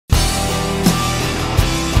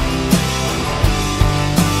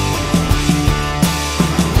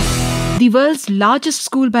world's largest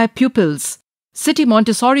school by pupils, City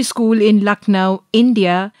Montessori School in Lucknow,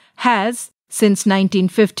 India, has, since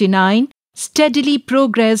 1959, steadily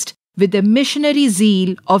progressed with the missionary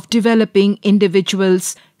zeal of developing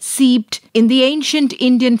individuals seeped in the ancient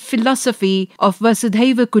Indian philosophy of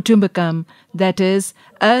Vasudhaiva Kutumbakam, that is,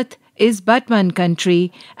 Earth is but one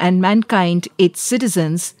country and mankind its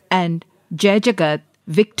citizens, and Jai Jagat,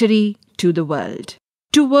 victory to the world.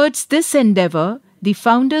 Towards this endeavour, the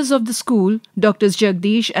founders of the school, Drs.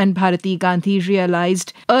 Jagdish and Bharati Gandhi,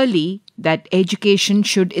 realized early that education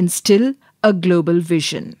should instill a global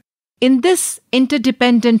vision. In this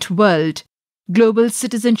interdependent world, global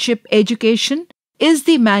citizenship education is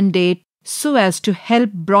the mandate so as to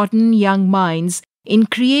help broaden young minds in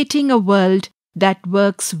creating a world that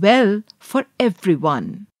works well for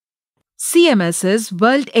everyone. CMS's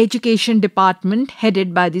World Education Department,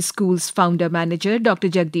 headed by the school's founder-manager Dr.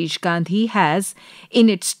 Jagdish Gandhi, has, in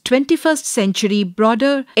its 21st century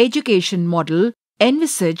broader education model,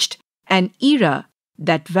 envisaged an era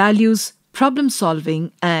that values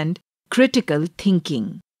problem-solving and critical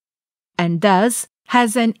thinking, and thus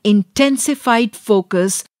has an intensified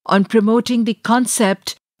focus on promoting the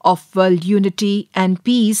concept of world unity and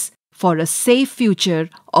peace for a safe future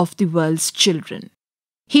of the world's children.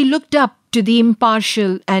 He looked up to the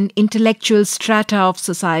impartial and intellectual strata of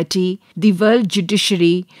society, the world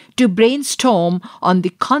judiciary, to brainstorm on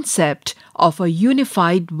the concept of a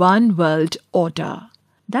unified one world order.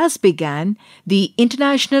 Thus began the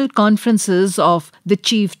international conferences of the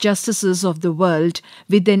Chief Justices of the world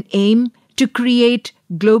with an aim to create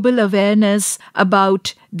global awareness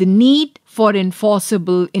about the need for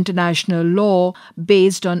enforceable international law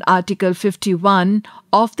based on Article 51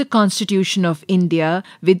 of the Constitution of India,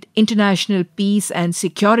 with international peace and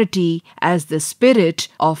security as the spirit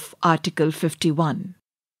of Article 51.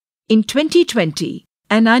 In 2020,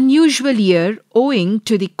 an unusual year owing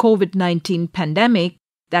to the COVID-19 pandemic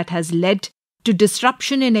that has led to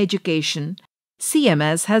disruption in education,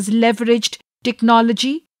 CMS has leveraged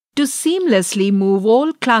technology to seamlessly move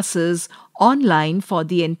all classes online for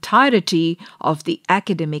the entirety of the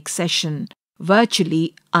academic session,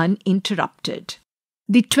 virtually uninterrupted.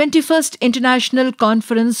 The 21st International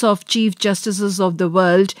Conference of Chief Justices of the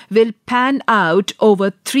World will pan out over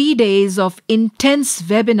 3 days of intense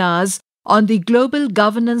webinars on the global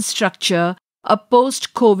governance structure, a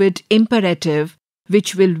post-COVID imperative,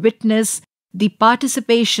 which will witness the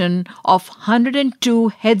participation of 102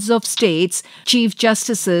 heads of states, chief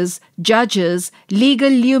justices, judges, legal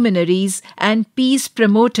luminaries, and peace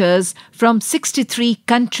promoters from 63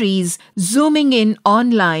 countries zooming in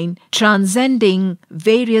online, transcending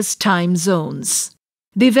various time zones.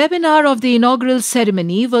 The webinar of the inaugural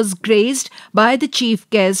ceremony was graced by the chief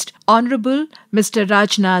guest, Honourable Mr.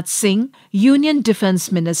 Rajnath Singh, Union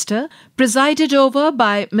Defence Minister, presided over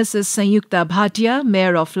by Mrs. Sanyukta Bhatia,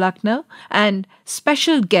 Mayor of Lucknow, and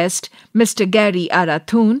special guest Mr. Gary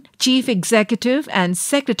Arathun, Chief Executive and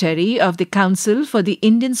Secretary of the Council for the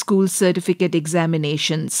Indian School Certificate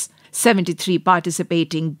Examinations. 73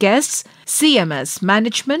 participating guests, CMS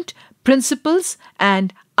management, principals,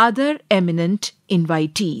 and other eminent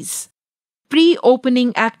invitees.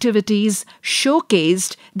 Pre-opening activities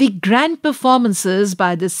showcased the grand performances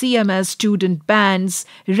by the CMS student bands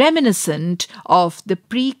reminiscent of the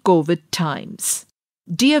pre-COVID times.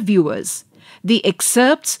 Dear viewers, the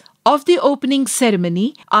excerpts of the opening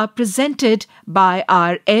ceremony are presented by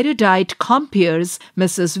our erudite compeers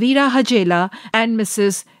Mrs. Veera Hajela and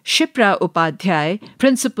Mrs. Shipra Upadhyay,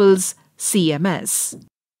 Principals, CMS.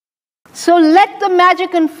 So let the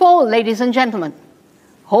magic unfold, ladies and gentlemen.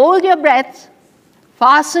 Hold your breaths,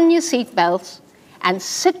 fasten your seatbelts, and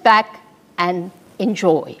sit back and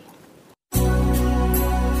enjoy.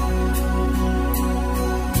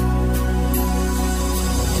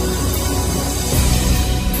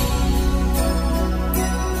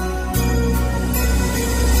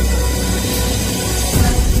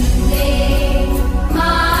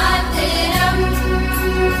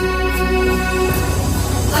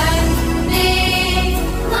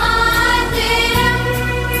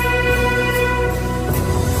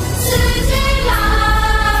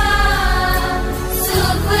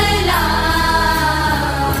 Super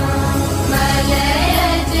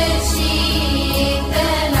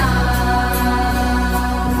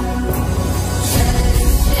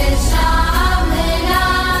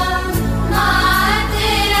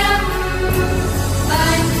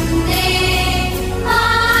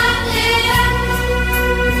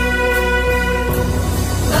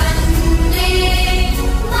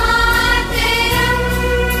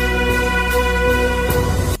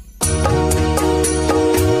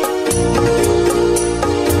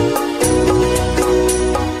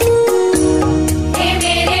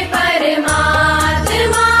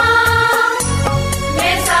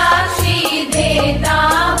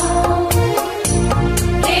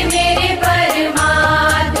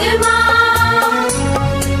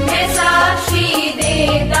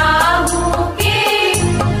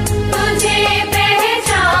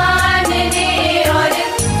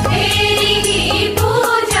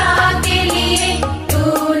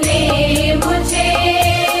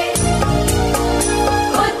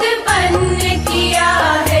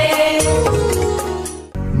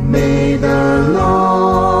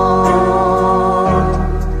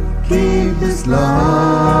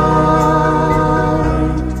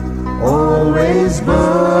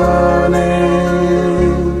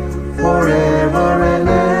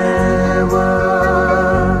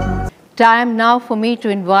time now for me to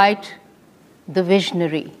invite the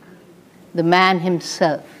visionary, the man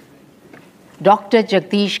himself, Dr.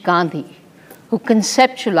 Jagdish Gandhi, who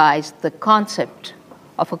conceptualized the concept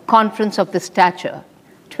of a conference of this stature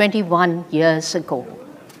 21 years ago,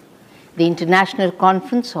 the International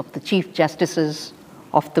Conference of the Chief Justices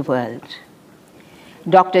of the World.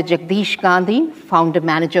 Dr. Jagdish Gandhi,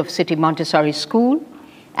 founder-manager of City Montessori School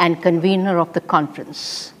and convener of the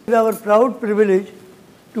conference. It is our proud privilege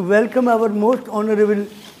to welcome our most honorable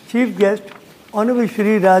chief guest, Honorable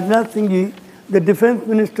Shri Rajnath Singh Ji, the Defence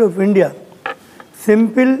Minister of India.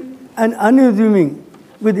 Simple and unassuming,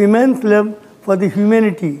 with immense love for the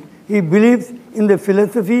humanity, he believes in the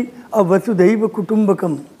philosophy of Vasudhaiva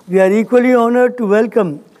Kutumbakam. We are equally honored to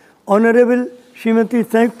welcome Honorable Srimati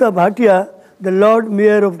Sanyukta Bhatia, the Lord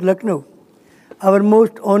Mayor of Lucknow. Our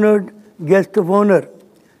most honored guest of honor,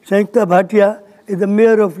 Sanyukta Bhatia, is the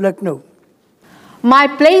Mayor of Lucknow. My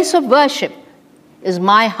place of worship is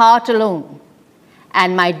my heart alone,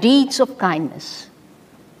 and my deeds of kindness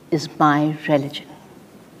is my religion.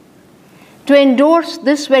 To endorse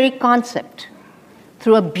this very concept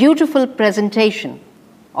through a beautiful presentation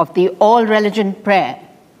of the all-religion prayer,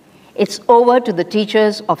 it's over to the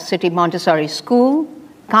teachers of City Montessori School,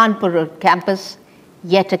 Kanpur Road campus,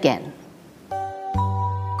 yet again.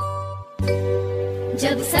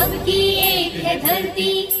 जब सबकी एक है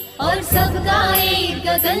धरती और सबका एक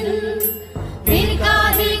गगन, फिर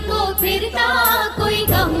काहे को फिरता कोई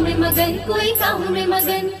काम में मगन, कोई काम में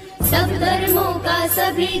मगन, सब धर्मों का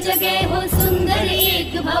सभी जगह हो सुंदर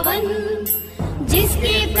एक भवन,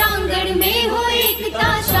 जिसके प्रांगण में हो एकता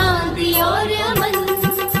शांति और अमन,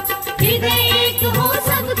 हृदय एक हो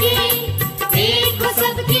सबकी, एक हो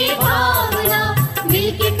सबकी भावना,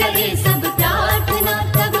 मिलके करे सब प्रार्थना,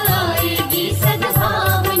 तब आएगी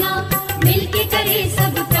सद्भावना, मिलके करे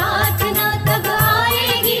सब प्रार्थना, तब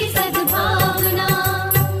आएगी सद्भावना।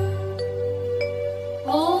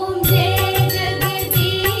 ओम जय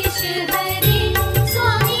जगदीश हरि,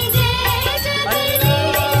 स्वामी जय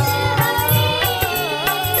Jagdish Hari,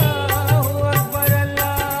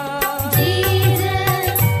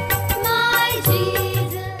 Jesus my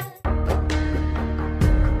Jesus.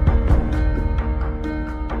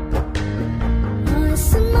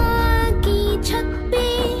 आसमां की छत पे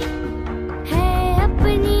है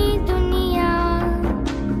अपनी दुनिया,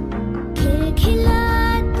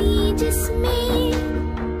 खिलखिलाती जिसमें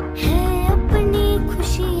है अपनी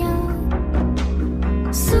खुशियाँ,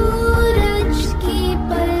 सूरज की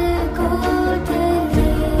पलकों तले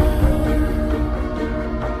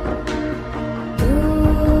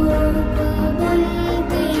धूप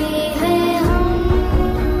बनते हैं हम,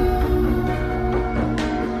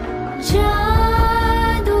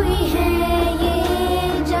 जादुई है ये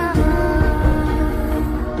जहां,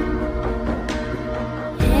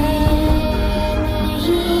 है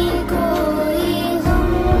नहीं कोई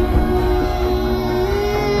गम।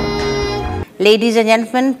 Ladies and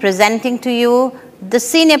gentlemen, presenting to you the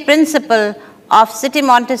Senior Principal of City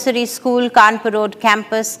Montessori School, Kanpur Road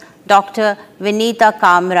campus, Dr. Vinita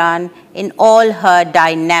Kamran, in all her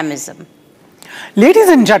dynamism. Ladies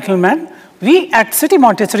and gentlemen, we at City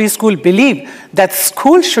Montessori School believe that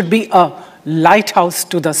school should be a lighthouse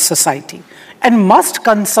to the society and must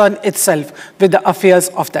concern itself with the affairs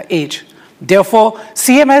of the age. Therefore,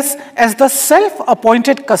 CMS, as the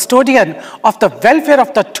self-appointed custodian of the welfare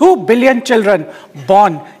of the 2 billion children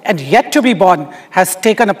born and yet to be born, has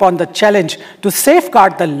taken upon the challenge to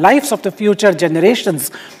safeguard the lives of the future generations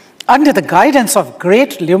under the guidance of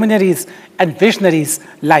great luminaries and visionaries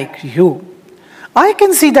like you. I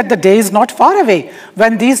can see that the day is not far away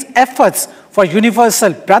when these efforts for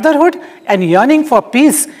universal brotherhood and yearning for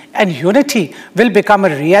peace and unity will become a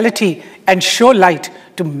reality and show light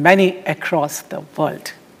to many across the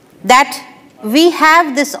world. That we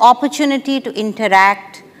have this opportunity to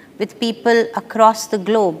interact with people across the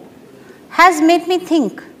globe has made me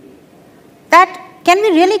think that can we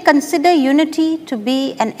really consider unity to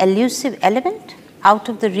be an elusive element out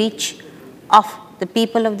of the reach of the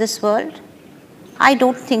people of this world? I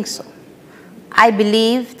don't think so. I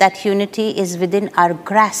believe that unity is within our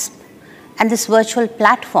grasp, and this virtual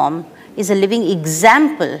platform is a living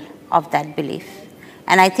example of that belief.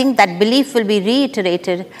 And I think that belief will be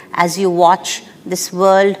reiterated as you watch this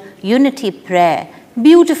World Unity Prayer,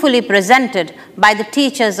 beautifully presented by the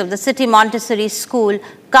teachers of the City Montessori School,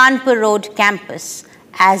 Kanpur Road campus,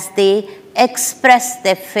 as they express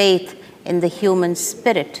their faith in the human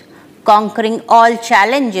spirit, conquering all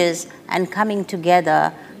challenges and coming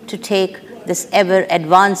together to take this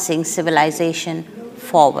ever-advancing civilization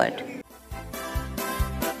forward.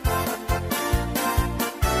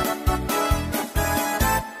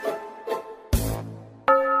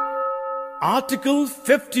 Article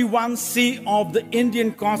 51C of the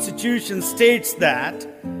Indian Constitution states that,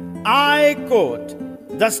 I quote,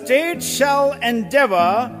 "The state shall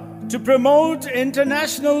endeavour to promote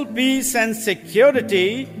international peace and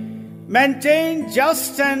security, maintain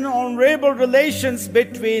just and honourable relations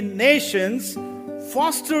between nations,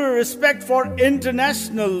 foster respect for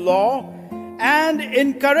international law, and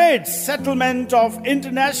encourage settlement of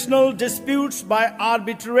international disputes by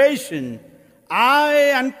arbitration."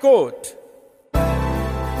 I unquote.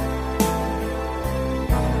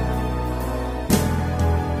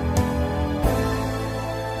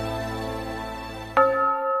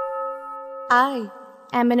 I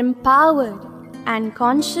am an empowered and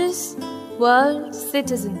conscious world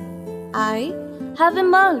citizen. I have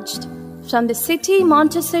emerged from the City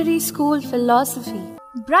Montessori School philosophy,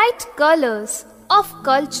 bright colors of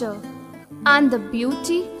culture and the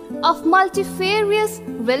beauty of multifarious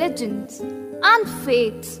religions and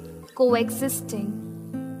faiths coexisting.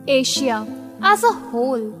 Asia as a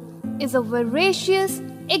whole is a voracious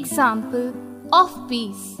example of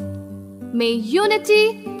peace. May unity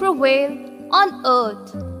prevail on earth.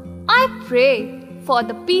 I pray for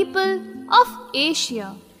the people of Asia.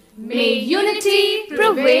 May unity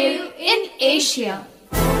prevail in Asia.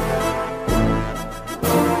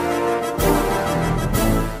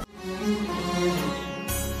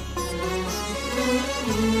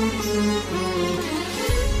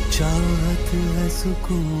 चाहत है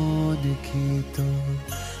सुकून की तो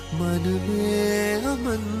मन में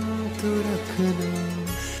अमन तो रखना,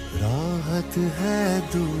 राहत है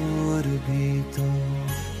दूर भी तो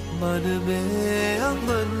मन में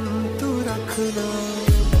अमन तो रखना।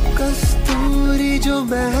 कस्तूरी जो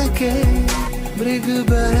महके मृग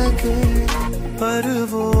बहके पर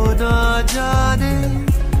वो ना जाने,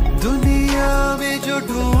 दुनिया में जो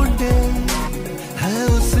ढूंढे है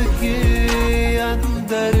उसके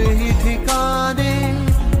अंदर ही ठिकाने।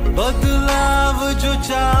 बदलाव जो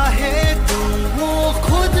चाहे तू वो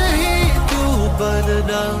खुद ही तू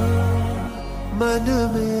बनना, मन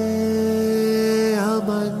में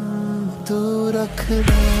अमन तू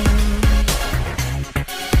रखना।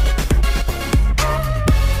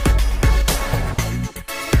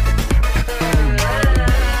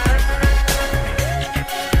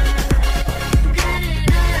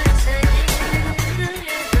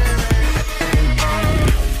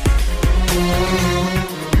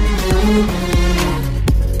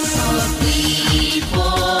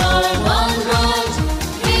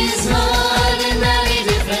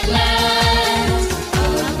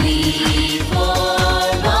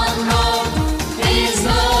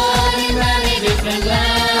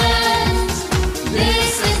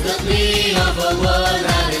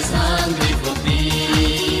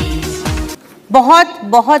 बहुत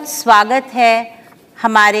बहुत स्वागत है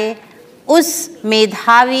हमारे उस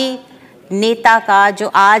मेधावी नेता का जो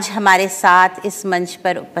आज हमारे साथ इस मंच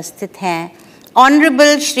पर उपस्थित हैं,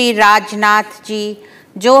 ऑनरेबल श्री राजनाथ जी,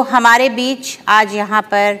 जो हमारे बीच आज यहाँ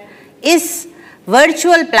पर इस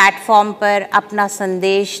वर्चुअल प्लेटफॉर्म पर अपना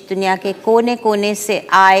संदेश दुनिया के कोने कोने से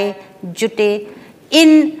आए जुटे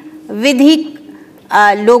इन विधिक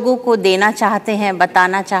लोगों को देना चाहते हैं,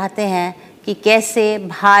 बताना चाहते हैं कि कैसे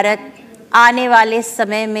भारत आने वाले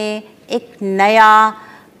समय में एक नया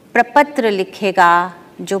प्रपत्र लिखेगा,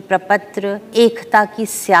 जो प्रपत्र एकता की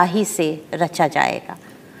स्याही से रचा जाएगा।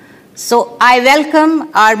 सो I welcome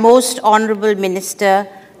our most honourable minister,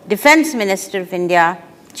 defence minister of India,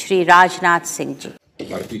 Shri Rajnath Singh ji.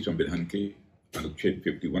 भारतीय संविधान के अनुच्छेद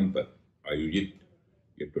 51 पर आयोजित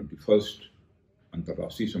ये 21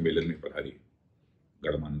 अंतर्राष्ट्रीय सम्मेलन में पधारे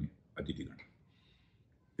गणमान्य अतिथिगण,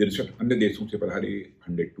 63 अन्य देशों से पधारे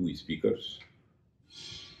 102 स्पीकर्स,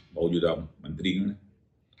 मौजूदा मंत्रीगण,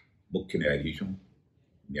 मुख्य न्यायाधीशों,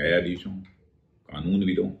 न्यायाधीशों,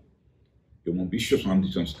 कानूनविदों एवं विश्व शांति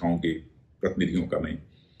संस्थाओं के प्रतिनिधियों का मैं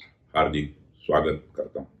हार्दिक स्वागत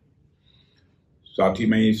करता हूँ। साथ ही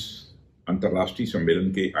मैं इस अंतर्राष्ट्रीय सम्मेलन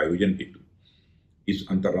के आयोजन हेतु इस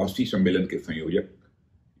अंतर्राष्ट्रीय सम्मेलन के संयोजक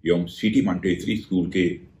एवं सिटी मॉन्टेसरी स्कूल के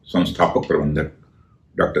संस्थापक प्रबंधक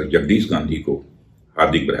डॉक्टर जगदीश गांधी को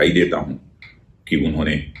हार्दिक बधाई देता हूं कि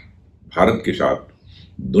उन्होंने भारत के साथ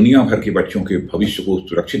दुनिया भर के बच्चों के भविष्य को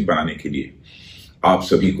सुरक्षित बनाने के लिए आप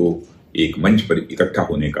सभी को एक मंच पर इकट्ठा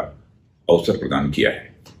होने का अवसर प्रदान किया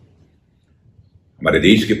है। हमारे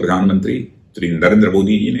देश के प्रधानमंत्री श्री नरेंद्र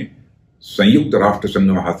मोदी जी ने संयुक्त राष्ट्र संघ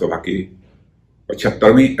महासभा के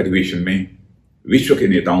 75वें अधिवेशन में विश्व के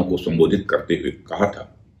नेताओं को संबोधित करते हुए कहा था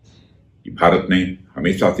कि भारत ने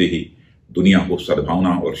हमेशा से ही दुनिया को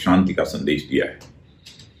सद्भावना और शांति का संदेश दिया है।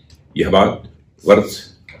 यह बात वर्ष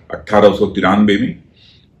 1893 में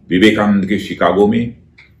विवेकानंद के शिकागो में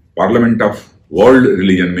पार्लियामेंट ऑफ वर्ल्ड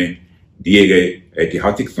रिलीजन में दिए गए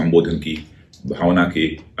ऐतिहासिक संबोधन की भावना के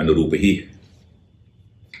अनुरूप ही है।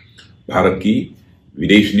 भारत की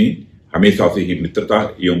विदेश नीति हमेशा से ही मित्रता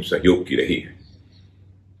एवं सहयोग की रही है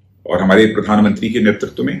और हमारे प्रधानमंत्री के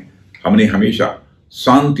नेतृत्व में हमने हमेशा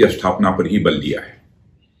शांति स्थापना पर ही बल दिया है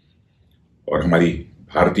और हमारी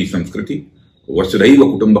भारतीय संस्कृति वसुधैव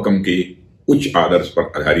कुटुंबकम के उच्च आदर्श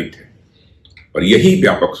पर आधारित है और यही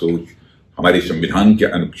व्यापक सोच हमारे संविधान के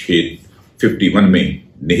अनुच्छेद 51 में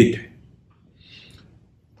निहित है।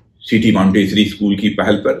 सिटी मॉन्टेसरी स्कूल की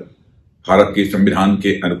पहल पर भारत के संविधान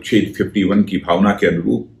के अनुच्छेद 51 की भावना के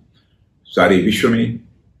अनुरूप सारे विश्व में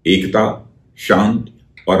एकता, शांति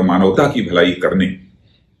और मानवता की भलाई करने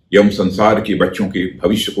एवं संसार के बच्चों के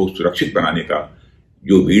भविष्य को सुरक्षित बनाने का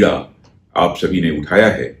जो बीड़ा आप सभी ने उठाया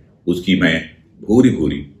है उसकी मैं भूरी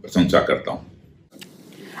भूरी प्रशंसा करता हूं।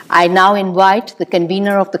 I now invite the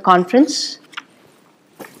convener of the conference,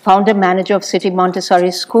 founder manager of City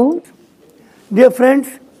Montessori School. Dear friends,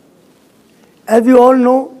 as you all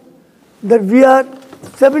know that we are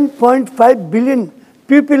 7.5 billion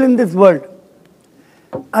people in this world,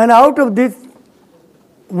 and out of this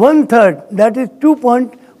 1/3, that is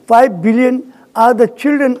 2.5 billion, are the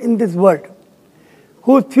children in this world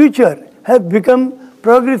whose future has become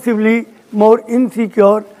progressively more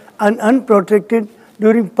insecure and unprotected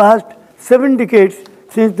during past 7 decades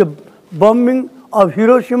since the bombing of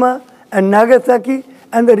Hiroshima and Nagasaki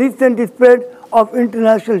and the recent spread of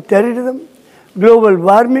international terrorism, global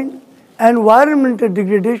warming, environmental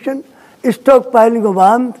degradation, stockpiling of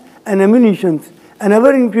arms and ammunition, and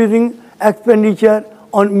ever-increasing expenditure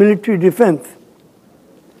on military defense.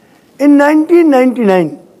 In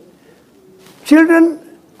 1999, children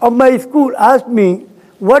of my school asked me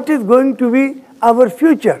what is going to be our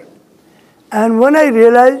future. And when I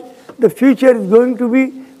realized the future is going to be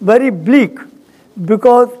very bleak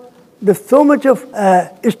because there's so much of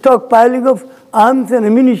stockpiling of arms and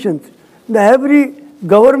ammunition, every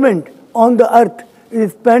government on the earth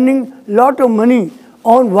is spending a lot of money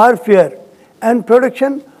on warfare and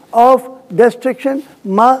production of destruction,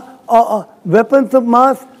 weapons of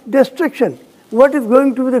mass destruction. What is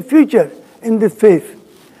going to be the future in this phase?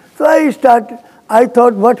 So I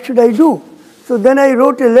thought, what should I do? So then I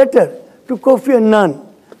wrote a letter to Kofi Annan.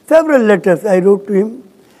 Several letters I wrote to him.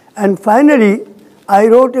 And finally, I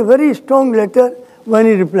wrote a very strong letter when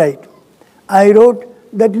he replied. I wrote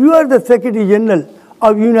that you are the Secretary General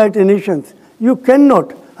of United Nations. You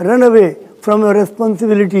cannot run away from your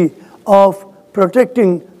responsibility of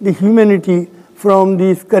protecting the humanity from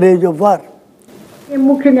the scourge of war.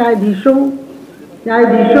 मुख्य न्यायाधीशों,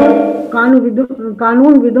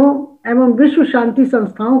 कानूनविदों एवं विश्व शांति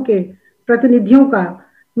संस्थाओं के प्रतिनिधियों का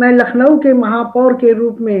मैं लखनऊ के महापौर के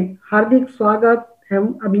रूप में हार्दिक स्वागत एवं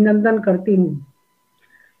अभिनंदन करती हूँ।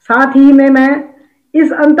 साथ ही में मैं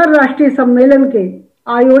इस अंतर्राष्ट्रीय सम्मेलन के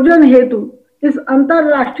आयोजन हेतु इस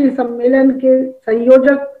अंतर्राष्ट्रीय सम्मेलन के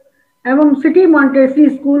संयोजक एवं सिटी मॉन्टेसरी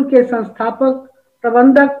स्कूल के संस्थापक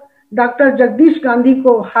प्रबंधक डॉक्टर जगदीश गांधी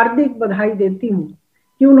को हार्दिक बधाई देती हूँ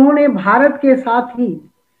कि उन्होंने भारत के साथ ही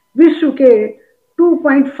विश्व के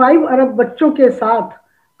 2.5 अरब बच्चों के साथ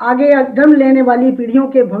आगे जन्म लेने वाली पीढ़ियों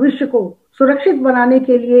के भविष्य को सुरक्षित बनाने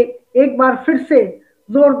के लिए एक बार फिर से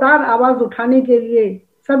जोरदार आवाज उठाने के लिए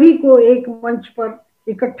सभी को एक मंच पर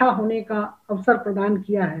इकट्ठा होने का अवसर प्रदान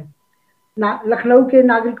किया है। लखनऊ के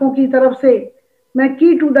नागरिकों की तरफ से मैं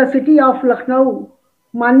की to the city of Lucknow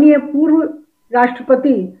माननीय पूर्व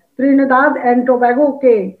राष्ट्रपति त्रिनिदाद एंड टोबैगो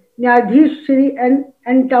के न्यायाधीश Shri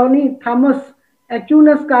Antony Thomas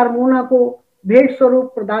Aquinas Carmona को भेंट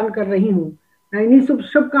स्वरूप प्रदान कर रही हूँ। मैं इन्हीं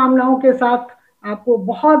शुभकामनाओं के साथ आपको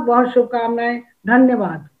बहुत बहुत शुभकामनाएं।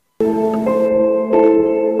 धन्यवाद।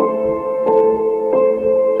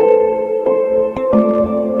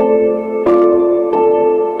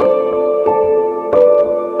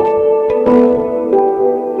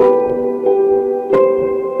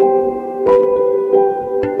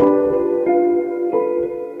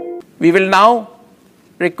 We will now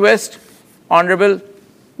request Honorable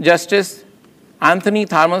Justice Anthony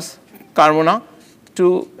Thomas Carmona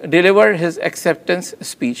to deliver his acceptance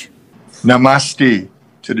speech. Namaste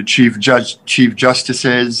to the Chief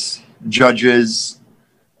Justices, judges,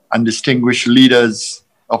 and distinguished leaders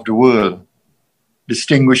of the world.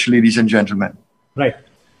 Distinguished ladies and gentlemen. Right.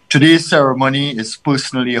 Today's ceremony is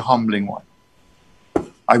personally a humbling one.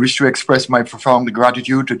 I wish to express my profound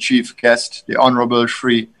gratitude to Chief Guest, the Honourable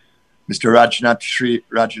Mr.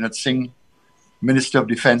 Rajnath Singh, Minister of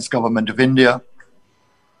Defence, Government of India,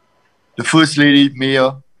 the First Lady Mayor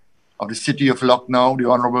of the City of Lucknow, the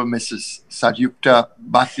Honourable Mrs. Satyukta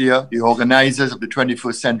Bhatia, the organizers of the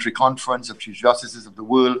 21st Century Conference of Chief Justices of the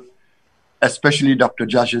World, especially Dr.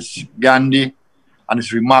 Janez Gandhi and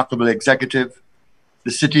his remarkable executive,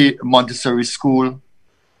 the City Montessori School,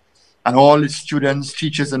 and all its students,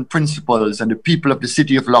 teachers, and principals, and the people of the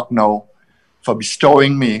city of Lucknow for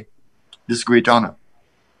bestowing me this great honor.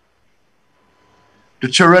 The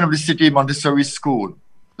children of the City Montessori School,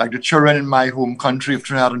 like the children in my home country of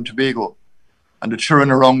Trinidad and Tobago, and the children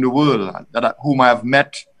around the world whom I have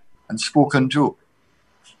met and spoken to,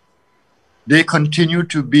 they continue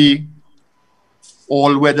to be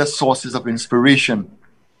all-weather sources of inspiration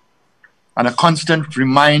and a constant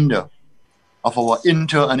reminder of our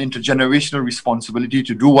inter- and intergenerational responsibility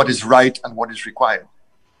to do what is right and what is required.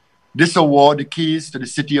 This award, the keys to the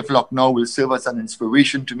city of Lucknow, will serve as an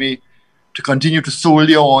inspiration to me to continue to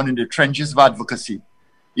soldier on in the trenches of advocacy,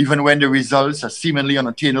 even when the results are seemingly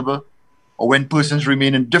unattainable, or when persons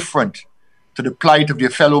remain indifferent to the plight of their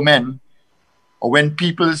fellow men, or when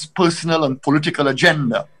people's personal and political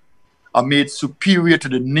agenda are made superior to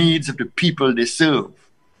the needs of the people they serve.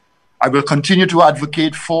 I will continue to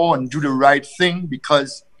advocate for and do the right thing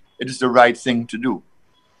because it is the right thing to do.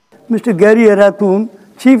 Mr. Gary Arathun,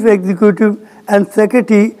 Chief Executive and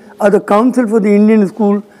Secretary of the Council for the Indian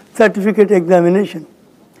School Certificate Examination.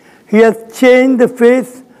 He has changed the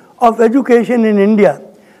face of education in India.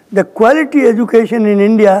 The quality education in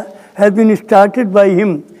India has been started by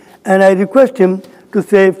him, and I request him to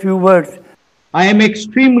say a few words. I am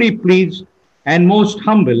extremely pleased and most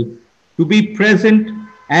humble to be present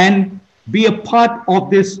and be a part of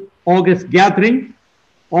this august gathering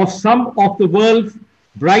of some of the world's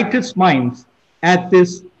brightest minds at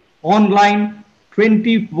this online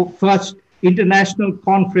 21st International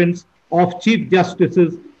Conference of Chief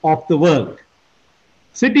Justices of the World.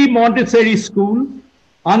 City Montessori School,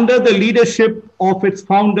 under the leadership of its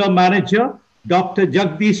founder manager, Dr.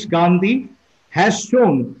 Jagdish Gandhi, has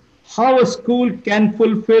shown how a school can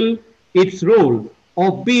fulfill its role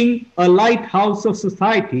of being a lighthouse of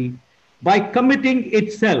society by committing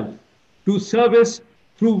itself to service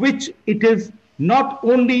through which it is not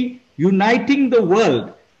only uniting the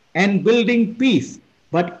world and building peace,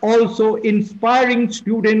 but also inspiring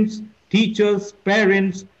students, teachers,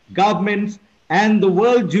 parents, governments, and the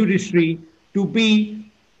world judiciary to be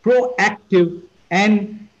proactive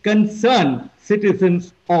and concerned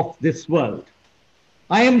citizens of this world.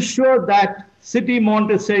 I am sure that City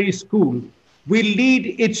Montessori School will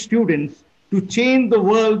lead its students to change the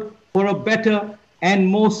world for a better and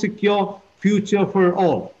more secure future for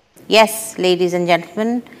all. Yes, ladies and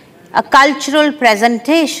gentlemen, a cultural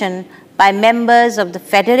presentation by members of the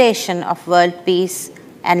Federation of World Peace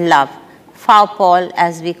and Love, FAWPOL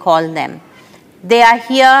as we call them. They are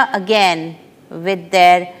here again with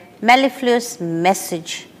their mellifluous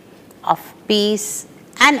message of peace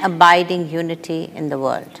and abiding unity in the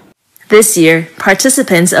world. This year,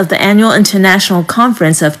 participants of the annual International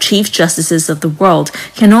Conference of Chief Justices of the World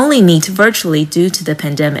can only meet virtually due to the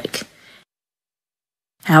pandemic.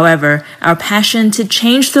 However, our passion to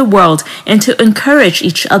change the world and to encourage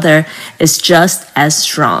each other is just as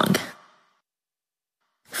strong.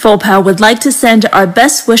 FAWPOL would like to send our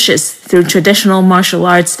best wishes through traditional martial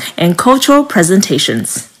arts and cultural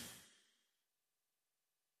presentations.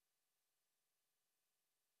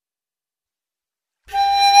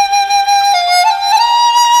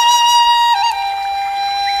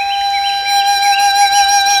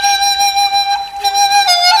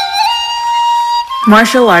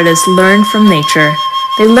 Martial artists learn from nature.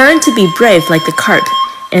 They learn to be brave like the carp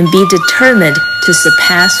and be determined to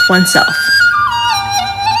surpass oneself.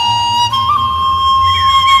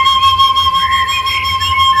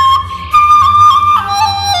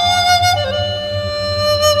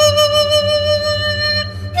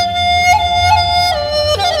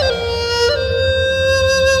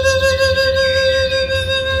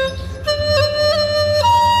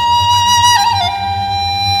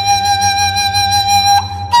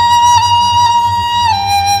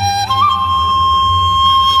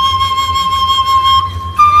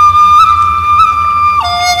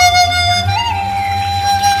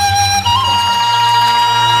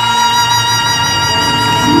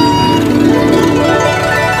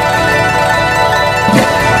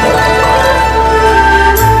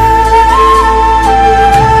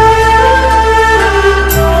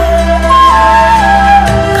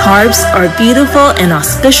 Carps are beautiful and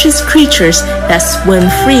auspicious creatures that swim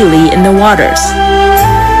freely in the waters.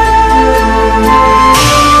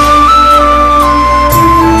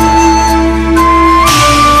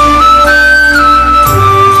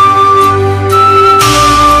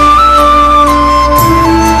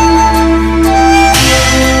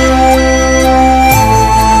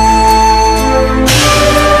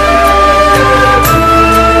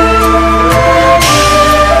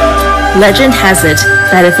 Legend has it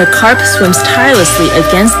that if a carp swims tirelessly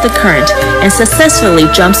against the current and successfully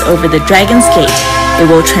jumps over the dragon's gate, it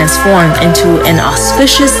will transform into an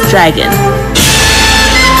auspicious dragon.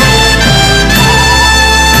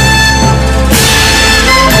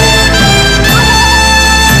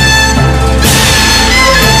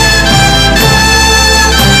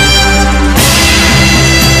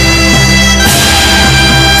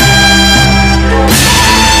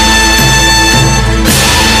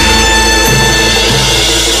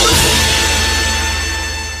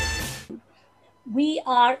 We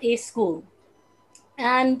are a school,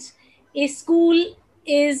 and a school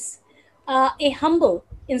is a humble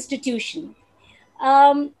institution.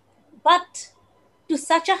 But to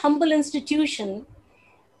such a humble institution,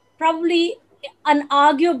 probably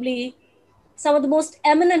unarguably, some of the most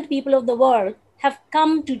eminent people of the world have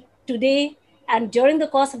come to today and during the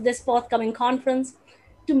course of this forthcoming conference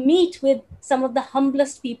to meet with some of the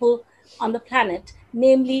humblest people on the planet,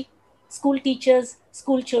 namely school teachers,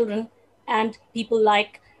 school children, and people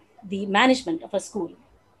like the management of a school.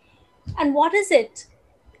 And what is it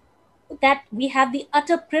that we have the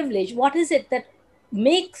utter privilege? What is it that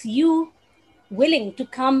makes you willing to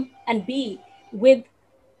come and be with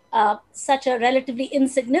such a relatively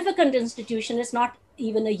insignificant institution? It's not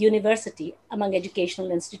even a university among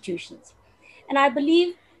educational institutions. And I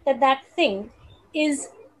believe that that thing is,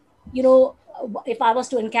 you know, if I was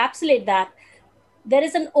to encapsulate that, there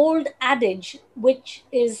is an old adage which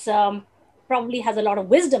is probably has a lot of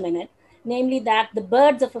wisdom in it, namely that the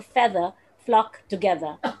birds of a feather flock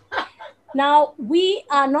together. Now, we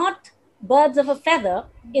are not birds of a feather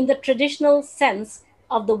in the traditional sense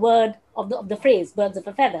of the word, of the phrase, birds of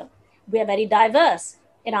a feather. We are very diverse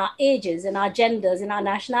in our ages, in our genders, in our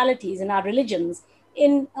nationalities, in our religions,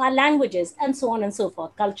 in our languages, and so on and so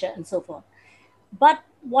forth, culture and so forth. But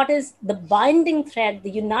what is the binding thread,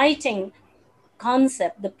 the uniting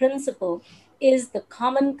concept, the principle, is the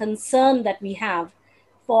common concern that we have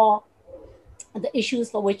for the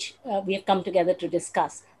issues for which we have come together to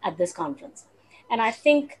discuss at this conference. And I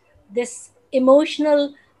think this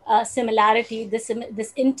emotional similarity, this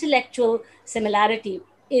intellectual similarity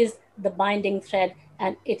is the binding thread,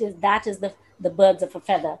 and that is the birds of a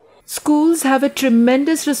feather. Schools have a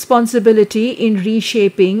tremendous responsibility in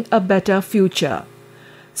reshaping a better future.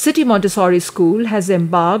 City Montessori School has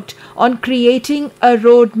embarked on creating a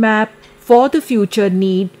roadmap for the future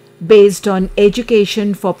need based on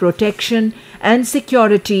education for protection and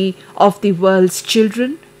security of the world's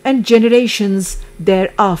children and generations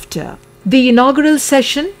thereafter. The inaugural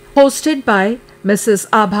session, hosted by Mrs.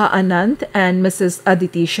 Abha Anand and Mrs.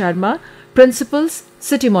 Aditi Sharma, Principals,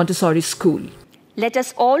 City Montessori School. Let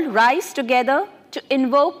us all rise together to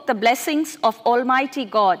invoke the blessings of Almighty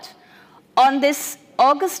God on this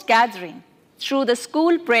August gathering through the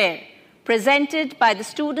school prayer presented by the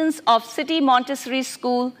students of City Montessori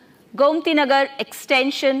School, Gomti Nagar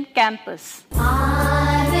Extension Campus.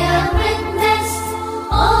 I will witness,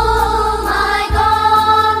 oh my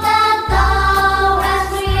God, that thou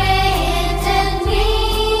hast created me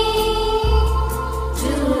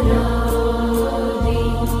to know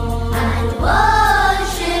thee and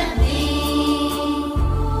worship thee.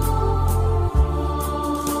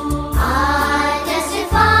 I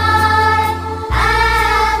testify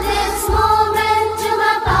at this moment to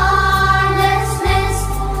my powerlessness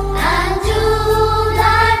and to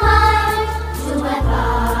thy might, to my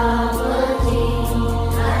poverty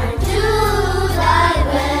and to thy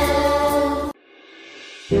will.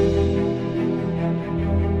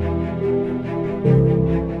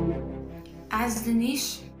 As the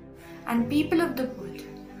nation and people of the world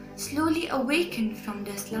slowly awaken from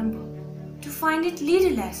their slumber to find it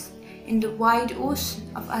leaderless in the wide ocean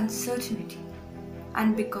of uncertainty,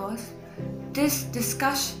 and because this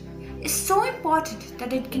discussion is so important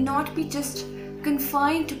that it cannot be just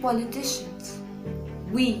confined to politicians,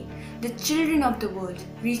 we, the children of the world,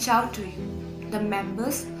 reach out to you, the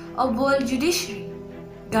members of world judiciary,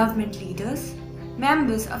 government leaders,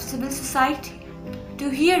 members of civil society, to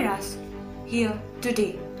hear us here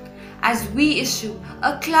today as we issue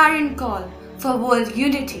a clarion call for world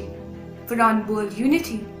unity, for on world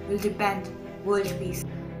unity will depend world peace.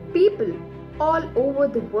 People all over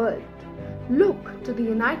the world look to the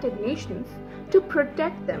United Nations to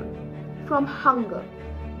protect them from hunger,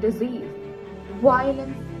 disease,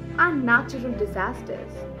 violence, and natural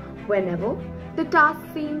disasters whenever the task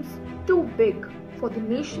seems too big for the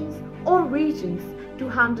nations or regions to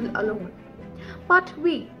handle alone. But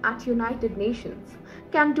we at United Nations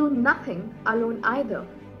can do nothing alone either.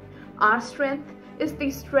 Our strength is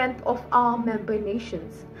the strength of our member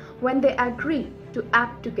nations when they agree to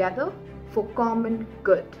act together for common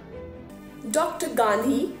good. Dr.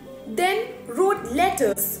 Gandhi then wrote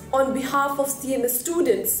letters on behalf of CMS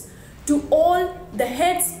students to all the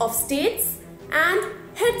heads of states and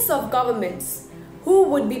heads of governments who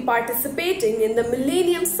would be participating in the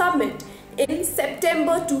Millennium Summit in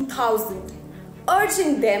September 2000,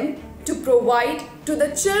 urging them to provide to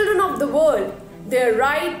the children of the world their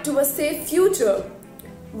right to a safe future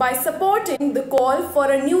by supporting the call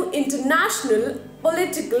for a new international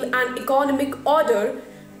political and economic order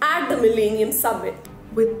at the Millennium Summit.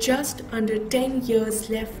 With just under 10 years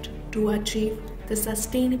left to achieve the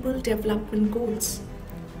Sustainable Development Goals,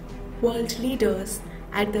 world leaders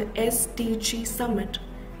at the SDG Summit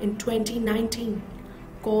in 2019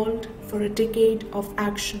 called for a decade of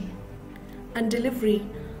action and delivery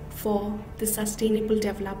for the sustainable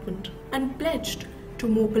development and pledged to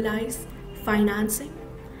mobilize financing,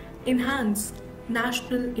 enhance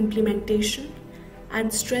national implementation,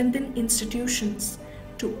 and strengthen institutions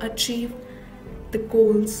to achieve the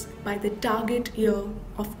goals by the target year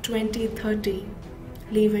of 2030,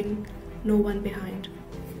 leaving no one behind.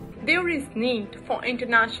 There is need for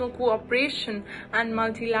international cooperation and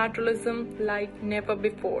multilateralism like never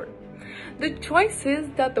before. The choices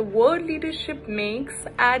that the world leadership makes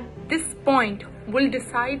at this point will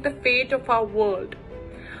decide the fate of our world.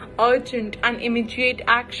 Urgent and immediate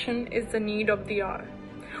action is the need of the hour.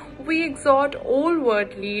 We exhort all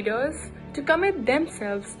world leaders to commit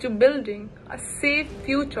themselves to building a safe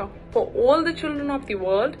future for all the children of the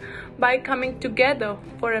world by coming together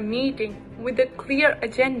for a meeting with a clear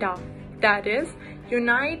agenda, that is,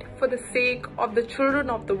 unite for the sake of the children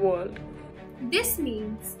of the world. This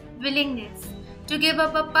means willingness to give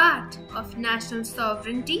up a part of national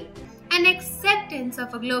sovereignty and acceptance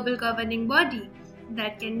of a global governing body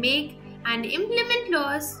that can make and implement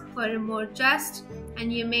laws for a more just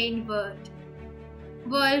and humane world.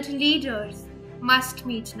 World leaders must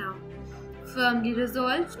meet now, firmly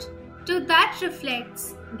resolved to that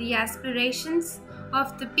reflects the aspirations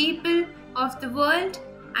of the people of the world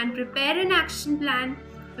and prepare an action plan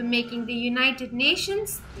for making the United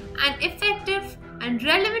Nations an effective and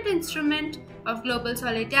relevant instrument of global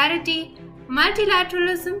solidarity,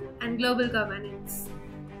 multilateralism, and global governance.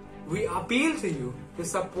 We appeal to you to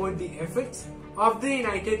support the efforts of the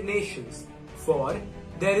United Nations, for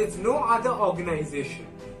there is no other organization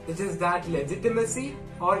which has that legitimacy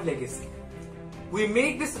or legacy. We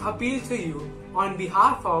make this appeal to you on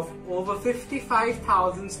behalf of over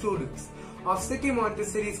 55,000 students of City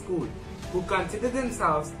Montessori School who consider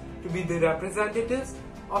themselves to be the representatives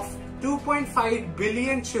of 2.5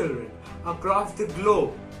 billion children across the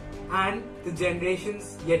globe and the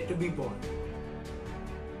generations yet to be born.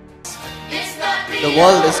 The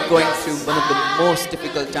world is going through one of the most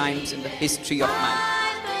difficult times in the history of man.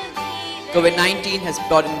 COVID-19 has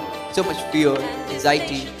brought in so much fear,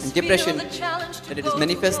 anxiety and depression that it is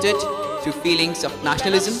manifested through feelings of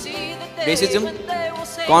nationalism, racism,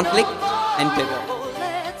 conflict and terror.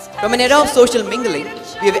 From an era of social mingling,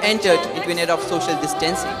 we have entered into an era of social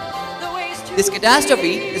distancing. This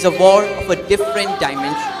catastrophe is a war of a different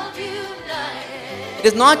dimension. It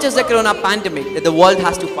is not just the corona pandemic that the world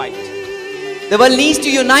has to fight. The world needs to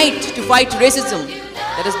unite to fight racism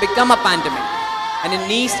that has become a pandemic, and it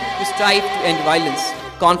needs to strive to end violence,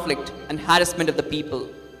 conflict and harassment of the people.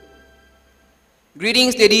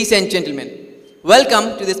 Greetings, ladies and gentlemen.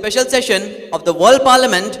 Welcome to the special session of the World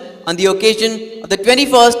Parliament on the occasion of the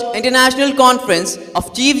 21st International Conference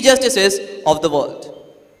of Chief Justices of the World.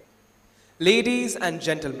 Ladies and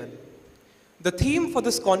gentlemen, the theme for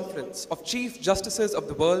this conference of Chief Justices of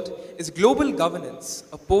the World is Global Governance,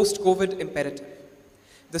 a post-COVID imperative.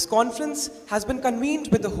 This conference has been convened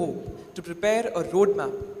with the hope to prepare a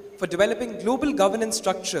roadmap for developing global governance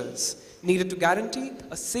structures needed to guarantee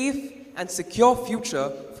a safe and secure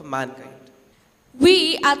future for mankind.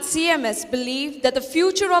 We at CMS believe that the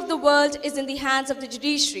future of the world is in the hands of the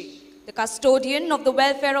judiciary, the custodian of the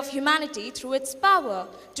welfare of humanity through its power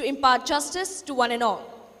to impart justice to one and all.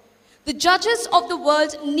 The judges of the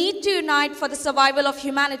world need to unite for the survival of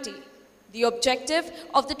humanity. The objective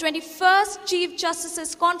of the 21st Chief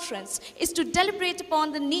Justices Conference is to deliberate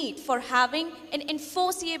upon the need for having an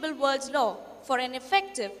enforceable world law for an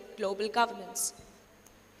effective global governance.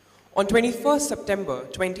 On 21st September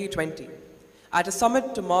 2020, at a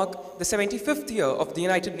summit to mark the 75th year of the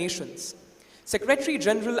United Nations, Secretary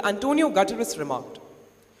General Antonio Guterres remarked,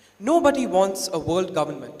 "Nobody wants a world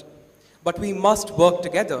government, but we must work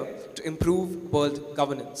together to improve world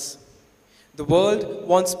governance. The world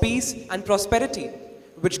wants peace and prosperity,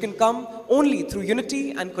 which can come only through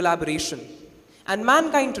unity and collaboration. And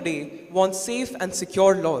mankind today wants safe and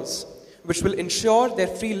secure laws, which will ensure their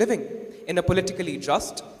free living in a politically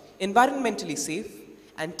just, environmentally safe,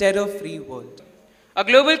 and terror-free world. A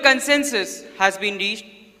global consensus has been reached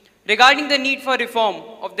regarding the need for reform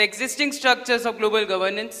of the existing structures of global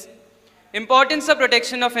governance, importance of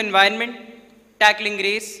protection of environment, tackling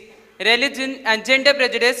race, religion, and gender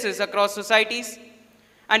prejudices across societies,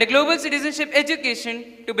 and a global citizenship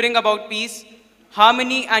education to bring about peace,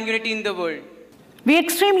 harmony, and unity in the world. We are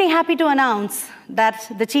extremely happy to announce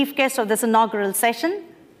that the chief guest of this inaugural session,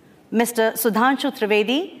 Mr. Sudhanshu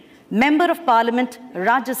Trivedi, Member of Parliament,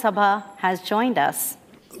 Rajya Sabha, has joined us.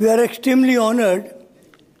 We are extremely honored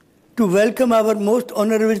to welcome our most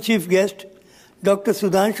honorable chief guest, Dr.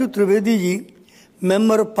 Sudhanshu Trivedi ji,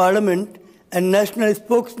 Member of Parliament and National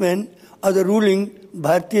Spokesman of the ruling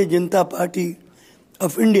Bharatiya Janata Party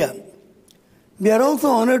of India. We are also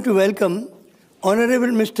honored to welcome Honorable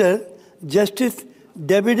Mr. Justice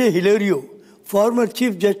David Hilario, former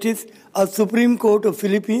Chief Justice of Supreme Court of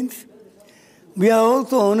Philippines. We are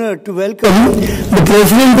also honored to welcome the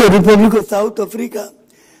President of the Republic of South Africa,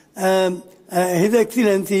 His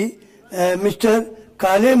Excellency Mr.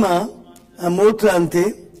 Kalema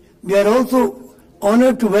Motlanthe. We are also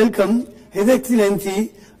honored to welcome His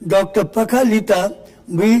Excellency Dr. Pakhalita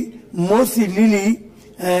V. Mosi Lili,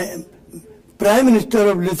 Prime Minister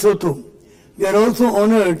of Lesotho. We are also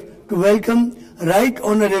honored to welcome Right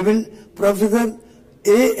Honorable Professor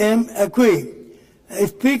A.M. Akwe,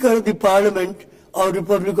 Speaker of the Parliament of the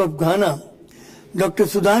Republic of Ghana. Dr.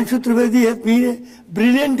 Sudhanshu Trivedi has been a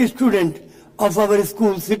brilliant student of our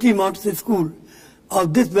school, City Montessori School,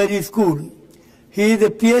 of this very school. He is a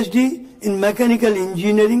PhD in Mechanical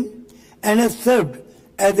Engineering and has served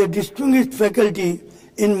as a distinguished faculty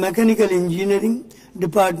in Mechanical Engineering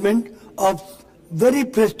Department of very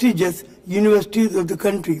prestigious universities of the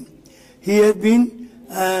country. He has been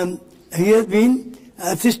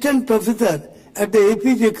Assistant Professor at the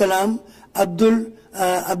APJ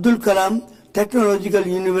Abdul Kalam Technological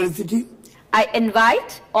University. I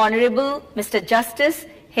invite Honorable Mr. Justice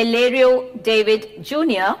Hilario David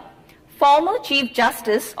Jr., former Chief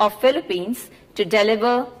Justice of Philippines, to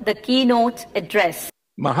deliver the keynote address.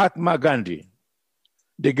 Mahatma Gandhi,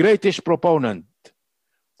 the greatest proponent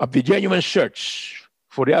of the genuine search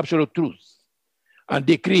for the absolute truth and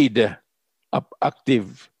the creed of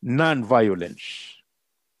active non-violence.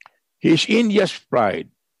 He is India's pride,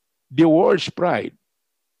 the world's pride.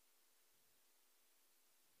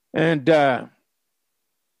 And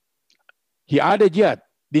he added yet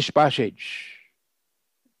this passage: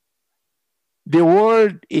 the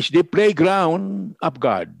world is the playground of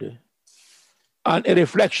God and a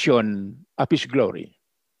reflection of his glory.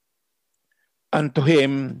 And to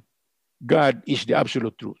him, God is the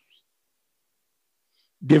absolute truth.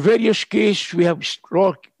 The various cases we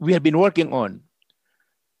have been working on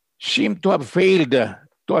seem to have failed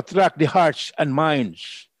to attract the hearts and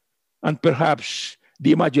minds and perhaps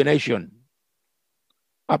the imagination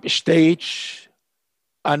of states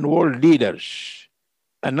and world leaders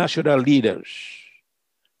and national leaders.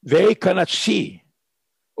 They cannot see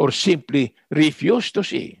or simply refuse to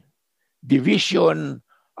see the vision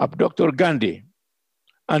of Dr. Gandhi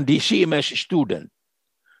and the CMS student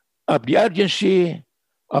of the urgency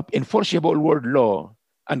of enforceable world law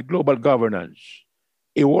and global governance,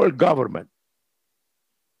 a world government,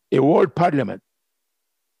 a world parliament,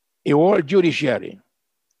 a world judiciary,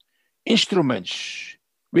 instruments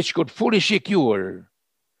which could fully secure,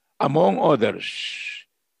 among others,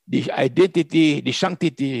 the identity, the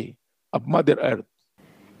sanctity of Mother Earth.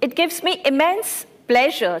 It gives me immense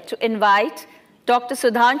pleasure to invite Dr.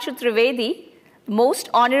 Sudhanshu Trivedi, most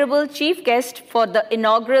honorable chief guest for the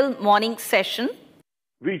inaugural morning session.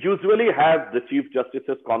 We usually have the Chief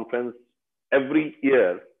Justices Conference every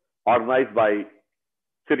year organized by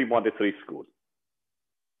City Montessori School.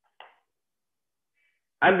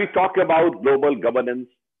 And we talk about global governance,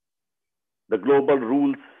 the global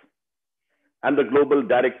rules, and the global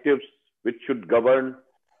directives which should govern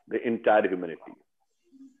the entire humanity.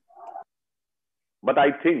 But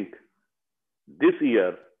I think this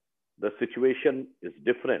year, the situation is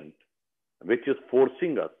different, which is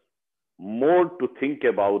forcing us more to think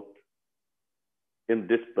about in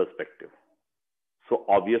this perspective. So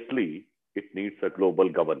obviously, it needs a global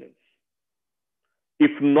governance.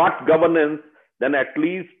 If not governance, then at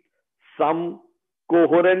least some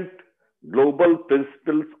coherent global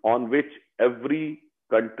principles on which every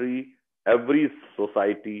country, every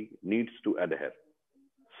society needs to adhere.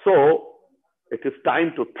 So it is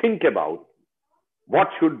time to think about what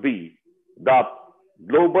should be the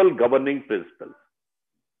global governing principles.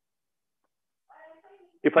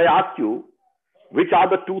 If I ask you, which are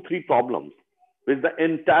the 2-3 problems which the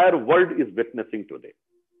entire world is witnessing today?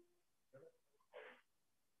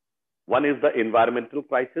 One is the environmental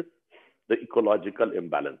crisis, the ecological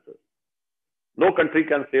imbalances. No country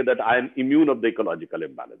can say that I am immune of the ecological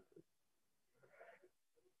imbalances.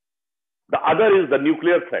 The other is the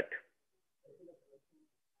nuclear threat.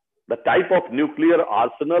 The type of nuclear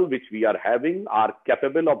arsenal which we are having are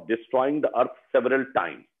capable of destroying the earth several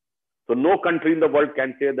times. So no country in the world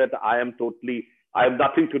can say that I have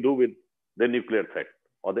nothing to do with the nuclear threat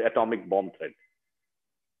or the atomic bomb threat.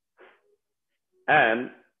 And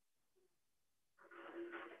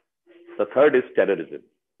the third is terrorism.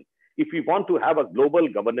 If we want to have a global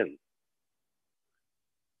governance,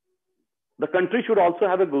 the country should also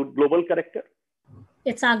have a good global character.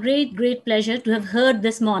 It's our great pleasure to have heard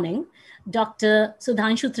this morning Dr.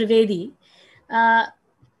 Sudhanshu Trivedi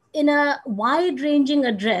in a wide-ranging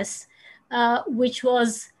address which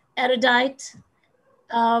was erudite,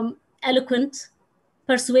 eloquent,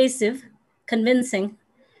 persuasive, convincing,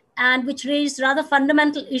 and which raised rather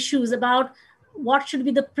fundamental issues about what should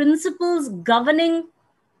be the principles governing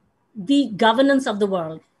the governance of the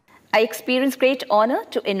world. I experience great honor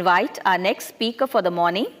to invite our next speaker for the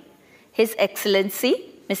morning, His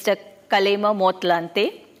Excellency, Mr. Kgalema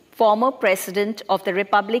Motlanthe, former President of the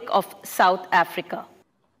Republic of South Africa.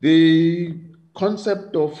 The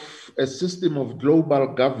concept of a system of global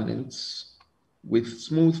governance with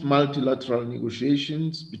smooth multilateral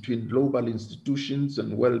negotiations between global institutions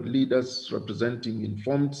and world leaders representing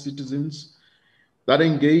informed citizens that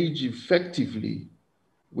engage effectively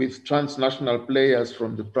with transnational players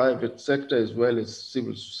from the private sector as well as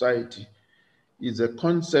civil society is a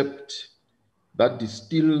concept that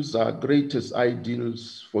distills our greatest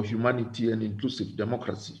ideals for humanity and inclusive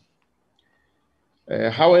democracy.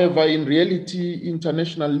 However, in reality,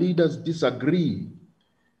 international leaders disagree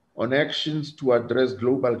on actions to address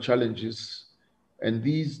global challenges, and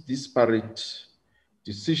these disparate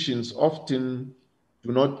decisions often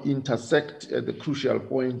do not intersect at the crucial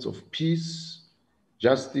points of peace,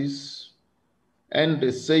 justice, and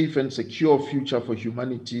a safe and secure future for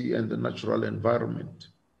humanity and the natural environment.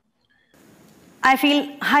 I feel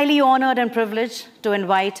highly honored and privileged to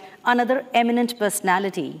invite another eminent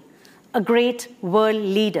personality, a great world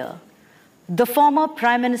leader, the former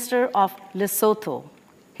Prime Minister of Lesotho,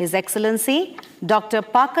 His Excellency, Dr.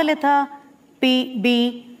 Pakalitha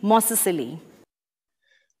P.B. Mosisili.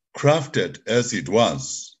 Crafted as it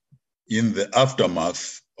was in the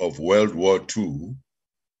aftermath of World War II,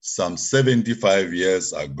 some 75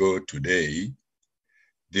 years ago today,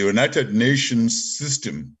 the United Nations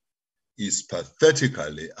system is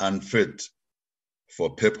pathetically unfit for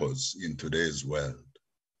purpose in today's world.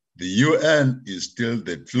 The UN is still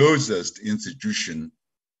the closest institution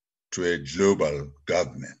to a global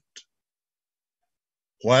government.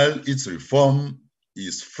 While its reform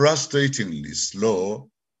is frustratingly slow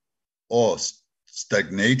or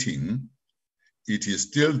stagnating, it is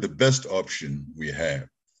still the best option we have.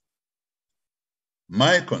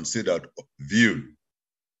 My considered view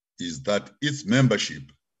is that its membership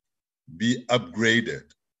be upgraded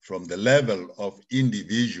from the level of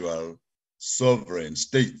individual sovereign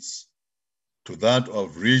states to that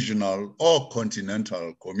of regional or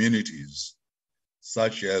continental communities,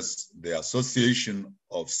 such as the Association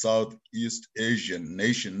of Southeast Asian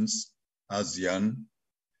Nations, ASEAN,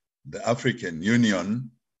 the African Union,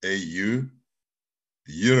 AU,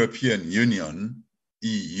 the European Union,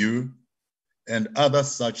 EU, and other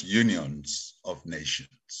such unions of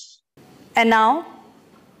nations. And now,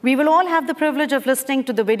 we will all have the privilege of listening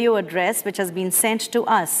to the video address which has been sent to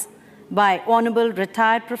us by Honourable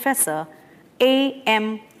Retired Professor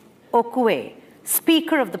A.M. Okwe,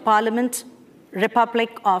 Speaker of the Parliament, Republic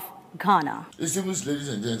of Ghana. Distinguished ladies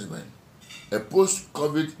and gentlemen, a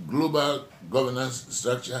post-COVID global governance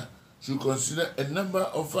structure should consider a number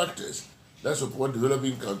of factors that support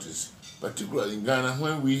developing countries, particularly in Ghana,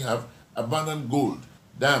 when we have abundant gold,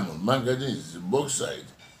 diamond, manganese, bauxite,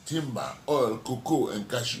 timber, oil, cocoa, and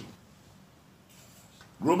cashew.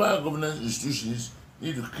 Global governance institutions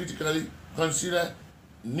need to critically consider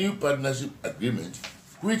new partnership agreements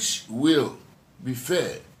which will be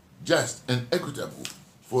fair, just, and equitable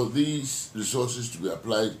for these resources to be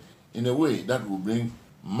applied in a way that will bring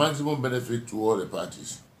maximum benefit to all the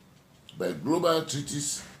parties. By global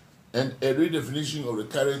treaties and a redefinition of the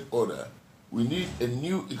current order, we need a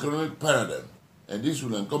new economic paradigm, and this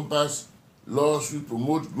will encompass laws which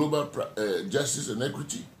promote global justice and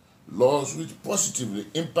equity, laws which positively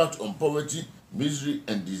impact on poverty, misery,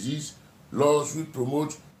 and disease, laws which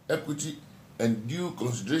promote equity and due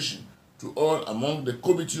consideration to all among the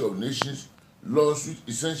community of nations, laws which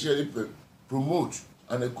essentially promote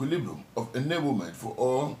an equilibrium of enablement for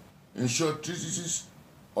all, ensure treatises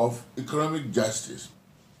of economic justice.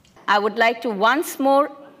 I would like to once more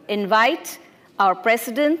invite our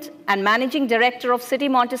President and Managing Director of City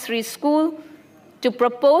Montessori School to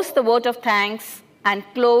propose the vote of thanks and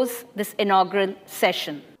close this inaugural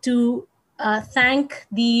session. To thank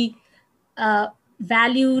the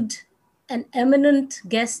valued and eminent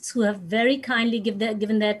guests who have very kindly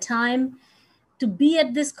given their time to be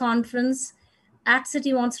at this conference at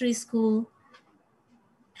City Montessori School,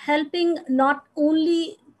 helping not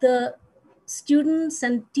only the students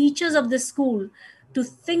and teachers of this school to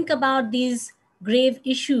think about these grave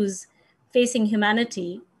issues facing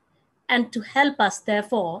humanity, and to help us,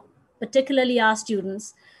 therefore, particularly our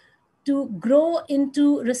students, to grow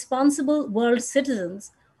into responsible world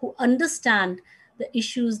citizens who understand the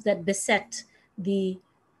issues that beset the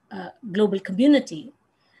global community,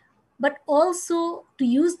 but also to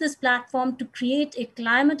use this platform to create a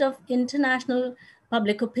climate of international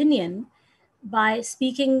public opinion by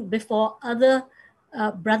speaking before other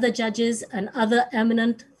brother judges and other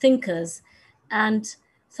eminent thinkers and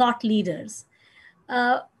thought leaders,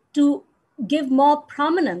 to give more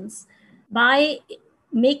prominence by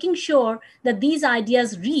making sure that these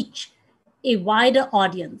ideas reach a wider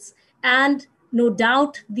audience. And no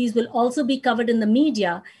doubt these will also be covered in the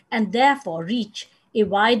media and therefore reach a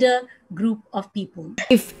wider group of people.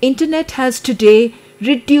 If internet has today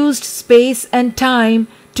reduced space and time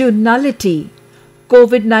to nullity,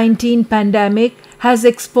 COVID-19 pandemic has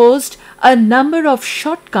exposed a number of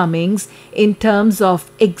shortcomings in terms of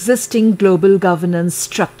existing global governance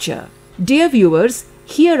structure. Dear viewers,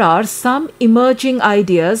 here are some emerging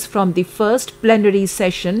ideas from the first plenary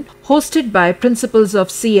session hosted by Principals of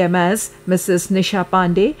CMS, Mrs. Nisha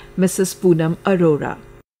Pandey, Mrs. Poonam Arora.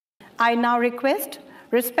 I now request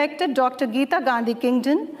respected Dr. Geeta Gandhi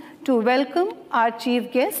Kingdon to welcome our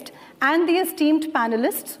chief guest and the esteemed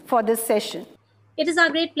panelists for this session. It is our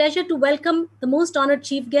great pleasure to welcome the most honored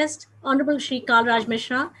chief guest, Honorable Shri Kalraj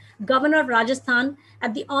Mishra, Governor of Rajasthan,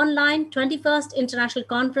 at the online 21st International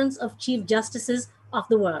Conference of Chief Justices of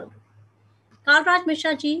the World. Kalraj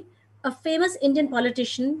Mishra ji, a famous Indian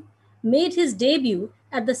politician, made his debut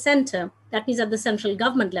at the center, that means at the central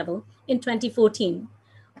government level, in 2014.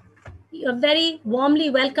 You're very warmly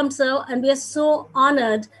welcomed, sir, and we are so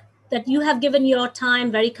honored that you have given your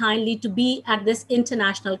time very kindly to be at this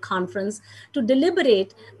international conference to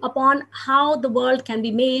deliberate upon how the world can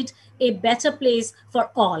be made a better place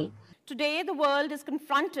for all. Today, the world is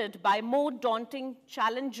confronted by more daunting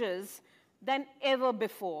challenges than ever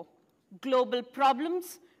before. Global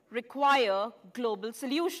problems require global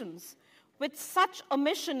solutions. With such a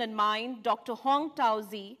mission in mind, Dr. Hong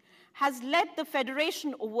Tao-zi has led the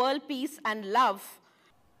Federation of World Peace and Love.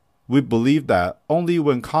 We believe that only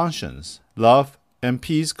when conscience, love, and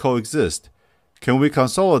peace coexist can we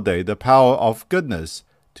consolidate the power of goodness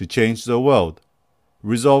to change the world,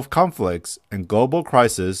 resolve conflicts and global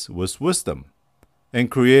crises with wisdom, and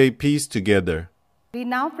create peace together. We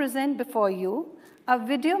now present before you a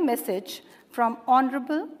video message from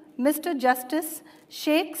Honourable Mr. Justice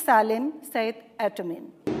Sheikh Salim Said Atomin.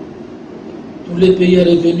 Tous les pays à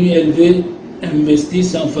revenus élevés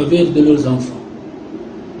investissent en faveur de leurs enfants.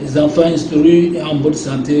 Les enfants instruits et en bonne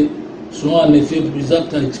santé sont en effet plus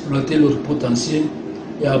aptes à exploiter leur potentiel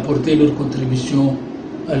et à apporter leur contribution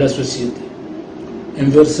à la société.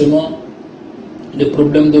 Inversement, les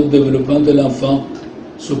problèmes de développement de l'enfant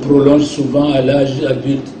se prolongent souvent à l'âge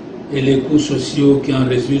adulte et les coûts sociaux qui en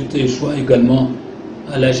résultent échouent également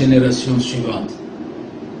à la génération suivante.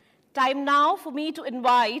 Time now for me to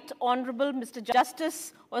invite Honourable Mr.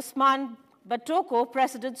 Justice Osman Batoko,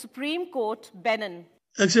 President, Supreme Court, Benin.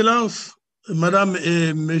 Excellences, Madame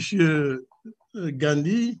et Monsieur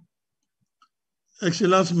Gandhi,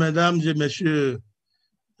 Excellences, Mesdames et Messieurs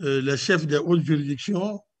les chefs des hautes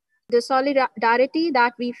juridictions. The solidarity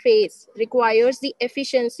that we face requires the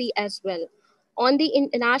efficiency as well. On the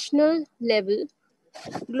international level,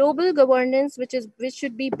 global governance, which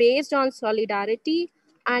should be based on solidarity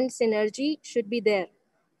and synergy, should be there.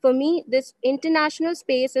 For me, this international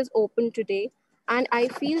space is open today, and I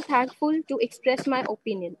feel thankful to express my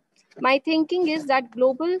opinion. My thinking is that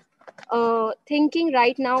global thinking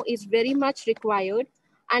right now is very much required,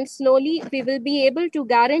 and slowly we will be able to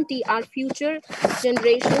guarantee our future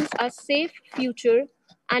generations a safe future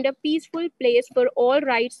and a peaceful place for all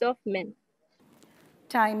rights of men.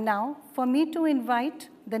 Time now for me to invite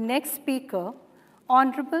the next speaker,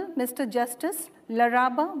 Honourable Mr. Justice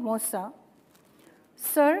Laraba Mosa.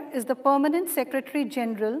 Sir is the Permanent Secretary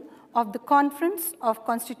General of the Conference of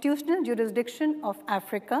Constitutional Jurisdiction of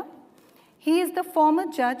Africa. He is the former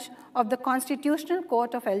judge of the Constitutional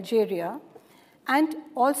Court of Algeria and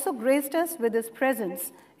also graced us with his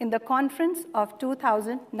presence in the conference of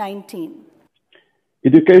 2019.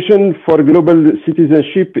 Education for global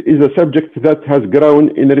citizenship is a subject that has grown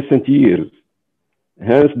in recent years.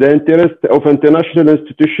 Hence, the interest of international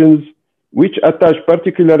institutions which attach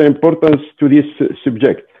particular importance to this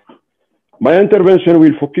subject. My intervention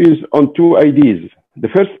will focus on two ideas. The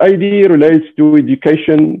first idea relates to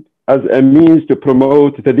education as a means to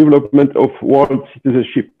promote the development of world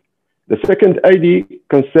citizenship. The second idea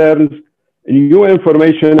concerns new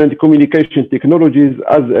information and communication technologies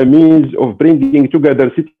as a means of bringing together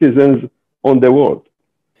citizens on the world.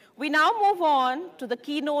 We now move on to the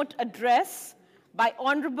keynote address by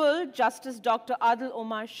Honorable Justice Dr. Adil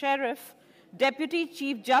Omar Sharif, Deputy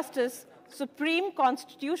Chief Justice, Supreme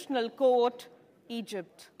Constitutional Court,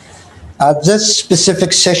 Egypt. At this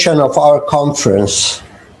specific session of our conference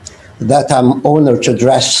that I'm honored to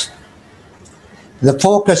address, the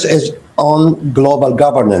focus is on global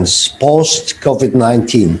governance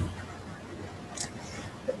post-COVID-19.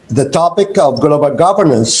 The topic of global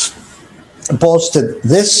governance posted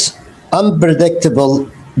this unpredictable,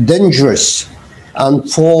 dangerous,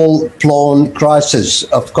 and full-blown crisis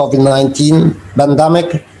of COVID-19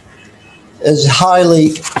 pandemic is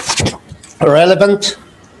highly relevant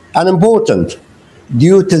and important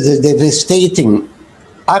due to the devastating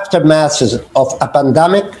aftermaths of a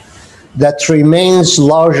pandemic that remains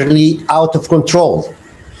largely out of control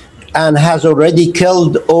and has already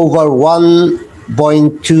killed over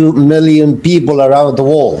 1.2 million people around the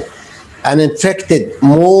world and infected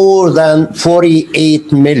more than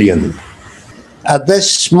 48 million. At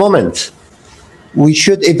this moment, we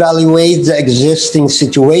should evaluate the existing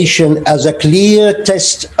situation as a clear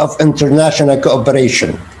test of international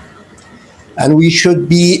cooperation. And we should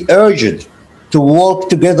be urged to work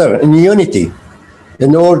together in unity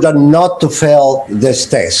in order not to fail this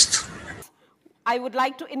test. I would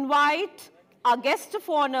like to invite our guest of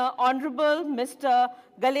honor, Honorable Mr.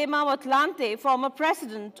 Galema Motlanthe, former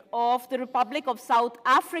President of the Republic of South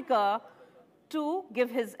Africa, to give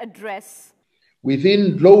his address.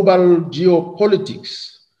 Within global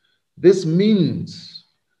geopolitics, this means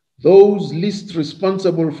those least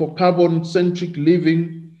responsible for carbon-centric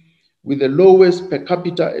living with the lowest per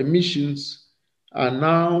capita emissions are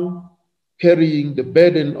now carrying the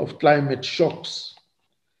burden of climate shocks.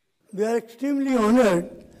 We are extremely honored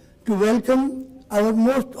to welcome our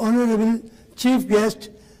most honorable chief guest,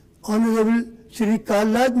 Honorable Shri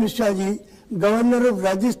Kalraj Mishra Ji, Governor of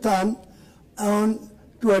Rajasthan,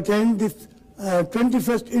 to attend this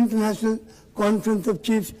 21st International Conference of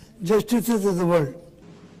Chief Justices of the World.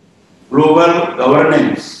 Global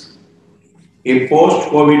governance, a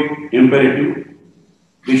post-COVID imperative,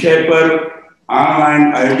 विषय पर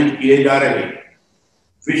online आयोजित किए जा रहे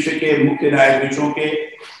विश्व के मुख्य न्यायाधीशों के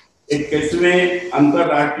 21वें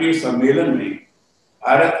अंतर्राष्ट्रीय सम्मेलन में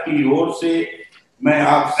भारत की ओर से मैं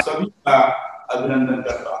आप सभी का अभिनंदन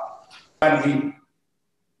करता हूं।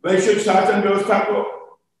 वैश्विक शासन व्यवस्था को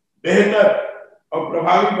बेहतर और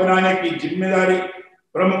प्रभावी बनाने की जिम्मेदारी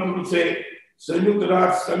प्रमुख रूप से संयुक्त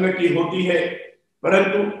राष्ट्र संघ की होती है,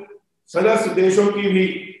 परंतु सदस्य देशों की भी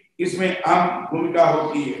इसमें अहम भूमिका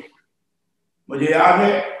होती है। मुझे याद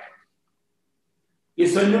है कि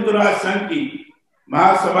संयुक्त राष्ट्र संघ की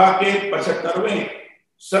महासभा के 75वें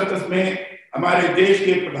सत्र में हमारे देश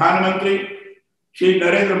के प्रधानमंत्री श्री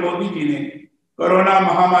नरेंद्र मोदी जी ने कोरोना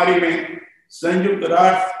महामारी में संयुक्त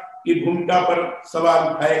राष्ट्र की भूमिका पर सवाल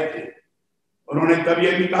उठाए थे। उन्होंने तब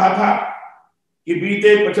यह भी कहा था कि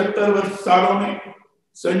बीते 75 सालों में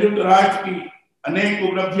संयुक्त राष्ट्र की अनेक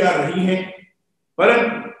उपलब्धियां रही हैं,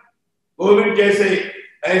 परंतु कोविड जैसे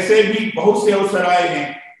ऐसे भी बहुत से अवसर आए हैं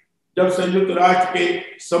जब संयुक्त राष्ट्र के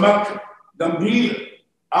समक्ष गंभीर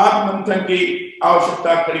आत्ममंथन की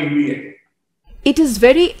आवश्यकता खड़ी हुई है। It is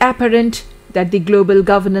very apparent that the global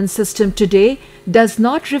governance system today does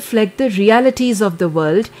not reflect the realities of the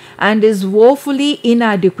world and is woefully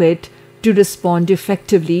inadequate to respond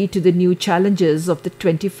effectively to the new challenges of the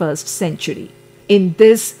 21st century. In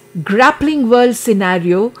this grappling world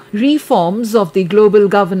scenario, reforms of the global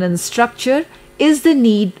governance structure is the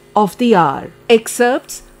need of the hour.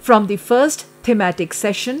 Excerpts from the first thematic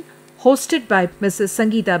session hosted by Mrs.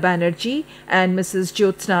 Sangeeta Banerjee and Mrs.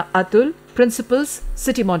 Jyotsna Atul, Principals,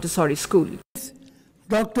 City Montessori School.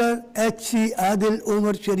 Dr. H.C. Adil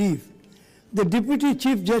Omar Sharif, the Deputy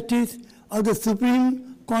Chief Justice of the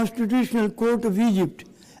Supreme Constitutional Court of Egypt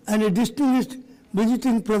and a distinguished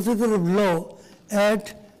visiting professor of law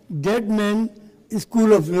at Deadman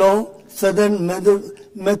School of Law, Southern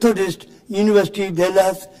Methodist University,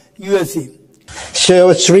 Dallas, USA. So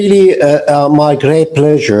it's really my great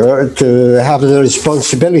pleasure to have the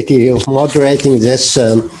responsibility of moderating this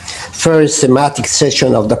first thematic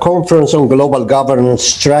session of the Conference on Global Governance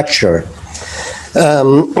Structure.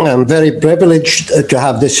 I'm very privileged to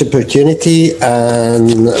have this opportunity,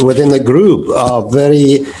 and within a group of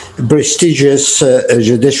very prestigious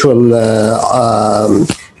judicial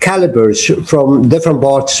calibers from different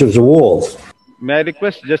parts of the world. May I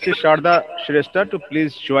request Justice Sharda Shrestha to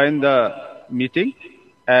please join the meeting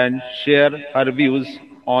and share her views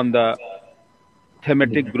on the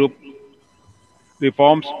thematic group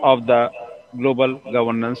reforms of the global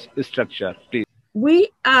governance structure, please. We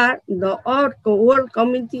are the world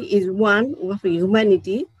community is one of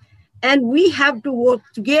humanity, and we have to work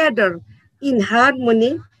together in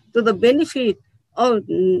harmony to the benefit of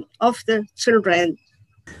the children.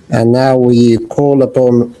 And now we call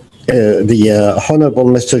upon the Honourable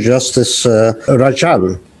Mr. Justice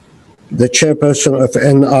Rajan, the chairperson of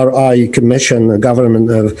NRI Commission,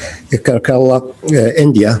 Government of Kerala,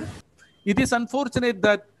 India. It is unfortunate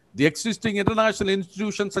that the existing international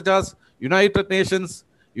institutions such as United Nations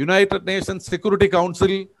Security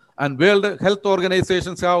Council, and World Health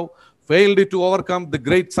Organizations have failed to overcome the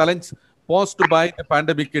great challenge posed by the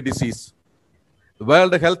pandemic disease. The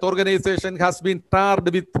World Health Organization has been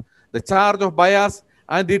tarred with the charge of bias,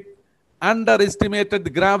 and it underestimated the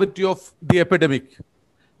gravity of the epidemic.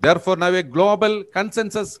 Therefore, now a global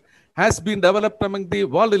consensus has been developed among the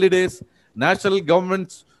world leaders, national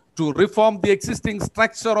governments, to reform the existing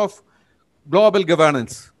structure of global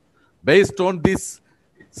governance. Based on this,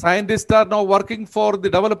 scientists are now working for the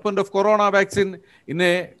development of corona vaccine in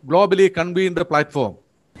a globally convened platform.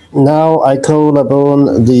 Now I call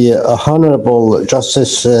upon the Honourable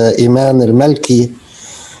Justice Iman El-Malki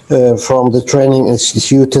from the Training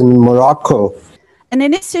Institute in Morocco. An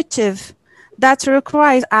initiative that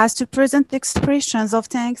requires us to present expressions of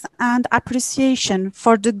thanks and appreciation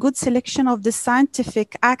for the good selection of the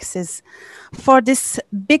scientific access for this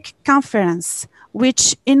big conference,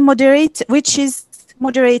 which is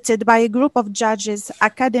moderated by a group of judges,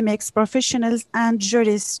 academics, professionals, and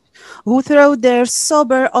jurists who, through their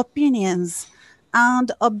sober opinions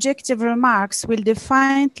and objective remarks, will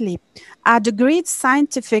defiantly add great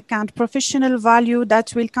scientific and professional value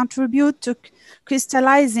that will contribute to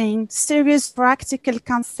crystallizing serious practical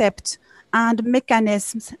concepts and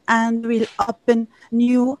mechanisms, and will open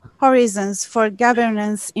new horizons for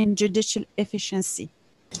governance in judicial efficiency.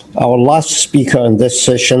 Our last speaker in this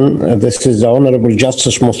session, this is the Honourable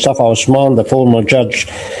Justice Mustafa Osman, the former judge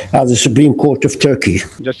at the Supreme Court of Turkey.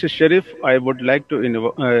 Justice Sharif, I would like to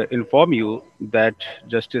inform you that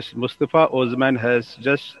Justice Mustafa Osman has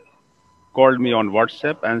just called me on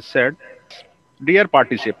WhatsApp and said, "Dear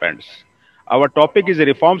participants, our topic is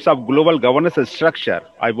reforms of global governance structure.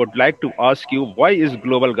 I would like to ask you, why is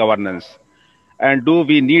global governance? And do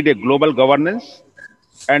we need a global governance?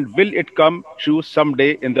 And will it come true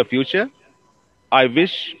someday in the future? I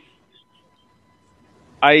wish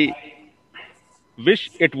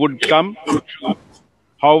it would come true.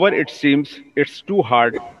 However, it seems it's too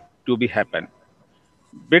hard to be happen.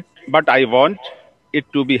 But I want it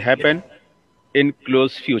to be happen in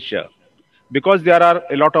close future. Because there are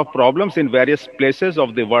a lot of problems in various places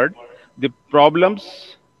of the world. The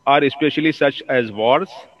problems are especially such as wars,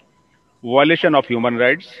 violation of human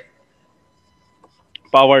rights,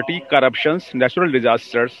 poverty, corruptions, natural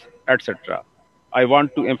disasters, etc. I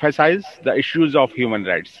want to emphasize the issues of human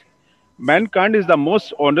rights. Mankind is the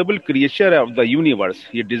most honorable creature of the universe.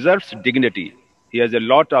 He deserves dignity. He has a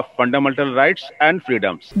lot of fundamental rights and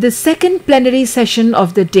freedoms. The second plenary session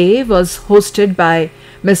of the day was hosted by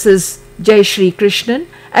Mrs. Jayashree Krishnan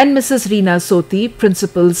and Mrs. Reena Soti,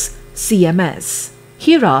 Principals, CMS.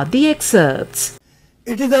 Here are the excerpts.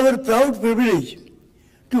 It is our proud privilege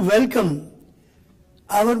to welcome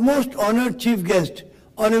our most honored chief guest,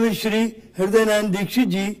 Honorable Shri Hridaynath Dikshit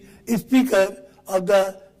Ji, Speaker of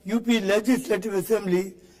the UP Legislative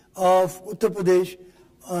Assembly of Uttar Pradesh,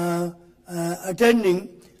 attending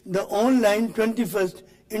the online 21st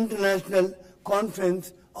International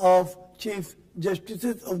Conference of Chief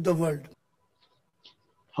Justices of the World.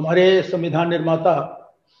 हमारे संविधान निर्माता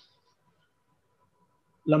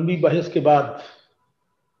लंबी बहस के बाद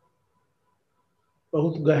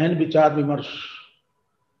बहुत गहन विचार विमर्श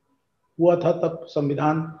हुआ था, तब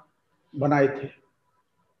संविधान बनाए थे।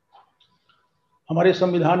 हमारे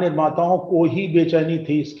संविधान निर्माताओं को ही बेचैनी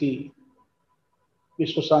थी इसकी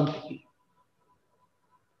विश्व शांति की,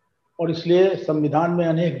 और इसलिए संविधान में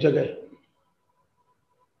अनेक जगह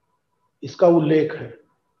इसका उल्लेख है।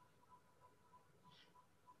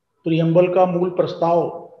 प्रियम्बल का मूल प्रस्ताव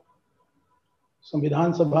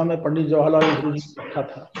संविधान सभा में पंडित जवाहरलाल नेहरू जी ने रखा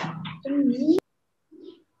था,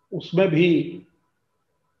 उसमें भी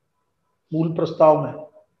मूल प्रस्ताव में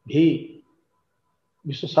भी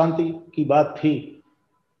विश्व शांति की बात थी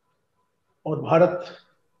और भारत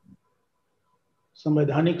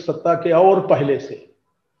संवैधानिक सत्ता के और पहले से,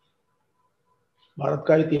 भारत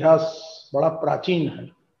का इतिहास बड़ा प्राचीन है।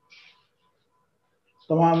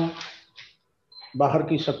 तमाम बाहर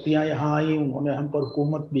की शक्तियां यहाँ आई, उन्होंने हम पर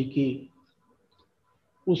हुकूमत भी की।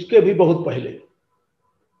 उसके भी बहुत पहले,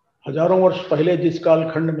 हजारों वर्ष पहले जिस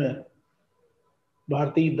कालखंड में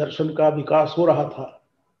भारतीय दर्शन का विकास हो रहा था,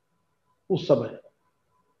 उस समय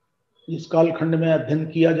जिस कालखंड में अध्ययन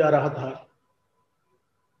किया जा रहा था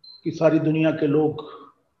कि सारी दुनिया के लोग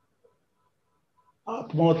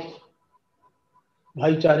आपमौत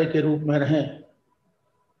भाईचारे के रूप में रहें,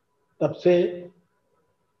 तब से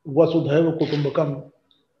वसुधैव कुटुंबकम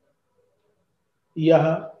यह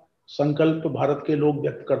संकल्प भारत के लोग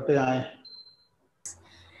व्यक्त करते आए हैं।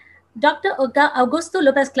 Dr. Augusto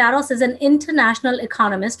Lopez Claros is an international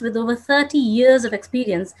economist with over 30 years of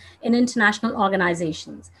experience in international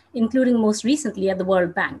organizations, including most recently at the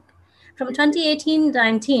World Bank. From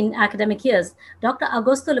 2018-19 academic years, Dr.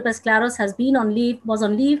 Augusto Lopez Claros was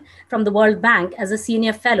on leave from the World Bank as a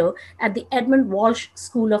senior fellow at the Edmund Walsh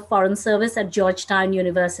School of Foreign Service at Georgetown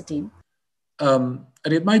University. And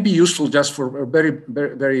it might be useful just for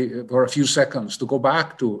for a few seconds to go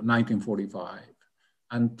back to 1945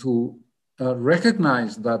 and to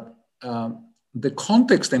recognize that the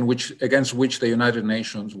context against which the United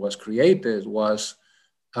Nations was created was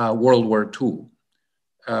World War II.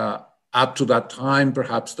 Up to that time,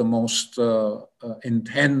 perhaps the most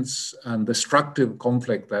intense and destructive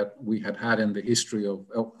conflict that we had had in the history of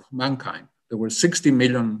mankind. There were 60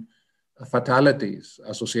 million fatalities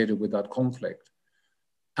associated with that conflict.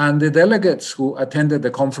 And the delegates who attended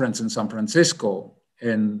the conference in San Francisco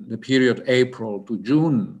in the period April to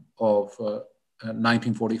June of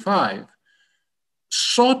 1945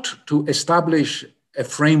 sought to establish a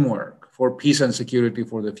framework for peace and security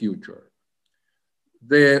for the future.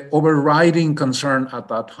 The overriding concern at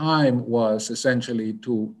that time was essentially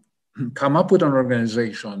to come up with an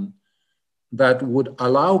organization that would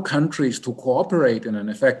allow countries to cooperate in an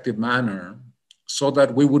effective manner so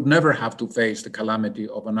that we would never have to face the calamity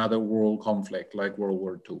of another world conflict like World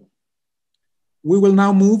War II. We will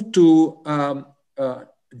now move to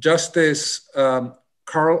Justice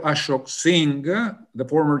Karl Ashok Singh, the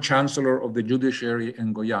former Chancellor of the Judiciary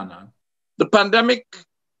in Guyana. The pandemic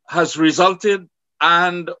has resulted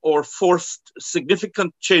and/or forced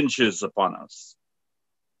significant changes upon us.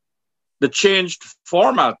 The changed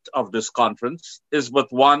format of this conference is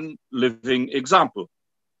but one living example.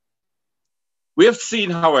 We have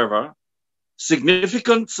seen, however,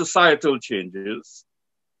 significant societal changes,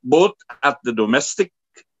 both at the domestic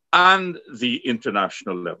and the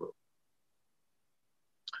international level.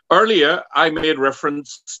 Earlier, I made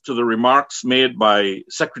reference to the remarks made by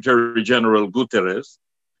Secretary General Guterres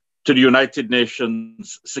to the United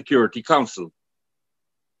Nations Security Council.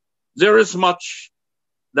 There is much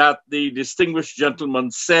that the distinguished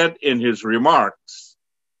gentleman said in his remarks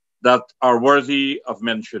that are worthy of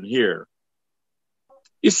mention here.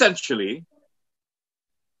 Essentially,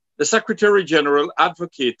 the Secretary General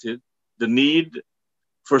advocated the need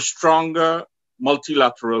for stronger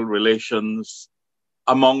multilateral relations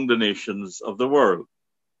among the nations of the world.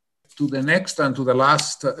 To the next and to the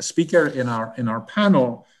last speaker in our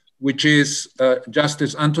panel, which is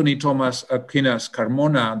Justice Anthony Thomas Aquinas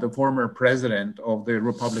Carmona, the former president of the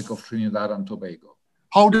Republic of Trinidad and Tobago.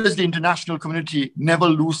 How does the international community never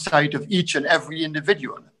lose sight of each and every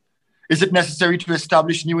individual? Is it necessary to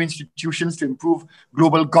establish new institutions to improve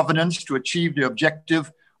global governance to achieve the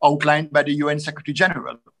objective outlined by the UN Secretary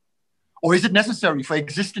General? Or is it necessary for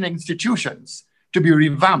existing institutions to be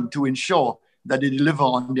revamped to ensure that they deliver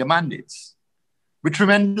on their mandates? With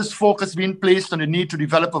tremendous focus being placed on the need to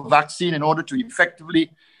develop a vaccine in order to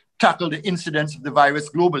effectively tackle the incidence of the virus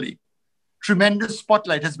globally, tremendous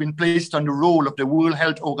spotlight has been placed on the role of the World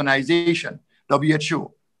Health Organization,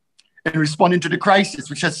 WHO, in responding to the crisis,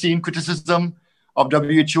 which has seen criticism of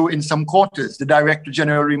WHO in some quarters. The Director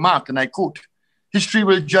General remarked, and I quote, "History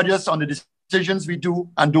will judge us on the decisions we do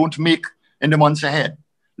and don't make in the months ahead.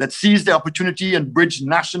 Let's seize the opportunity and bridge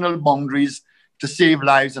national boundaries to save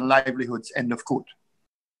lives and livelihoods," end of quote.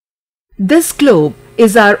 This globe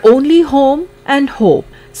is our only home and hope.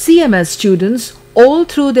 CMS students all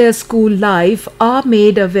through their school life are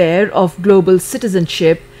made aware of global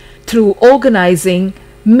citizenship through organizing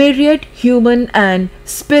myriad human and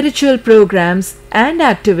spiritual programs and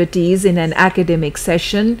activities in an academic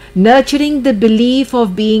session, nurturing the belief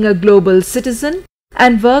of being a global citizen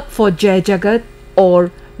and work for Jai Jagat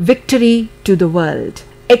or victory to the world.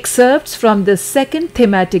 Excerpts from the second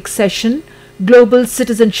thematic session, Global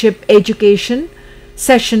Citizenship Education,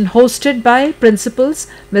 session hosted by Principals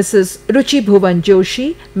Mrs. Ruchi Bhuvan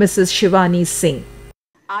Joshi, Mrs. Shivani Singh.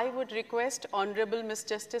 I would request Honorable Ms.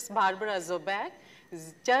 Justice Barbara Zobak,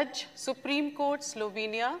 Judge, Supreme Court,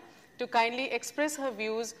 Slovenia, to kindly express her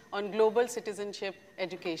views on global citizenship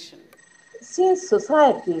education. Since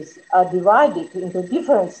societies are divided into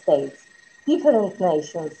different states, different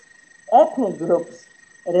nations, ethnic groups,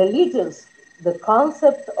 religions, the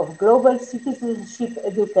concept of global citizenship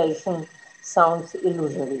education sounds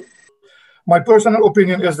illusory. My personal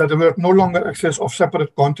opinion is that the world no longer exists of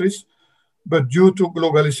separate countries, but due to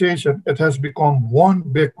globalization, it has become one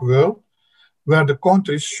big world where the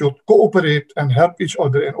countries should cooperate and help each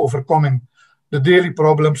other in overcoming the daily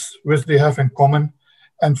problems which they have in common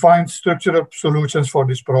and find structural solutions for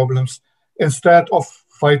these problems instead of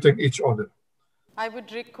fighting each other. I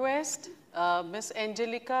would request Ms.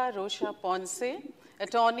 Angelica Rocha Ponce,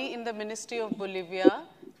 attorney in the Ministry of Bolivia,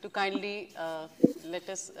 to kindly let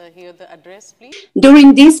us hear the address, please.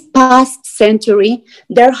 During this past century,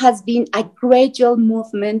 there has been a gradual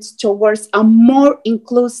movement towards a more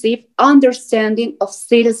inclusive understanding of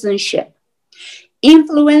citizenship,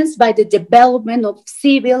 influenced by the development of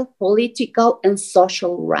civil, political, and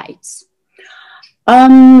social rights.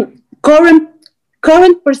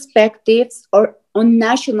 Current perspectives on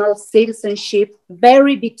national citizenship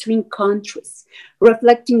vary between countries,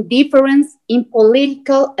 reflecting difference in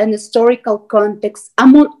political and historical context,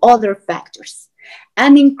 among other factors.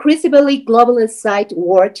 An increasingly globalized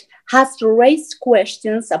world has raised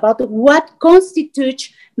questions about what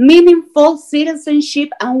constitutes meaningful citizenship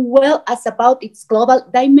as well as about its global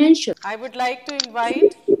dimension. I would like to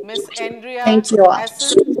invite Ms. Andrea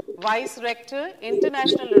Hassan, Vice Rector,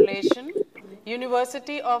 International Relations,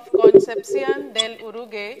 University of Concepción del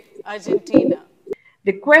Uruguay, Argentina.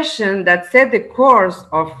 The questions that set the course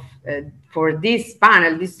for this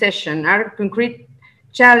panel, this session, are concrete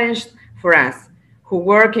challenges for us who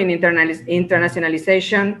work in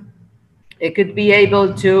internationalization. It could be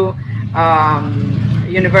able to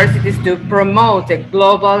universities to promote a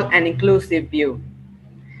global and inclusive view.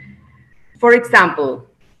 For example,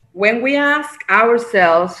 when we ask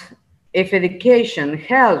ourselves if education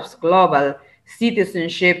helps global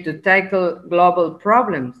citizenship to tackle global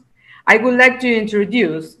problems, I would like to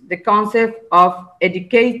introduce the concept of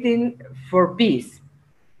educating for peace.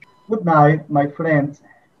 Good night, my friends.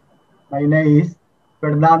 My name is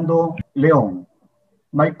Fernando León.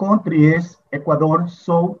 My country is Ecuador,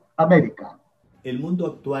 South America. El mundo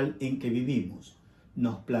actual en que vivimos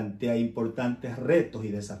nos plantea importantes retos y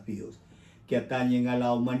desafíos que atañen a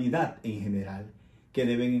la humanidad en general, que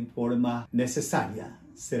deben en forma necesaria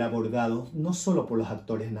ser abordados no solo por los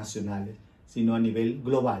actores nacionales, sino a nivel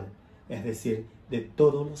global, es decir, de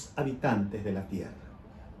todos los habitantes de la Tierra.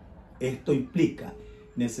 Esto implica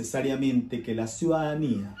necesariamente que la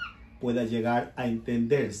ciudadanía pueda llegar a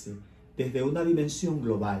entenderse desde una dimensión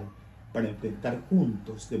global para enfrentar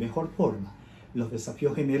juntos de mejor forma los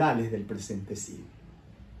desafíos generales del presente siglo.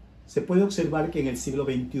 Se puede observar que en el siglo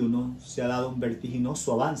XXI se ha dado un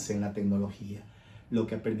vertiginoso avance en la tecnología, lo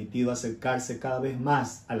que ha permitido acercarse cada vez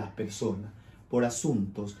más a las personas por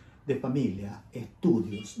asuntos de familia,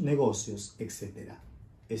 estudios, negocios, etc.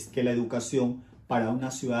 Es que la educación para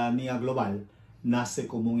una ciudadanía global nace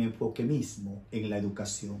como un enfoque mismo en la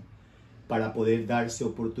educación, para poder darse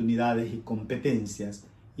oportunidades y competencias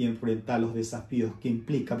y enfrentar los desafíos que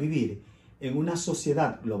implica vivir en una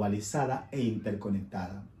sociedad globalizada e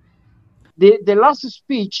interconectada. The last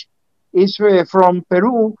speech is from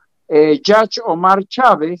Peru, Judge Omar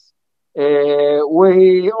Chavez.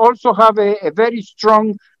 We also have a very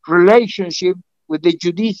strong relationship with the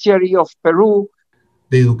judiciary of Peru.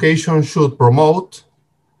 The education should promote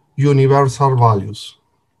universal values.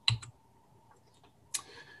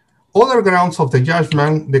 Other grounds of the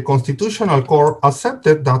judgment, the Constitutional Court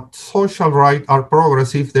accepted that social rights are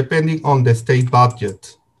progressive depending on the state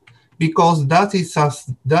budget, because that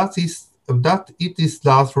it is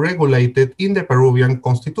thus regulated in the Peruvian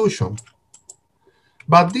Constitution.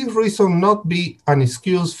 But this reason not be an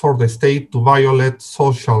excuse for the state to violate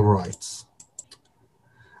social rights.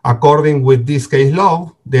 According with this case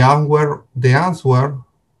law, the answer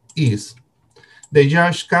is the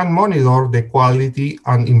judge can monitor the quality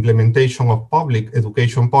and implementation of public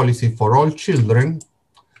education policy for all children.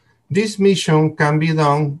 This mission can be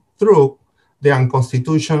done through the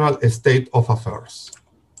unconstitutional state of affairs.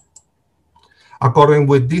 according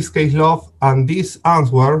with this case law and this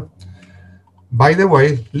answer. By the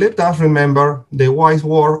way, let us remember the wise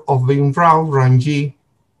word of Bhimrao Ranji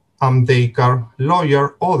Ambedkar,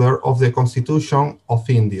 lawyer, author of the Constitution of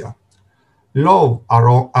India. Law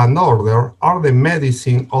and order are the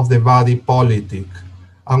medicine of the body politic,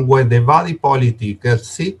 and when the body politic gets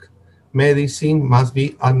sick, medicine must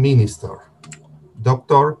be administered.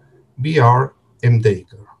 Dr. B.R.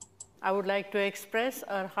 Ambedkar. I would like to express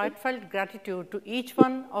our heartfelt gratitude to each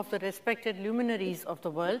one of the respected luminaries of the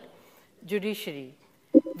world, judiciary.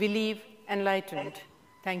 We leave enlightened.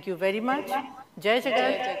 Thank you very much. Jai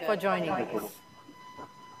Jagat for joining us.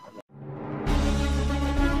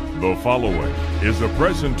 The following is a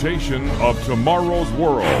presentation of Tomorrow's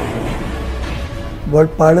World. World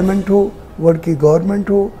parliament हो, world की government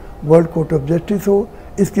हो, world court of justice हो,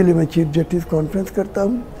 इसके लिए मैं chief justice conference करता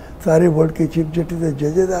हूँ। सारे वर्ल्ड के चीफ जस्टिस और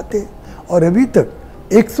जजेस आते हैं और अभी तक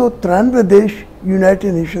 193 देश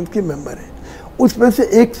यूनाइटेड नेशंस के मेंबर हैं। उसमें से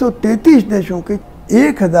 133 देशों के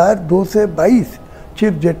 1222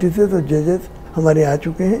 चीफ जस्टिस और जजेस हमारे आ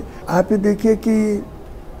चुके हैं। आप ये देखिए कि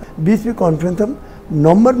 20वीं कॉन्फ्रेंस हम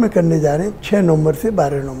नवंबर में करने जा रहे हैं, 6 नवंबर से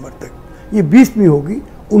 12 नवंबर तक। ये 20वीं होगी,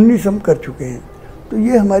 19 हम कर चुके हैं। तो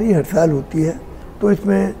ये हमारी हर साल होती है। तो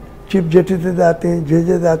इसमें चीफ जस्टिस आते हैं,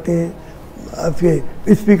 जजेस आते हैं,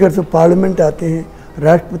 आपके स्पीकर ऑफ पार्लियामेंट आते हैं,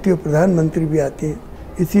 राष्ट्रपति और प्रधानमंत्री भी आते हैं।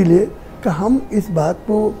 इसीलिए कि हम इस बात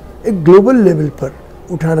को एक ग्लोबल लेवल पर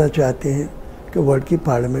उठाना चाहते हैं कि वर्ल्ड की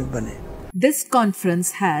पार्लियामेंट बने। This conference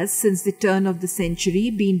has, since the turn of the century,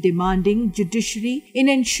 been demanding judiciary in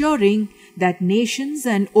ensuring that nations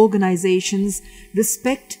and organizations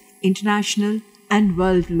respect international and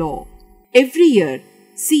world law. Every year,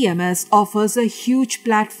 CMS offers a huge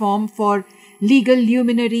platform for legal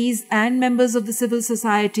luminaries and members of the civil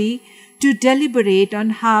society to deliberate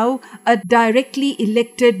on how a directly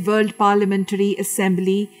elected World Parliamentary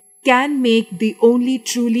Assembly can make the only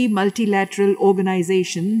truly multilateral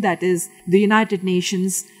organization, that is, the United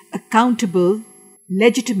Nations, accountable,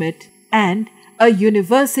 legitimate, and a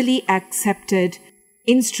universally accepted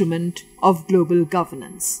instrument of global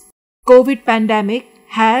governance. COVID pandemic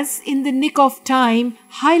has, in the nick of time,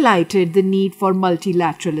 highlighted the need for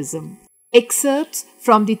multilateralism. Excerpts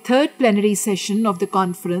from the third plenary session of the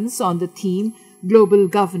conference on the theme Global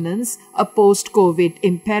Governance, a Post-COVID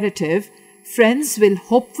Imperative, friends, will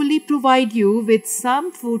hopefully provide you with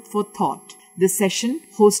some food for thought. The session,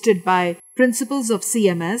 hosted by Principals of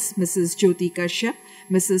CMS, Mrs. Jyoti Kashyap,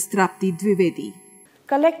 Mrs. Trapti Dwivedi.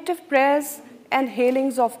 Collective prayers and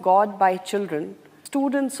hailings of God by children,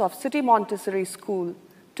 students of City Montessori School,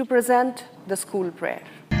 to present the school prayer.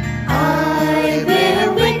 I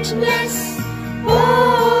bear witness,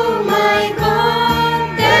 oh my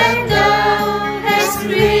God, that thou hast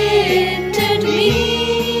created me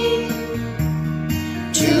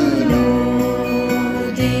to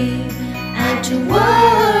know thee and to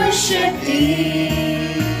worship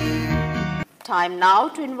thee. Time now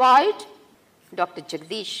to invite Dr.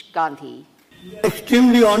 Jagdish Gandhi.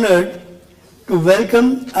 Extremely honored to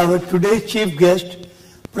welcome our today's chief guest,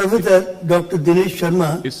 Professor Dr. Dinesh Sharma,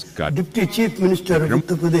 Deputy Chief Minister of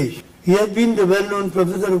Uttar Pradesh. He has been the well-known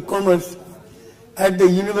Professor of Commerce at the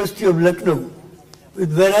University of Lucknow with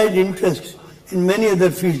varied interests in many other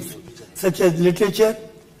fields such as literature,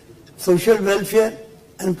 social welfare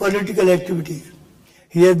and political activities.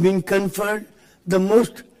 He has been conferred the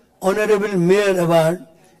most honourable Mayor Award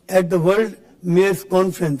at the World Mayors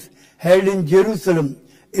Conference held in Jerusalem,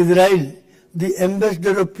 Israel, the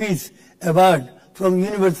Ambassador of Peace Award from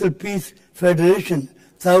Universal Peace Federation,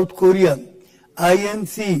 South Korea,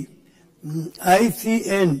 ICNYP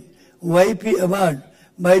Award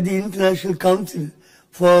by the International Council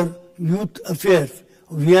for Youth Affairs,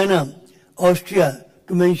 Vienna, Austria,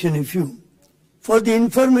 to mention a few. For the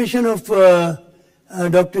information of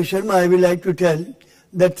Dr. Sharma, I would like to tell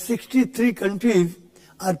that 63 countries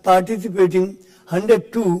are participating,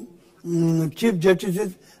 102 Chief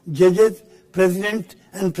Justices, Judges, Presidents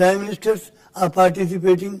and Prime Ministers are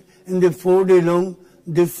participating in the 4-day-long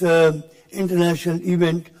this international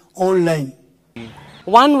event online.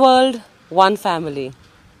 One world, one family.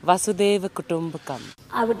 Vasudeva Kutumbakam.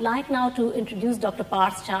 I would like now to introduce Dr.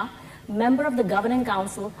 Parth Shah, member of the Governing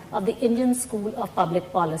Council of the Indian School of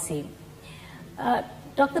Public Policy.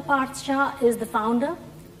 Dr. Parth Shah is the founder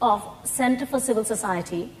of Center for Civil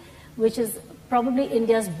Society, which is probably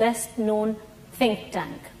India's best known think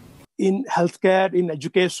tank. In healthcare, in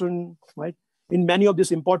education, right? In many of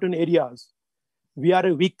these important areas, we are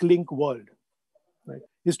a weak link world. Right?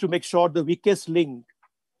 Is to make sure the weakest link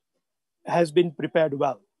has been prepared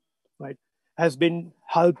well, right? Has been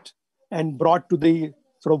helped and brought to the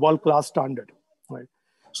sort of world-class standard.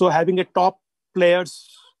 So having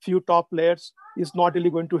few top players is not really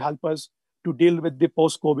going to help us to deal with the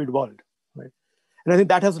post-COVID world, right? And I think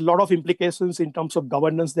that has a lot of implications in terms of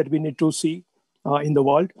governance that we need to see in the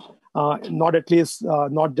world, not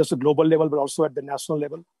just a global level, but also at the national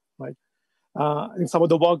level, right? And some of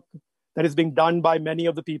the work that is being done by many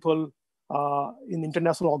of the people in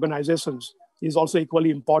international organizations is also equally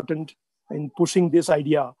important in pushing this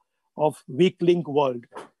idea of weak link world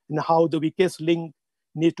and how the weakest link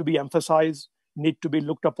needs to be emphasized, need to be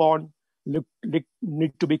looked upon,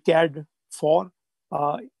 need to be cared for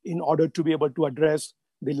in order to be able to address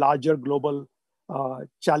the larger global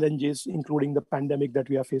challenges, including the pandemic that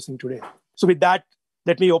we are facing today. So with that,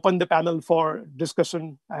 let me open the panel for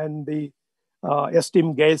discussion and the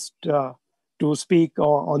esteemed guest to speak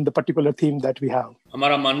on the particular theme that we have.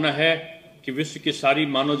 हमारा मानना है कि विश्व की सारी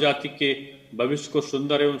मानव जाति के भविष्य को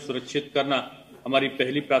सुंदर एवं सुरक्षित करना हमारी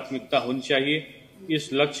पहली प्राथमिकता होनी चाहिए। इस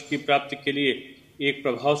लक्ष्य की प्राप्ति के लिए एक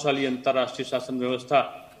प्रभावशाली अंतर्राष्ट्रीय शासन व्यवस्था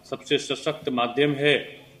सबसे सशक्त माध्यम है,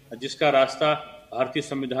 जिसका रास्ता भारतीय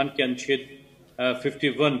संविधान के अनुच्छेद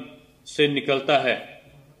 51 से निकलता है।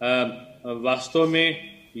 वास्तव में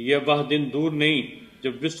यह वह दिन दूर नहीं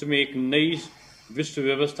जब विश्व में एक नई विश्व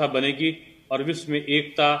व्यवस्था बनेगी और विश्व में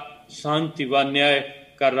एकता, शांति व न्याय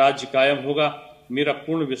का राज्य कायम होगा। मेरा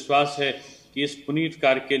पूर्ण विश्वास है कि इस पुनीत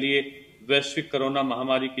कार्य के लिए वैश्विक कोरोना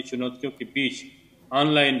महामारी की चुनौतियों के बीच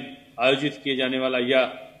ऑनलाइन आयोजित किए जाने वाला यह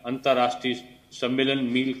अंतर्राष्ट्रीय सम्मेलन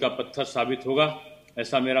मील का पत्थर साबित होगा,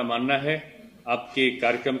 ऐसा मेरा मानना है। आपके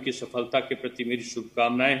कार्यक्रम की सफलता के प्रति मेरी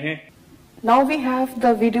शुभकामनाएं हैं। Now we have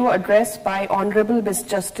the video address by Honourable Ms.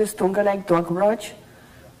 Justice Tungalag Dwagbraj,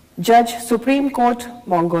 Judge, Supreme Court,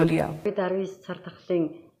 Mongolia.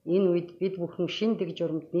 Энэ үед бид бүхэн шин дэг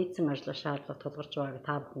журамд нийцэн ажиллах шаардлага тулгарч байгааг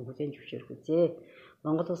та бүхэн хүлээн зөвшөөрөх үзье.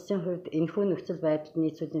 Монгол улсын хувьд энэхүү нөхцөл байдалд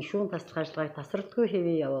нийцүүдийн шүүн таслах ажиллагааг тасралтгүй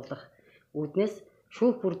хэвээ явуулах үүднээс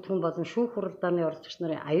шүүх бүртгэн болон шүүх хуралдааны оролцогч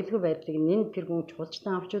нарын аюулгүй байдлыг нэн тэргүүн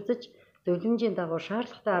чухалчтан авч үзэж, зөвлөмжийн дагуу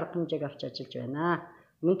шаардлагатай арга хэмжээг авч ажиллаж байна.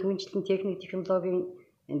 Мөн түнчлэн техник технологийн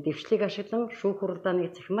дэвшлиг ашиглан шүүх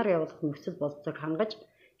хуралдааныг цахимаар явуулах нөхцөл болцоог хангаж,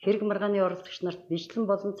 хэрэг маргааны оролцогч нарт бичлэн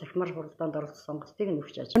болон цахимаар хуралдаанд оролцох сонголтыг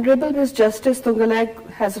нөхөж ажиллаж. Honourable Ms. Justice Tungalag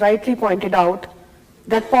has rightly pointed out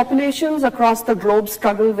that populations across the globe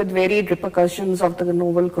struggle with varied repercussions of the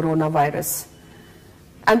novel coronavirus.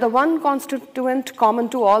 And the one constituent common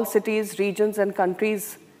to all cities, regions and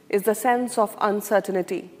countries is the sense of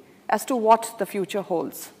uncertainty as to what the future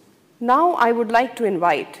holds. Now I would like to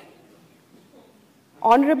invite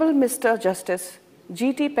Honourable Mr. Justice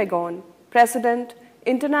G.T. Pegon, President,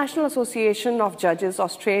 International Association of Judges,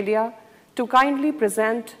 Australia, to kindly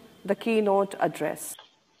present the keynote address.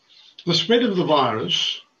 The spread of the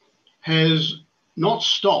virus has not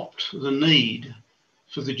stopped the need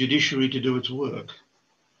for the judiciary to do its work.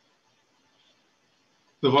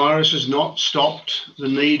 The virus has not stopped the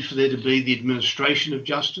need for there to be the administration of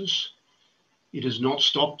justice. It has not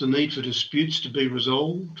stopped the need for disputes to be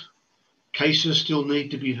resolved. Cases still need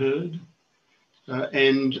to be heard,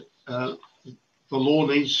 and the law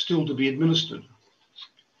needs still to be administered.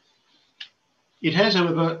 It has,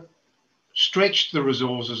 however, stretched the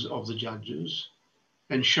resources of the judges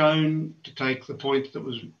and shown, to take the point that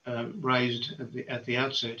was raised at the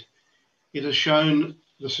outset, it has shown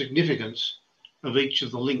the significance of each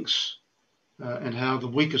of the links and how the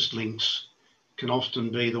weakest links can often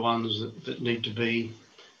be the ones that need to be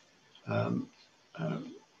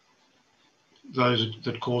those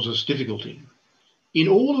that cause us difficulty. In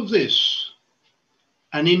all of this,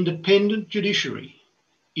 an independent judiciary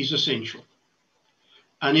is essential.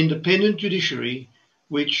 An independent judiciary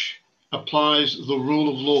which applies the rule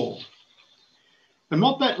of law. And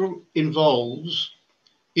what that involves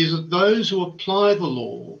is that those who apply the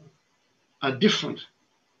law are different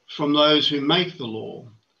from those who make the law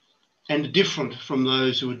and different from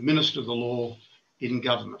those who administer the law in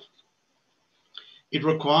government. It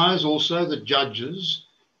requires also that judges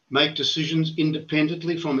make decisions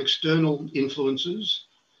independently from external influences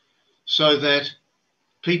so that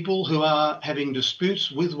people who are having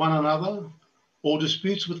disputes with one another or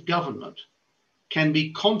disputes with government can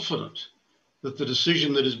be confident that the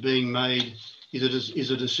decision that is being made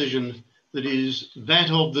is a decision that is that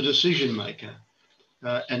of the decision maker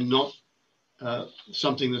and not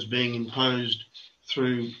something that's being imposed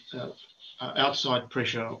through outside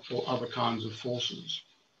pressure or other kinds of forces.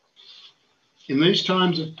 In these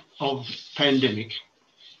times of pandemic,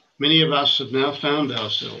 many of us have now found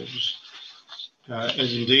ourselves,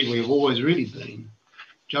 as indeed we have always really been,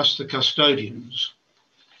 just the custodians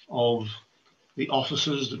of the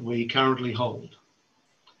offices that we currently hold.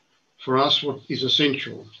 For us, what is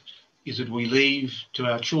essential is that we leave to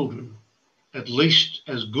our children at least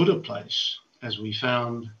as good a place as we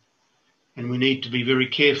found, and we need to be very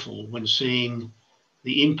careful when seeing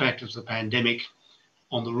the impact of the pandemic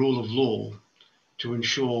on the rule of law to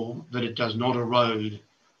ensure that it does not erode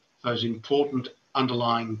those important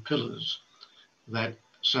underlying pillars that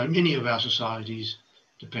so many of our societies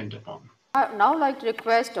depend upon. I would now like to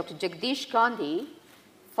request Dr. Jagdish Gandhi,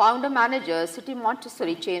 founder-manager, City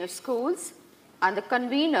Montessori chain of schools, and the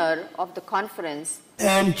convener of the conference.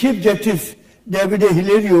 And Chief Justice David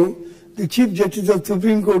Hilario, the Chief Justice of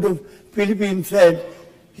Supreme Court of Philippines, said,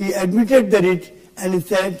 he admitted the writ and he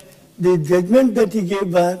said the judgment that he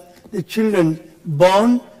gave was the children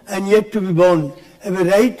born and yet to be born have a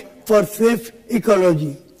right for safe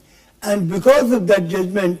ecology. And because of that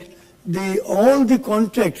judgment, all the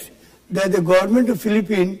contracts that the government of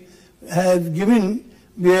Philippines has given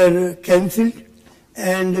were cancelled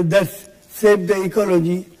and thus saved the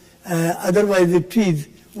ecology. Otherwise the trees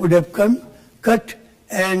would have come, cut,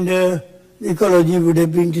 and the ecology would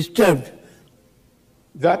have been disturbed.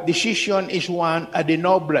 That decision is one of the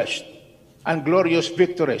noblest and glorious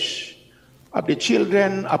victories of the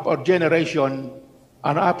children of our generation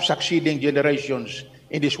and of succeeding generations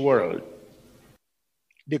in this world.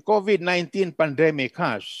 The COVID-19 pandemic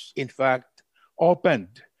has, in fact,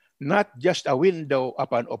 opened not just a window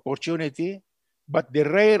of an opportunity, but the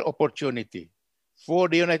rare opportunity for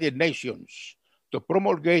the United Nations to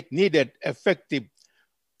promulgate needed effective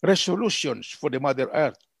resolutions for the Mother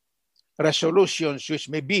Earth, resolutions which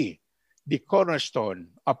may be the cornerstone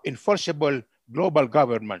of enforceable global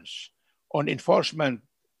governments on enforcement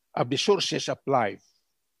of the sources of life,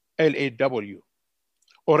 LAW,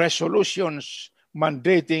 or resolutions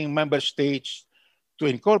mandating member states to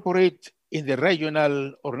incorporate in the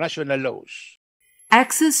regional or national laws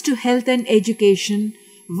access to health and education,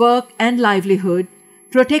 work and livelihood,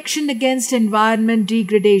 protection against environment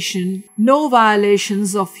degradation, no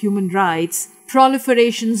violations of human rights,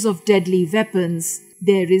 proliferations of deadly weapons.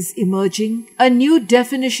 There is emerging a new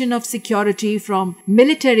definition of security from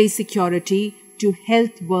military security to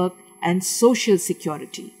health, work, and social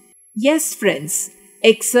security. Yes, friends,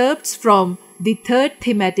 excerpts from the third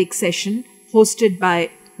thematic session hosted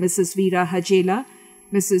by Mrs. Veera Hajela,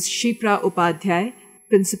 Mrs. Shipra Upadhyay,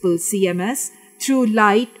 Principal CMS, threw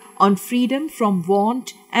light on freedom from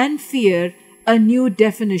want and fear, a new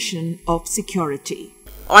definition of security.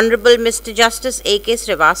 Honourable Mr. Justice A.K.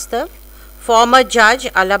 Srivastav, former Judge,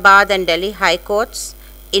 Allahabad and Delhi High Courts,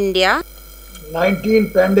 India.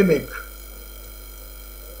 19 pandemic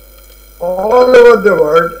all over the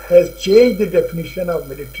world has changed the definition of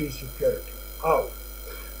military security. How?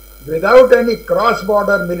 Without any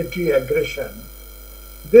cross-border military aggression,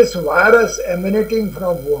 this virus emanating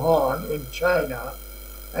from Wuhan in China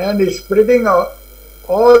and is spreading out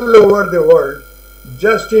all over the world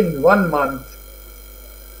just in 1 month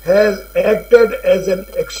has acted as an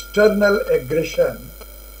external aggression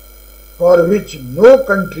for which no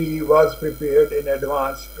country was prepared in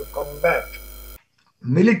advance to combat.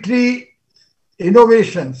 Military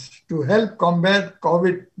innovations to help combat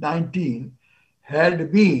COVID-19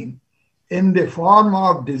 had been in the form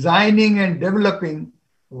of designing and developing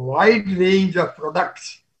a wide range of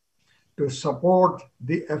products to support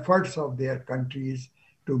the efforts of their countries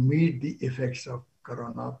to meet the effects of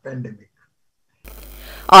corona pandemic.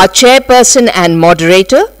 Our chairperson and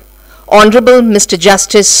moderator, Honourable Mr.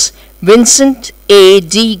 Justice Vincent A.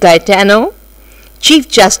 D. Gaetano, Chief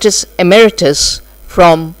Justice Emeritus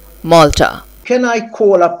from Malta. Can I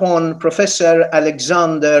call upon Professor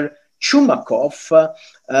Alexander Chumakov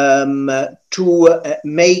to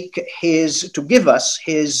make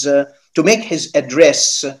his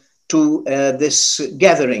address to this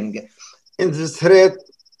gathering? In the threat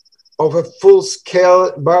of a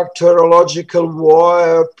full-scale bacteriological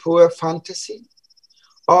war a poor fantasy?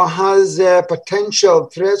 Or has the potential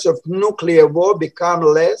threat of nuclear war become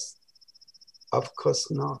less? Of course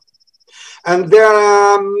not. And there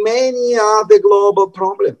are many other global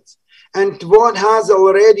problems. And what has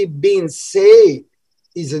already been said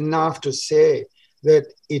is enough to say that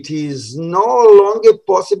it is no longer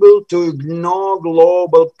possible to ignore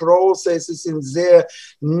global processes in their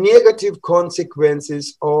negative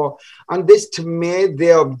consequences or underestimate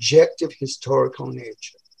their objective historical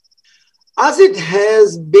nature. As it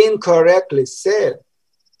has been correctly said,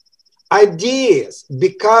 ideas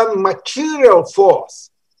become material force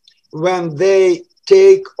when they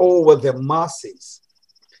take over the masses.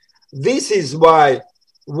 This is why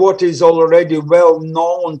what is already well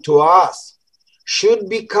known to us should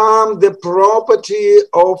become the property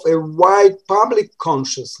of a wide public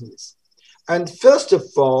consciousness. And first of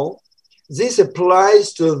all, This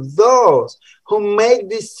applies to those who make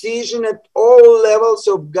decisions at all levels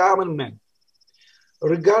of government,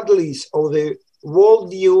 regardless of the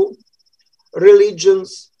worldview,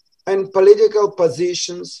 religions, and political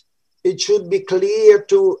positions. It should be clear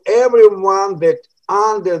to everyone that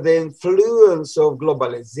under the influence of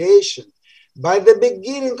globalization, by the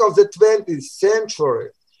beginning of the 20th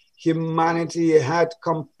century, humanity had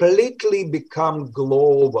completely become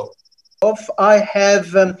global. I have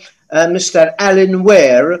Mr. Alan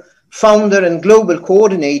Ware, founder and global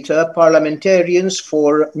coordinator, Parliamentarians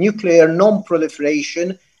for Nuclear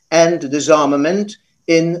Non-Proliferation and Disarmament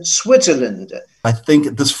in Switzerland. I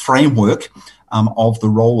think this framework of the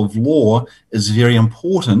role of law is very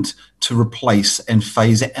important to replace and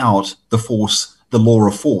phase out the law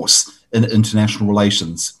of force in international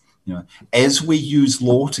relations. You know, as we use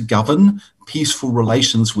law to govern peaceful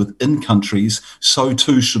relations within countries, so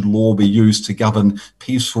too should law be used to govern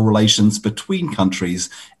peaceful relations between countries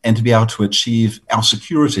and to be able to achieve our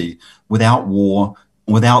security without war,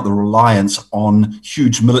 without the reliance on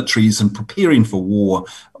huge militaries and preparing for war,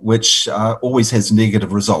 which always has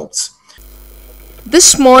negative results.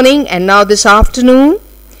 This morning and now this afternoon,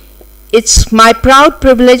 it's my proud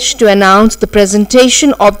privilege to announce the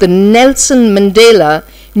presentation of the Nelson Mandela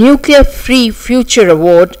Nuclear Free Future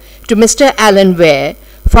Award to Mr. Alan Ware,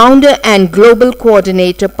 founder and global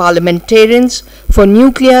coordinator, Parliamentarians for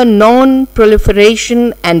Nuclear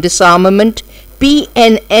Non-Proliferation and Disarmament,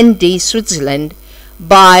 PNND, Switzerland,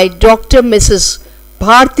 by Dr. Mrs.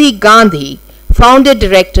 Bharti Gandhi, founder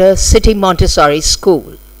director, City Montessori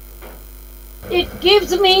School. It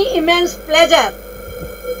gives me immense pleasure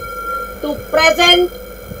to present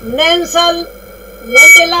Nelson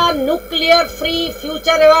Mandela Nuclear Free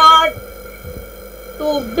Future Award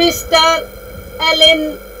to Mr.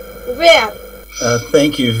 Alan Ware.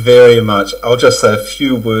 Thank you very much. I'll just say a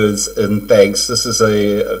few words in thanks. This is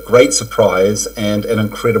a great surprise and an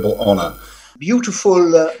incredible honor.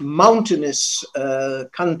 Beautiful mountainous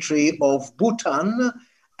country of Bhutan.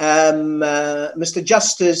 Mr.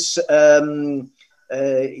 Justice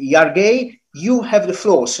Yargay, you have the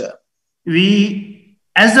floor, sir.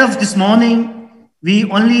 As of this morning, we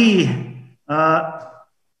only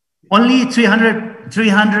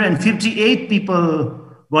 358 people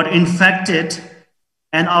got infected,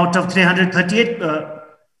 and out of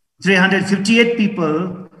 358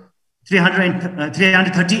 people,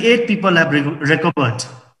 338 people have recovered.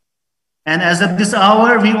 And as of this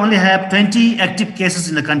hour, we only have 20 active cases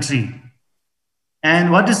in the country.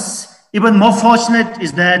 And what is even more fortunate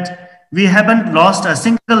is that we haven't lost a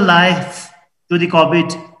single life to the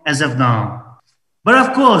COVID as of now. But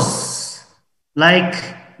of course, like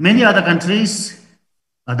many other countries,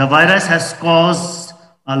 the virus has caused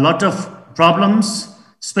a lot of problems,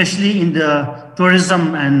 especially in the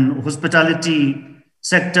tourism and hospitality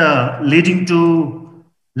sector, leading to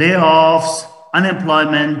layoffs,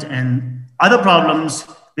 unemployment, and other problems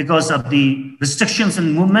because of the restrictions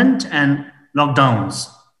in movement and lockdowns.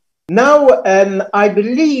 Now, I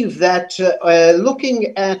believe that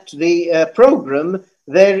looking at the program,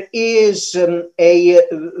 there is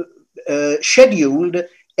scheduled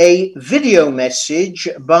a video message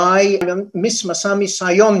by Ms. Masami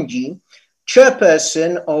Sayonji,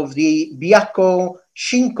 chairperson of the Byakko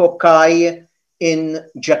Shinkokai in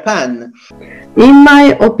Japan. In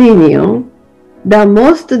my opinion, the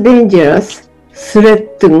most dangerous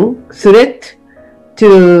threat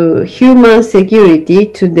to human security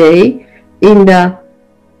today in the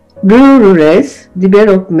ruleless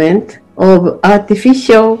development of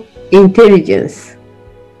artificial intelligence.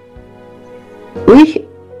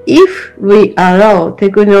 If we allow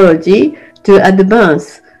technology to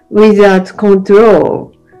advance without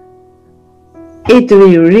control, it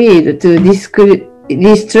will lead to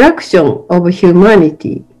destruction of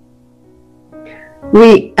humanity.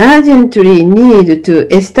 We urgently need to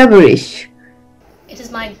establish. It is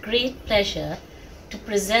my great pleasure to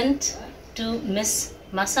present to Ms.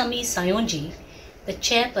 Masami Sayonji, the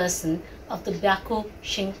chairperson of the Byakko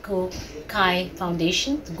Shinkokai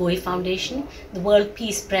Foundation, the Goi Foundation, the World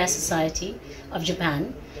Peace Prayer Society of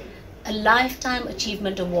Japan, a Lifetime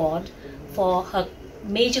Achievement Award for her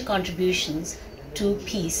major contributions to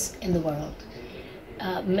peace in the world.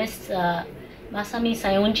 Ms. Masami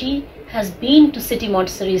Sayonji has been to City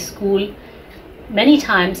Montessori School many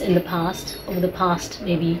times in the past, over the past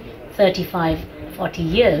maybe 35-40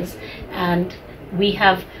 years, and we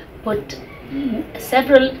have put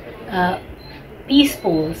several peace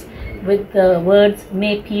polls with the words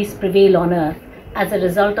 "May peace prevail on earth" as a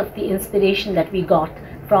result of the inspiration that we got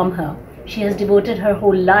from her. She has devoted her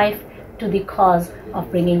whole life to the cause of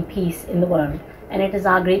bringing peace in the world, and it is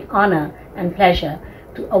our great honor and pleasure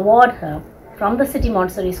to award her from the City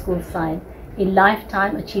Montessori School side a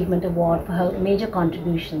Lifetime Achievement Award for her major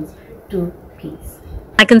contributions to peace.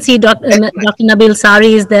 I can see Dr. Nabil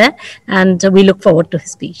Sari is there, and we look forward to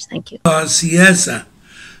his speech. Thank you. سياسة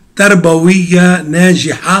تربوية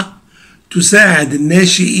ناجحة تساعد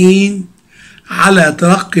الناشئين على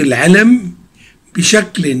تلقي العلم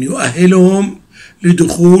بشكل يؤهلهم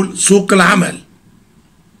لدخول سوق العمل.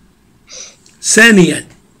 ثانيا،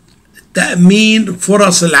 تأمين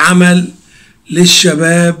فرص العمل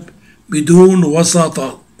للشباب بدون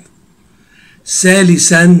وساطات.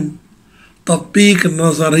 ثالثا، تطبيق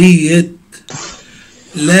نظرية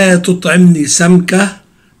لا تطعمني سمكة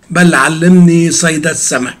بل علمني صيد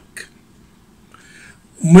السمك.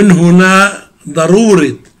 ومن هنا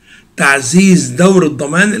ضرورة تعزيز دور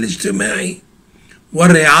الضمان الاجتماعي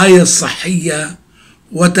والرعاية الصحية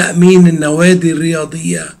وتأمين النوادي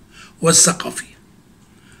الرياضية والثقافية.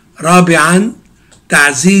 رابعا،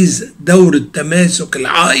 تعزيز دور التماسك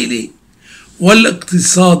العائلي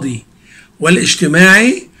والاقتصادي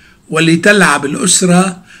والاجتماعي، ولتلعب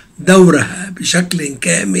الأسرة دورها بشكل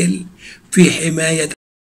كامل في حماية.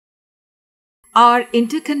 Our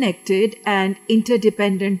interconnected and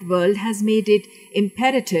interdependent world has made it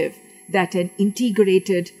imperative that an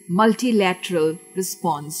integrated multilateral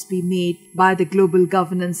response be made by the global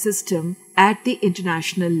governance system at the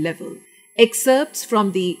international level. Excerpts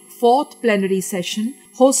from the 4th plenary session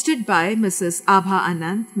hosted by Mrs. Abha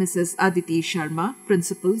Anand, Mrs. Aditi Sharma,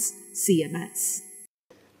 Principals, CMS.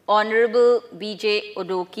 Honourable B.J.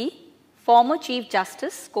 Odoki, former Chief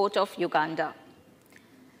Justice, Court of Uganda.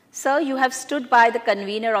 Sir, you have stood by the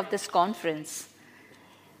convener of this conference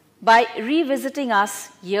by revisiting us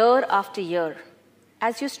year after year,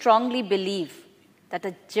 as you strongly believe that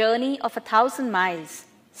a journey of 1,000 miles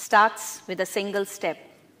starts with a single step,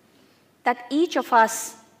 that each of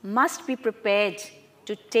us must be prepared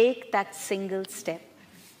to take that single step.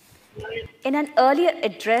 In an earlier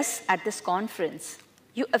address at this conference,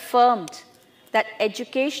 you affirmed that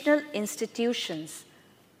educational institutions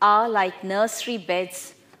are like nursery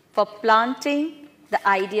beds for planting the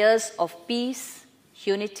ideas of peace,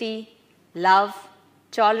 unity, love,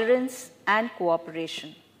 tolerance, and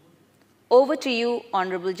cooperation. Over to you,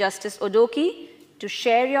 Honourable Justice Odoki, to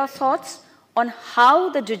share your thoughts on how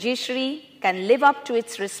the judiciary can live up to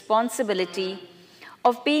its responsibility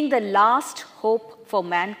of being the last hope for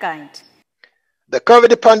mankind. The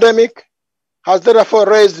COVID pandemic has therefore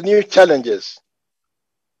raised new challenges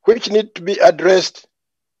which need to be addressed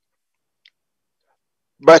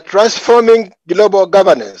by transforming global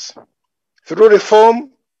governance through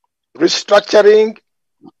reform, restructuring,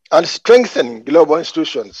 and strengthening global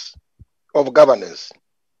institutions of governance.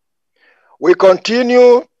 We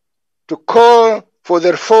continue to call for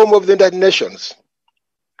the reform of the United Nations,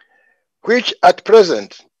 which at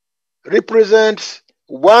present represents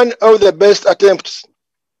one of the best attempts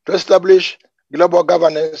to establish global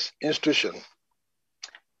governance institution.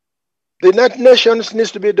 The United Nations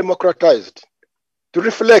needs to be democratized to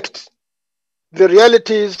reflect the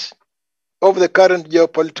realities of the current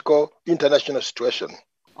geopolitical international situation.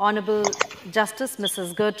 Honourable Justice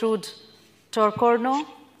Mrs. Gertrude Torcorno,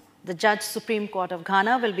 the Judge Supreme Court of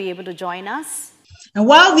Ghana, will be able to join us. And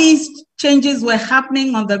while these changes were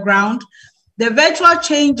happening on the ground, the virtual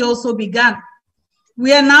change also began.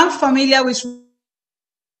 We are now familiar with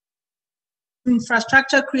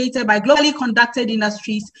infrastructure created by globally conducted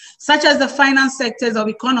industries, such as the finance sectors of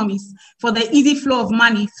economies, for the easy flow of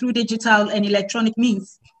money through digital and electronic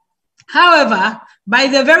means. However, by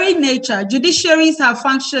their very nature, judiciaries have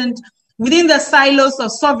functioned within the silos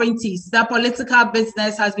of sovereignties that political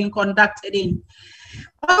business has been conducted in.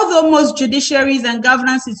 Although most judiciaries and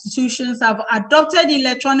governance institutions have adopted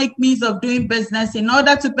electronic means of doing business in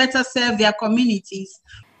order to better serve their communities,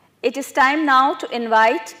 it is time now to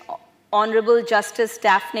invite Honourable Justice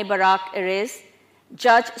Daphne Barak Erez,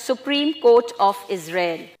 Judge Supreme Court of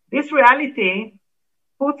Israel. This reality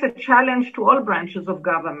puts a challenge to all branches of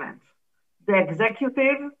government. The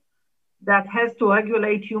executive that has to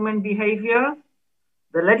regulate human behavior,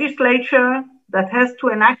 the legislature that has to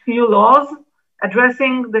enact new laws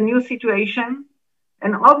addressing the new situation,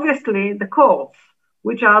 and obviously the courts,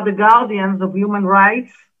 which are the guardians of human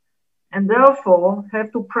rights and therefore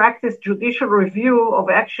have to practice judicial review of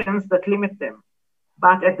actions that limit them,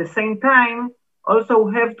 but at the same time also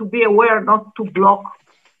have to be aware not to block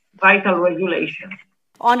vital regulation.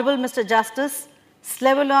 Honourable Mr. Justice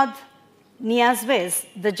Slevolod Niazvez,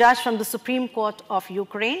 the judge from the Supreme Court of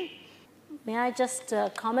Ukraine. May I just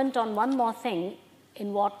comment on one more thing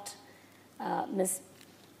in what Ms.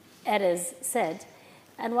 Erez said.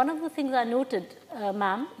 And one of the things I noted,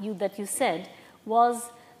 ma'am, that you said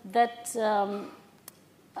was that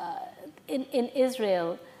in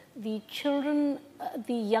Israel, the children,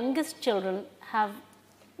 the youngest children have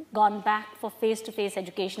gone back for face-to-face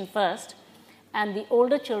education first, and the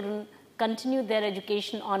older children continue their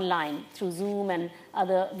education online through Zoom and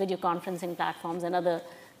other video conferencing platforms and other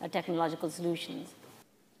technological solutions.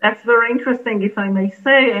 That's very interesting, if I may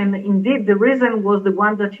say, and indeed the reason was the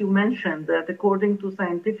one that you mentioned, that according to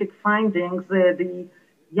scientific findings, the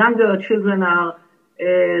younger children are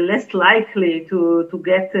less likely to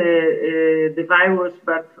get the virus,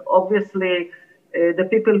 but obviously the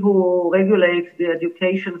people who regulate the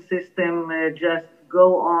education system just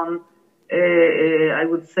go on, I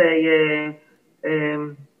would say,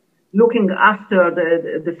 looking after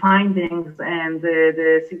the findings and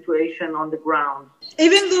the situation on the ground.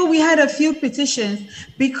 Even though we had a few petitions,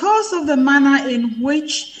 because of the manner in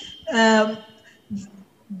which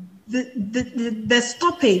the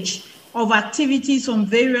stoppage of activities from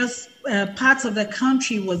various parts of the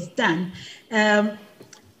country was done,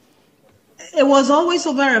 it was always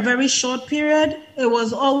over a very short period. It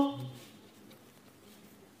was always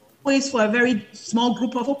for a very small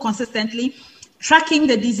group of people consistently, tracking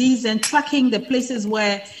the disease and tracking the places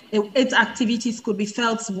where its activities could be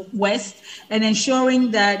felt worst, and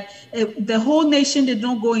ensuring that the whole nation did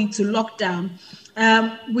not go into lockdown.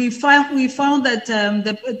 We found that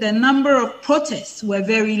the number of protests were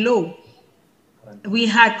very low. We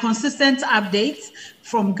had consistent updates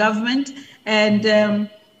from government, and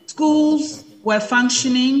schools were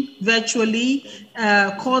functioning virtually,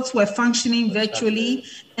 courts were functioning virtually,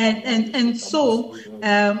 and so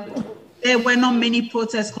there were not many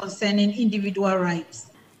protests concerning individual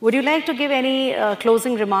rights. Would you like to give any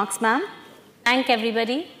closing remarks, ma'am? Thank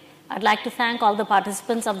everybody. I'd like to thank all the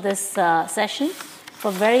participants of this session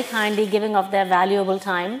for very kindly giving of their valuable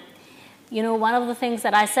time. You know, one of the things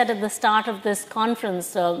that I said at the start of this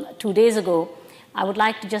conference 2 days ago, I would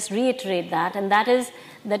like to just reiterate that, and that is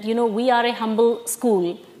that, you know, we are a humble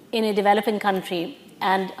school in a developing country,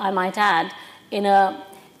 and I might add, in a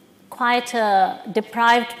quite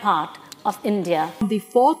deprived part of India. The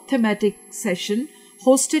fourth thematic session,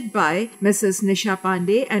 hosted by Mrs. Nisha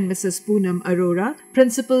Pandey and Mrs. Poonam Arora,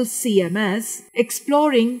 Principal CMS,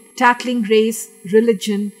 exploring tackling race,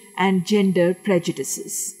 religion, and gender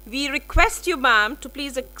prejudices. We request you, ma'am, to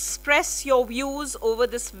please express your views over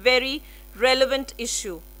this very relevant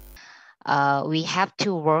issue. We have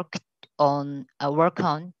to work on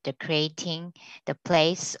the creating the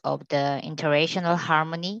place of the interracial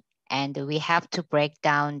harmony, and we have to break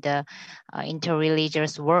down the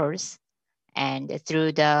interreligious wars, and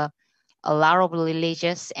through the allowable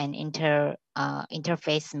religious and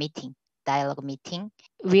interfaith meeting, dialogue meeting.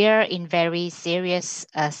 We are in very serious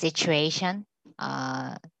situation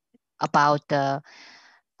about the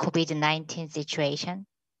COVID-19 situation.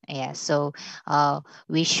 Yeah, so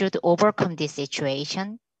we should overcome this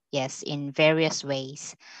situation, yes, in various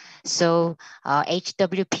ways. So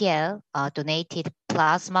HWPL donated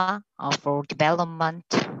plasma for development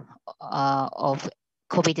of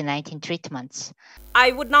COVID-19 treatments.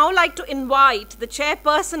 I would now like to invite the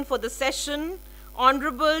chairperson for the session,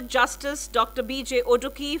 Honourable Justice Dr. B.J.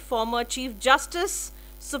 Oduki, former Chief Justice,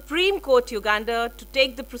 Supreme Court, Uganda, to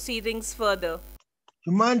take the proceedings further.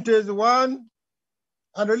 Humanity is one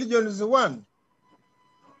and religion is one.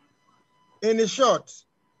 In short,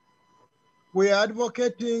 we are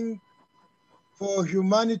advocating for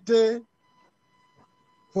humanity,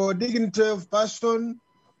 for dignity of person,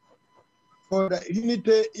 for the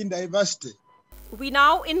unity in diversity. We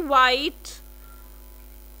now invite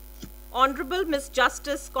Honourable Miss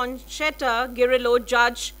Justice Concetta Girillo,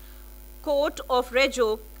 Judge, Court of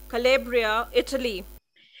Reggio, Calabria, Italy.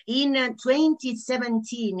 In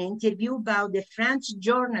 2017, interviewed by the French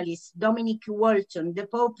journalist Dominique Walton, the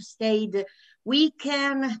Pope said, we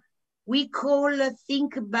call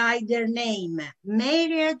things by their name.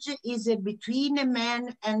 Marriage is between a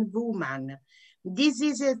man and woman. This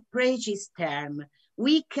is a precious term.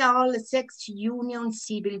 We call sex union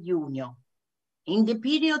civil union. In the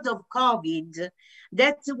period of COVID,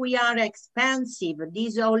 that we are expensive,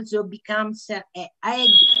 this also becomes an egg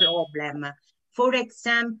problem. For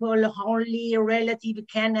example, only a relative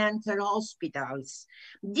can enter hospitals.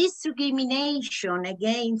 Discrimination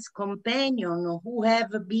against companions who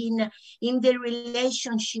have been in the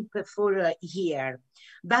relationship for a year.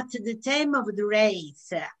 But the theme of the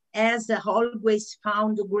race has always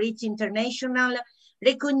found great international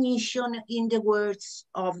recognition in the words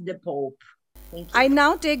of the Pope. I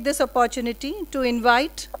now take this opportunity to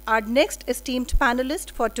invite our next esteemed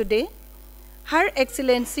panelist for today, Her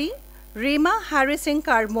Excellency Rima Harrison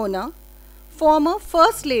Carmona, former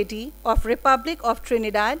First Lady of Republic of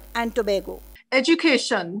Trinidad and Tobago.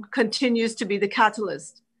 Education continues to be the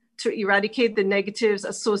catalyst to eradicate the negatives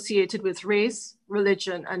associated with race,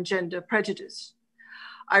 religion, and gender prejudice.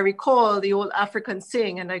 I recall the old African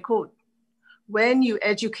saying, and I quote, "When you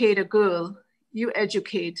educate a girl, you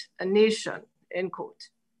educate a nation," end quote.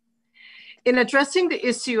 In addressing the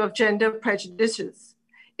issue of gender prejudices,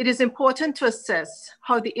 it is important to assess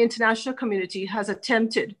how the international community has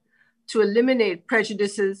attempted to eliminate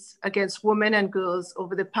prejudices against women and girls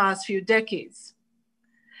over the past few decades.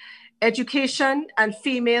 Education and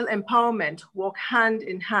female empowerment walk hand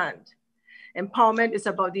in hand. Empowerment is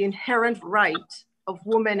about the inherent right of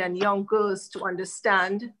women and young girls to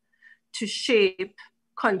understand, to shape,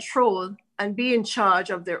 control, and be in charge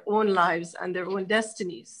of their own lives and their own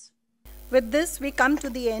destinies. With this, we come to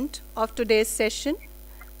the end of today's session.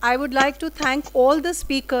 I would like to thank all the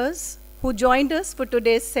speakers who joined us for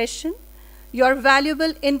today's session. Your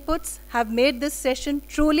valuable inputs have made this session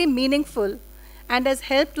truly meaningful and has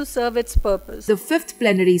helped to serve its purpose. The fifth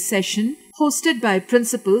plenary session, hosted by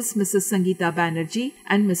Principals Mrs. Sangeeta Banerjee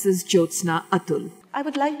and Mrs. Jyotsna Atul. I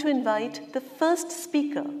would like to invite the first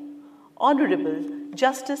speaker, Honourable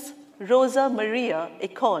Justice Rosa Maria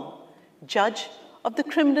Econ, Judge of the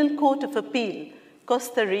Criminal Court of Appeal,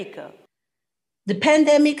 Costa Rica. The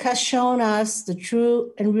pandemic has shown us the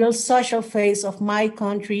true and real social face of my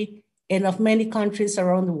country and of many countries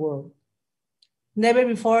around the world. Never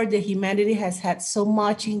before the humanity has had so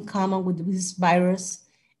much in common with this virus,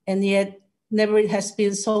 and yet never has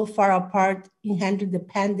been so far apart in handling the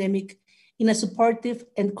pandemic in a supportive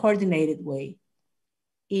and coordinated way.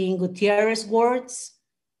 In Gutierrez's words,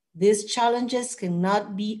 these challenges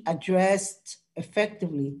cannot be addressed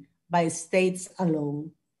effectively by states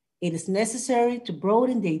alone. It is necessary to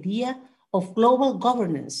broaden the idea of global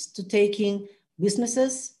governance to take in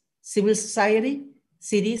businesses, civil society,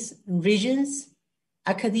 cities and regions,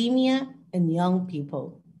 academia, and young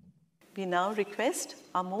people. We now request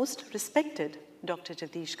our most respected Dr.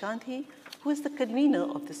 Jagdish Gandhi, who is the convener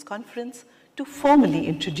of this conference, to formally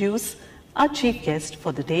introduce our chief guest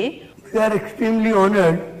for the day. We are extremely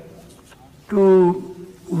honored to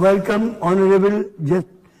welcome Honorable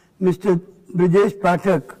Mr. Brijesh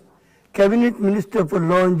Pathak, Cabinet Minister for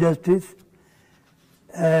Law and Justice,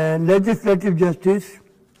 Legislative Justice,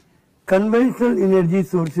 Conventional Energy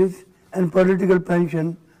Sources and Political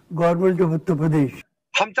Pension, Government of Uttar Pradesh.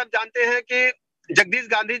 हम सब जानते हैं कि जगदीश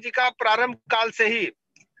गांधी जी का प्रारंभ काल से ही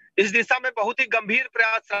इस दिशा में बहुत ही गंभीर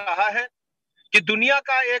प्रयास रहा है कि दुनिया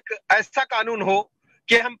का एक ऐसा कानून हो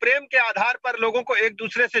कि हम प्रेम के आधार पर लोगों को एक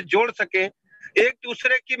दूसरे से जोड़ सकें, एक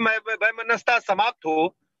दूसरे की वैमनस्यता समाप्त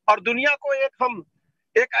हो और दुनिया को हम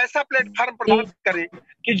एक ऐसा प्लेटफॉर्म प्रदान करें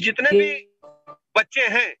कि जितने भी बच्चे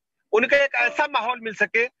हैं उनका एक ऐसा माहौल मिल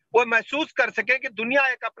सके, वो महसूस कर सके कि दुनिया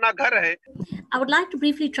एक अपना घर है. I would like to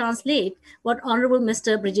briefly translate what Honorable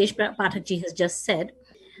Mr. Brijesh Pathak ji has just said.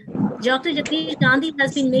 Dr. Jagdish Gandhi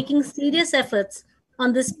has been making serious efforts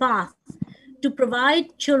on this path to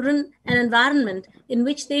provide children an environment in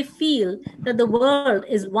which they feel that the world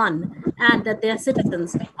is one and that they are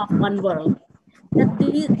citizens of one world. That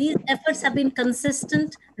these efforts have been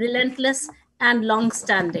consistent, relentless, and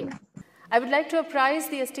long-standing. I would like to apprise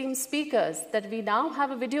the esteemed speakers that we now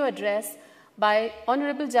have a video address by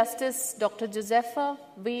Honorable Justice Dr. Josefa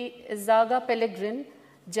V. Izaga Pellegrin,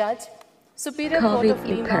 Judge, Superior Court of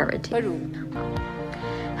Lima, Peru.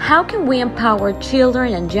 How can we empower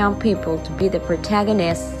children and young people to be the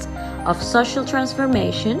protagonists of social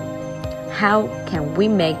transformation? How can we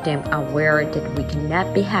make them aware that we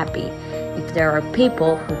cannot be happy if there are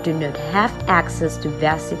people who do not have access to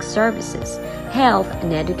basic services, health,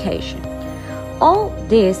 and education? All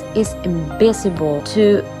this is invisible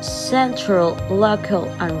to central, local,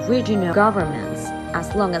 and regional governments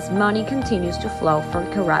as long as money continues to flow for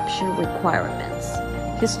corruption requirements.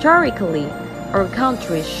 Historically, our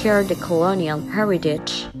countries share the colonial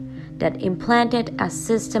heritage that implanted a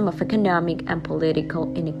system of economic and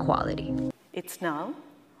political inequality. It's now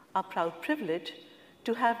our proud privilege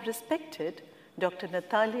to have respected Dr.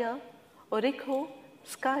 Natalia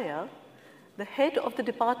Orekho-Skaya, the head of the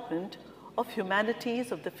Department of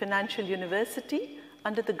Humanities of the Financial University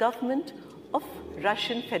under the government of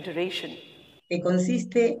Russian Federation. Que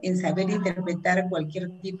consiste en saber interpretar cualquier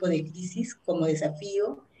tipo de crisis como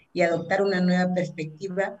desafío y adoptar una nueva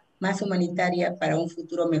perspectiva más humanitaria para un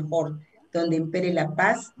futuro mejor, donde impere la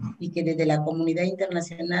paz y que desde la comunidad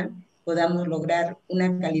internacional podamos lograr una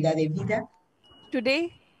calidad de vida.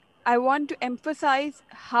 Today, I want to emphasize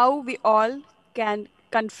how we all can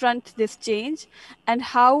confront this change and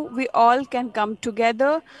how we all can come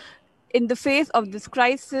together in the face of this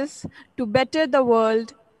crisis to better the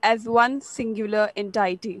world as one singular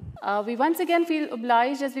entity. We once again feel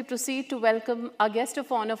obliged as we proceed to welcome our guest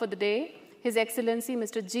of honor for the day, His Excellency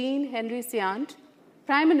Mr. Jean-Henri Siant,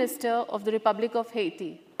 Prime Minister of the Republic of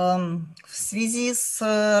Haiti. В связи с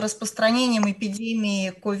распространением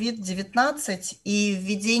эпидемии COVID-19 и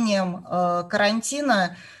введением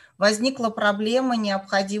карантина возникла проблема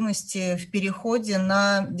необходимости в переходе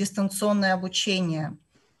на дистанционное обучение.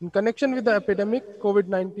 In connection with the epidemic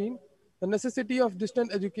COVID-19, the necessity of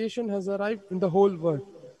distant education has arrived in the whole world.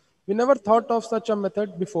 We never thought of such a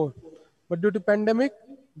method before, but due to pandemic,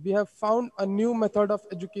 we have found a new method of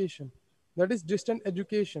education, that is distant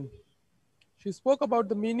education. She spoke about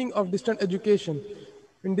the meaning of distant education.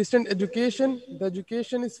 In distant education, the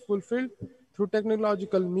education is fulfilled through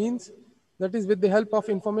technological means, that is with the help of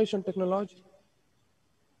information technology.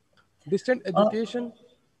 Distant education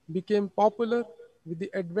became popular with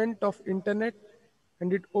the advent of internet,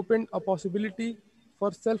 and it opened a possibility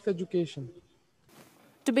for self-education.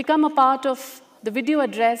 To become a part of the video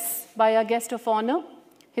address by our guest of honor,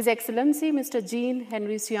 His Excellency Mr.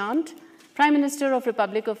 Jean-Henri Siant, Prime Minister of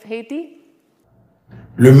Republic of Haiti.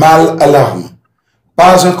 Le mal alarme.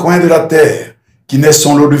 Pas un coin de la terre qui n'ait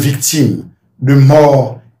son lot de victimes, de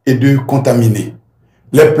morts et de contaminés.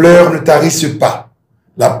 Les pleurs ne tarissent pas.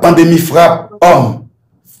 La pandémie frappe hommes,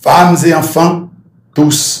 femmes et enfants,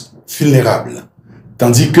 tous vulnérables.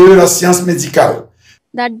 Tandis que la science médicale.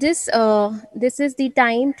 That this is the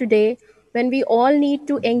time today when we all need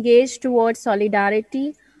to engage towards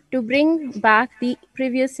solidarity to bring back the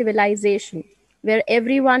previous civilization where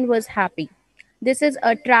everyone was happy. This is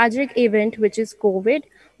a tragic event, which is COVID,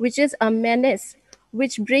 which is a menace,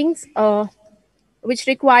 which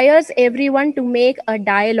requires everyone to make a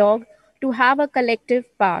dialogue, to have a collective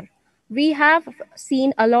power. We have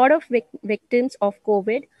seen a lot of victims of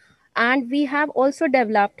COVID, and we have also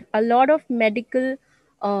developed a lot of medical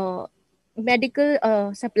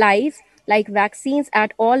supplies like vaccines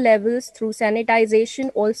at all levels through sanitization.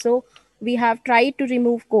 Also, we have tried to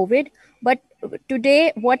remove COVID, but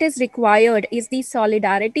today what is required is the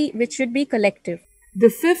solidarity, which should be collective. The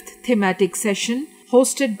fifth thematic session,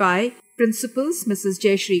 hosted by Principals Mrs.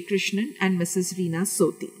 Jayashree Krishnan and Mrs. Reena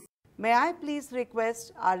Soti. May I please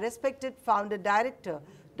request our respected founder director,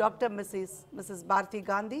 Dr. Mrs. Bharti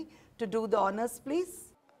Gandhi, to do the honors,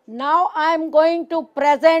 please. Now I am going to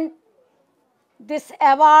present this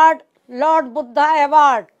award, Lord Buddha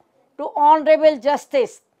Award, to Honorable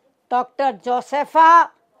Justice Dr. Josefa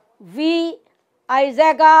V.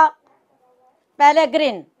 Aizaga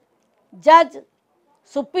Pellegrin, Judge,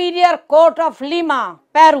 Superior Court of Lima,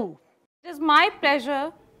 Peru. It is my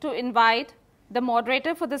pleasure to invite the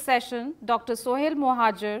moderator for the session, Dr. Sohail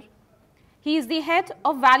Mohajir. He is the head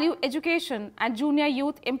of Value Education and Junior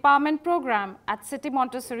Youth Empowerment Program at City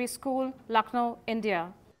Montessori School, Lucknow,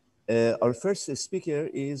 India. Our first speaker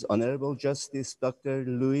is Honorable Justice Dr.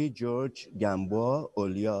 Louis George Gamboa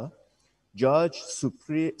Olia, Judge,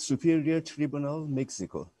 Superior Tribunal,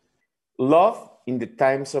 Mexico. Love in the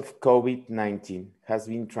times of COVID-19 has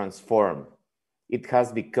been transformed. It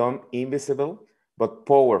has become invisible but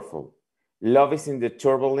powerful. Love is in the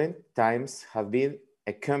turbulent times have been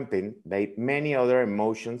accompanied by many other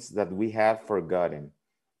emotions that we have forgotten: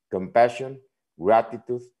 compassion,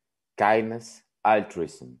 gratitude, kindness,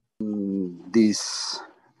 altruism. This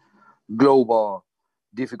global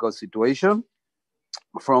difficult situation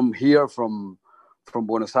from here, from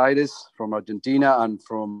Buenos Aires, from Argentina, and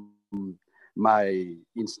from my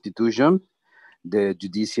institution, the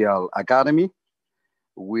Judicial Academy.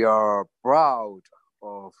 We are proud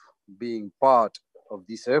of being part of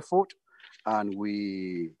this effort, and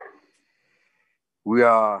we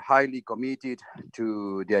are highly committed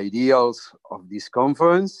to the ideals of this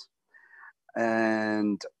conference.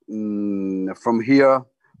 And from here,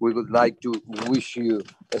 we would like to wish you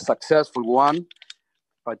a successful one,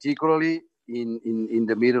 particularly in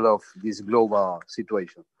the middle of this global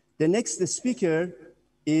situation. The next speaker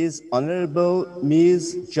is Honorable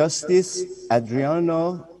Ms. Justice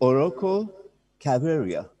Adriano Oroco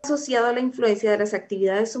Cabrera. Asociado a la influencia de las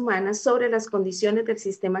actividades humanas sobre las condiciones del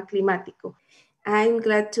sistema climático. I'm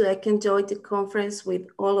glad I can join the conference with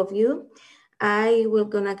all of you. I'm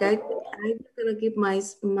gonna give my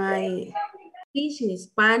speech in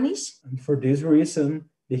Spanish. And for this reason,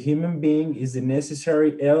 the human being is the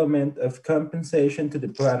necessary element of compensation to the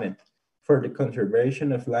planet for the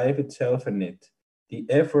conservation of life itself and it. The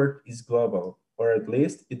effort is global, or at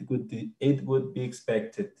least it would be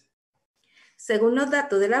expected. Según los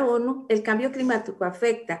datos de la ONU, el cambio climático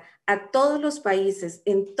afecta a todos los países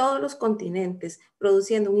en todos los continentes,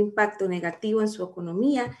 produciendo un impacto negativo en su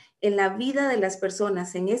economía, en la vida de las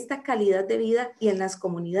personas, en esta calidad de vida y en las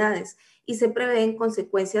comunidades, y se prevén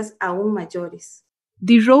consecuencias aún mayores.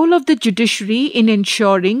 The role of the judiciary in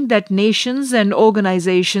ensuring that nations and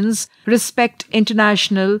organizations respect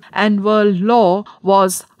international and world law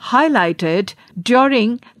was highlighted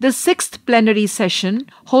during the 6th plenary session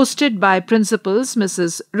hosted by Principals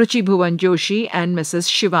Mrs. Ruchi Bhuvan Joshi and Mrs.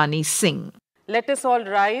 Shivani Singh. Let us all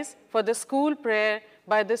rise for the school prayer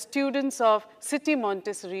by the students of City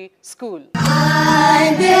Montessori School.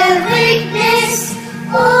 I bear witness,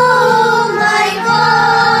 oh my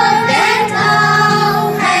God, that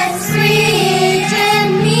thou hast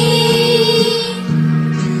created me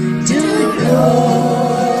to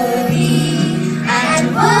glory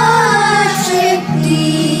and worship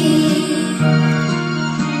thee.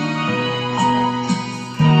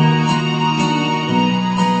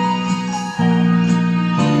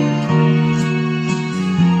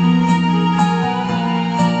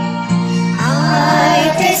 I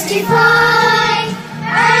testify.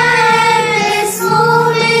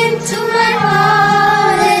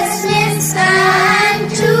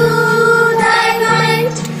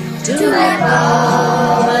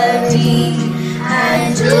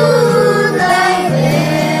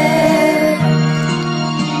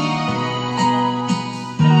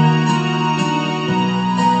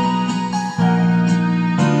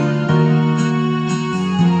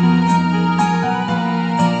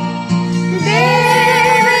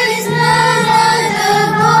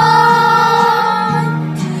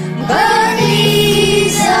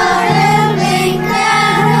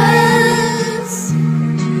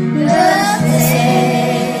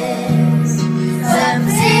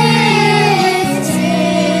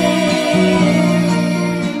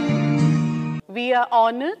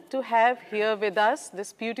 Honored to have here with us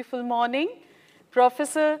this beautiful morning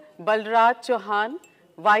Professor Balraj Chauhan,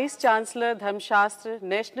 Vice Chancellor Dharmshastra,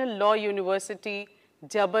 National Law University,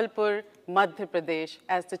 Jabalpur, Madhya Pradesh.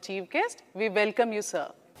 As the chief guest, we welcome you,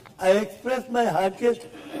 sir. I express my heartiest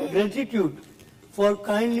gratitude for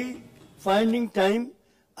kindly finding time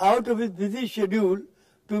out of his busy schedule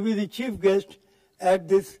to be the chief guest at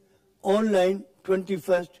this online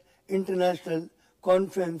 21st International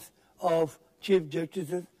Conference of Chief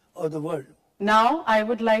Justices of the world. Now, I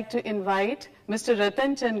would like to invite Mr.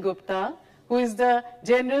 Ratan Chand Gupta, who is the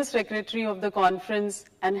General Secretary of the conference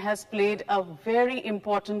and has played a very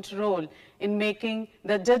important role in making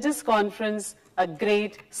the Judges Conference a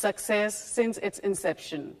great success since its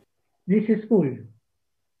inception. This school,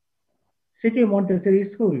 City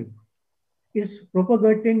Montessori School, is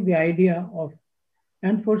propagating the idea of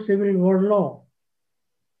enforceable world law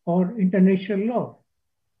or international law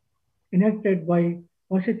enacted by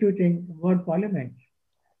constituting World Parliament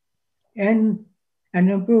and an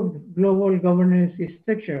improved global governance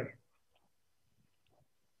structure.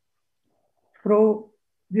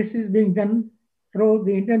 This is being done through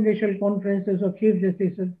the international conferences of Chief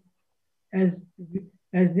Justices as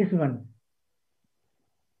this one.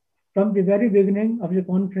 From the very beginning of the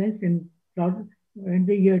conference in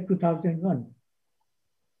the year 2001.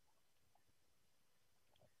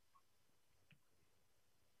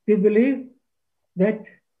 We believe that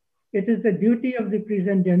it is the duty of the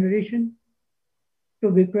present generation to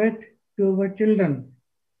bequeath to our children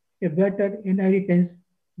a better inheritance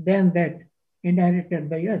than that inherited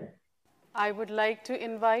by us. I would like to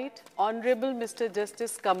invite Honorable Mr.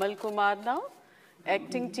 Justice Kamal Kumar now,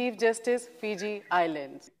 Acting Chief Justice, Fiji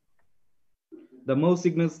Islands. The most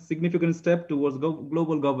significant step towards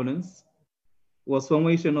global governance was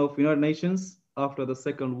formation of United Nations after the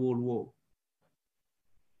Second World War.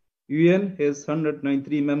 UN has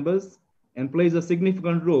 193 members and plays a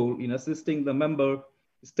significant role in assisting the member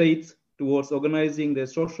states towards organizing their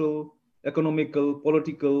social, economical,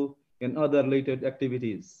 political, and other related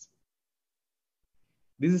activities.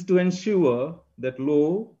 This is to ensure that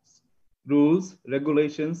laws, rules,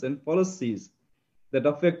 regulations, and policies that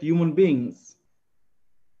affect human beings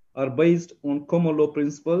are based on common law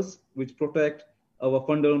principles which protect our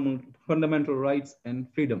fundamental rights and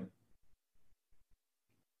freedom.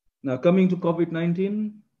 Now, coming to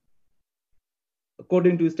COVID-19,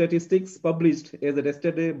 according to statistics published as of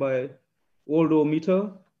yesterday by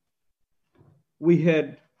Worldometer, we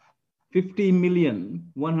had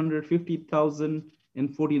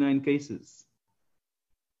 50,150,049 cases.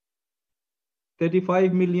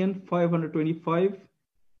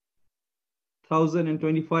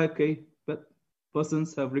 35,525,025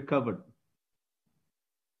 persons have recovered.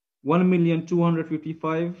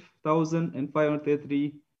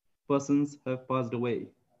 1,255,533 persons have passed away.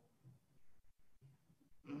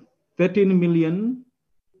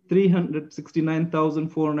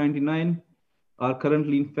 13,369,499 are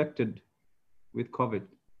currently infected with COVID.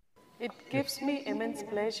 It gives me immense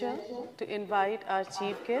pleasure to invite our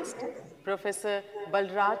chief guest, Professor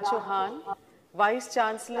Balraj Chauhan, Vice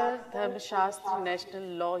Chancellor, Dharmashastra National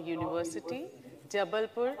Law University,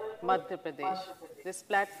 Jabalpur, Madhya Pradesh. This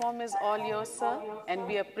platform is all yours, sir, and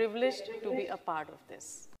we are privileged to be a part of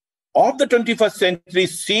this. Of the 21st century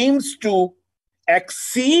seems to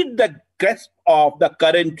exceed the grasp of the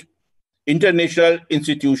current international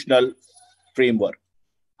institutional framework.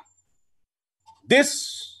 This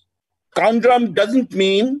conundrum doesn't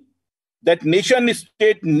mean that nation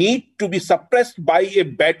state need to be suppressed by a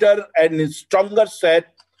better and stronger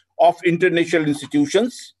set of international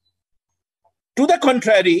institutions. To the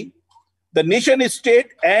contrary, the nation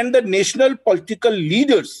state and the national political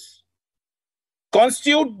leaders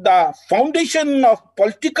constitute the foundation of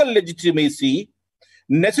political legitimacy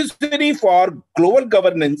necessary for global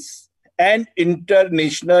governance and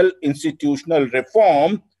international institutional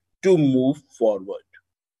reform to move forward.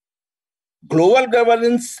 Global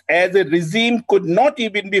governance as a regime could not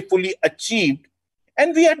even be fully achieved,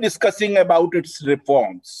 and we are discussing about its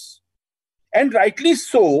reforms. And rightly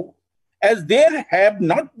so, as there have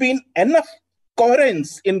not been enough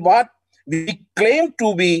coherence in what we claim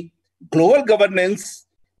to be global governance.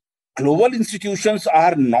 Global institutions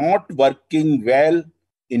are not working well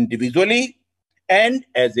individually and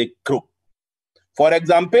as a group. For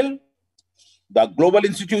example, the global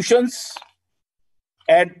institutions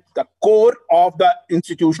at the core of the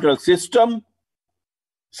institutional system,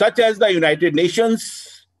 such as the United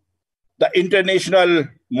Nations, the International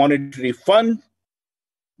Monetary Fund,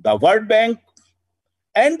 the World Bank,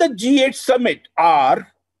 and the G8 Summit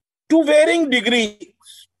are to varying degrees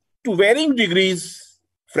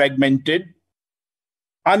fragmented,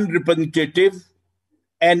 unrepresentative,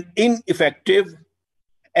 and ineffective,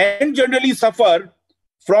 and generally suffer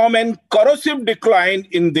from an corrosive decline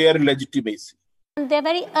in their legitimacy. They're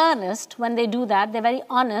very earnest when they do that. They're very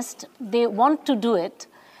honest. They want to do it.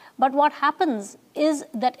 But what happens is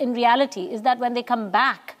that in reality is that when they come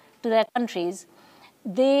back to their countries,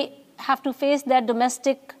 they have to face their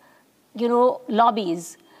domestic,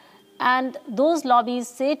 lobbies. And those lobbies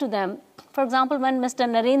say to them, for example, when Mr.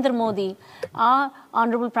 Narendra Modi, our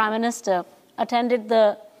Honourable Prime Minister, attended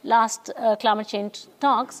the last climate change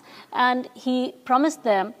talks, and he promised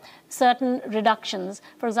them certain reductions.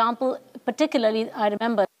 For example, particularly, I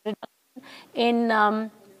remember in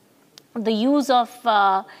the use of,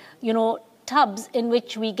 tubs in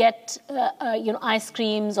which we get, ice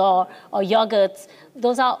creams or yogurts.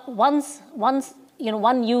 Those are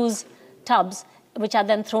one-use tubs, which are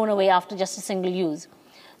then thrown away after just a single use.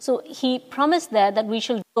 So he promised there that we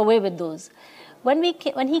shall do away with those. When he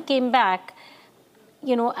came back,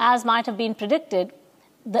 as might have been predicted,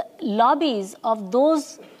 the lobbies of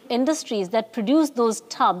those industries that produce those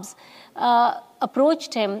tubs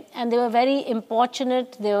approached him, and they were very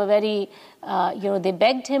importunate. They were very, they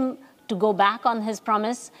begged him to go back on his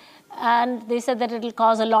promise, and they said that it will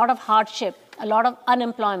cause a lot of hardship, a lot of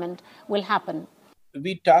unemployment will happen.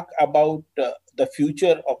 We talk about the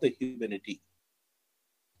future of the humanity.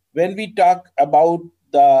 When we talk about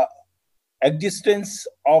the existence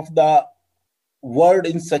of the world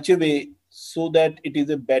in such a way so that it is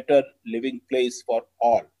a better living place for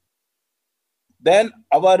all, then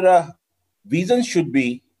our vision should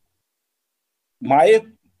be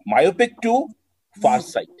myopic to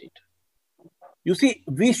far-sighted. You see,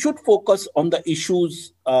 we should focus on the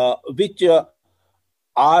issues which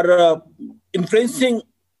are influencing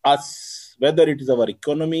us, whether it is our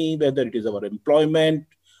economy, whether it is our employment,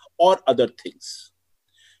 or other things.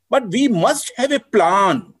 But we must have a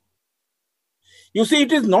plan. You see,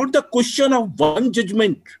 it is not the question of one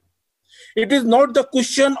judgment. It is not the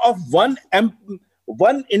question of one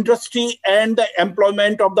industry and the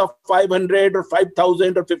employment of the 500 or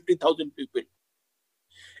 5,000 or 50,000 people.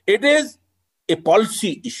 It is a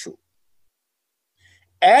policy issue.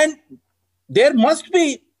 And there must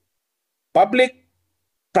be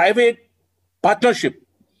public-private partnership.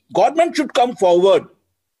 Government should come forward.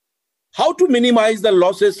 How to minimize the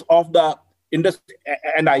losses of the industry?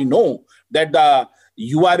 And I know that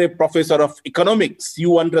you are a professor of economics.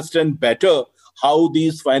 You understand better how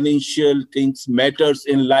these financial things matters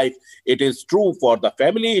in life. It is true for the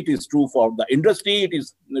family. It is true for the industry. It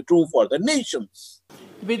is true for the nations.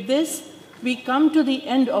 With this, we come to the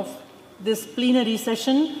end of this plenary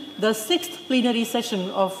session, the 6th plenary session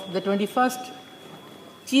of the 21st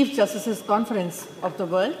Chief Justices Conference of the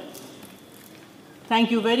World. Thank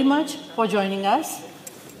you very much for joining us.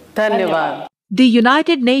 Dhanyavad. The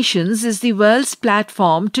United Nations is the world's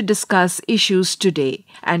platform to discuss issues today,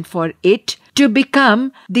 and for it to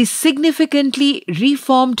become the significantly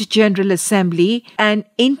reformed General Assembly, an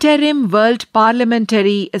interim World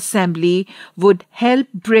Parliamentary Assembly would help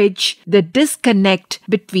bridge the disconnect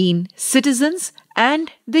between citizens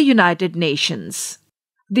and the United Nations.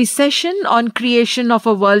 The session on creation of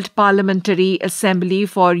a World Parliamentary Assembly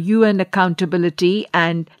for UN Accountability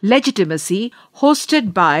and Legitimacy,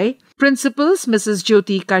 hosted by Principals Mrs.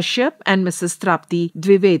 Jyoti Kashyap and Mrs. Trapti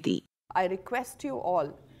Dwivedi. I request you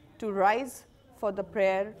all to rise for the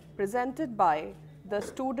prayer presented by the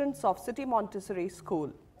students of City Montessori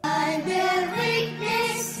School. I bear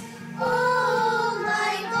witness, oh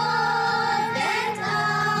my God, that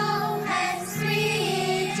thou hast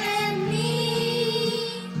created me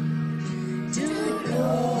to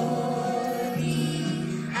glory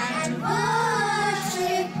and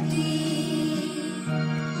worship thee.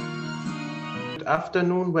 Good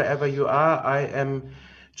afternoon, wherever you are. I am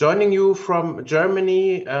joining you from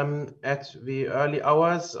Germany at the early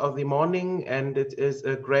hours of the morning, and it is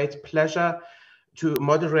a great pleasure to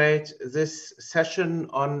moderate this session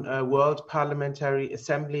on a World Parliamentary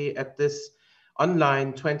Assembly at this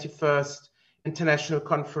online 21st International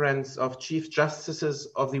Conference of Chief Justices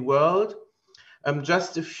of the World.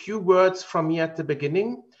 Just a few words from me at the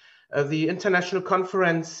beginning. The International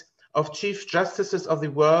Conference of Chief Justices of the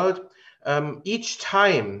World each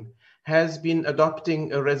time has been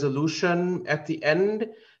adopting a resolution at the end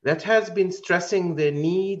that has been stressing the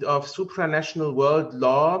need of supranational world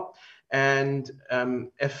law and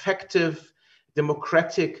effective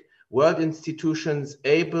democratic world institutions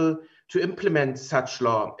able to implement such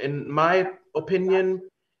law. In my opinion,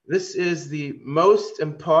 this is the most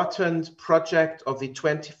important project of the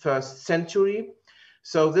 21st century.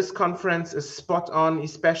 So this conference is spot on,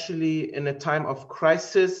 especially in a time of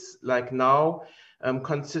crisis like now,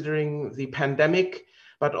 considering the pandemic,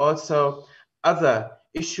 but also other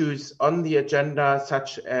issues on the agenda,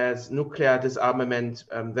 such as nuclear disarmament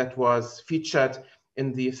that was featured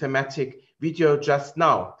in the thematic video just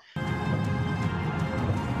now.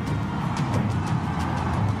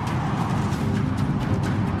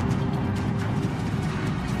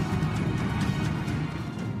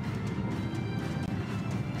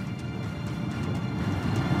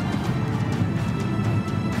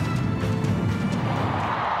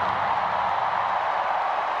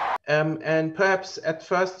 And perhaps at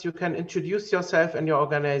first you can introduce yourself and your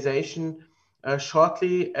organization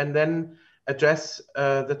shortly, and then address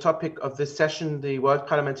the topic of this session, the World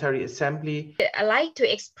Parliamentary Assembly. I'd like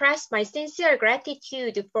to express my sincere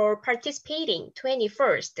gratitude for participating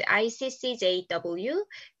 21st ICCJW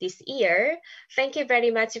this year. Thank you very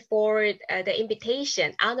much for the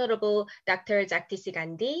invitation, Honorable Dr. Jagdish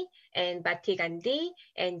Gandhi and Bhatti Gandhi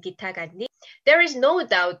and Gita Gandhi. There is no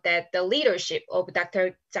doubt that the leadership of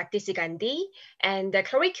Dr. Jagdish Gandhi and the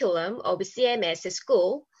curriculum of CMS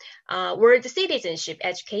school, world citizenship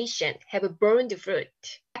education, have borne the fruit.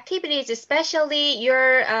 Activities, especially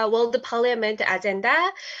your World Parliament agenda,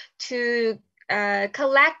 to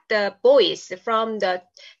collect the voice from the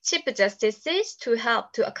Chief Justices to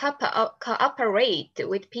help to cooperate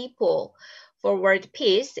with people for world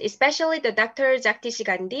peace, especially the Dr. Jagdish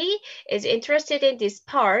Gandhi is interested in this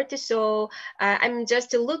part. So I'm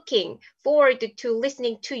just looking forward to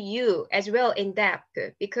listening to you as well in depth,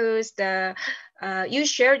 because you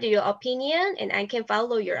shared your opinion and I can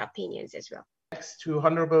follow your opinions as well. Next to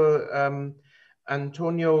Honorable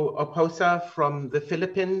Antonio Oposa from the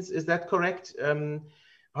Philippines, is that correct?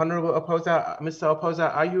 Honorable Oposa, Mr.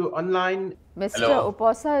 Oposa, are you online? Mr. Hello.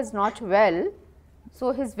 Oposa is not well,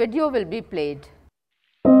 so his video will be played.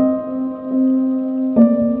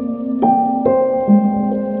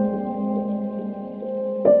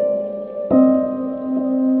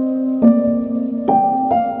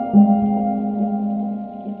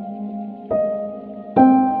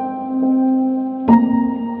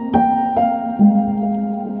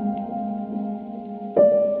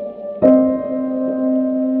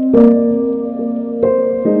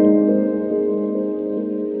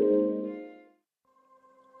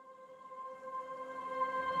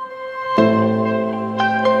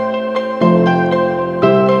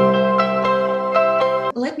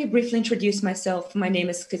 Briefly introduce myself. My name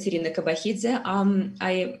is Katerina Kabahidze. I'm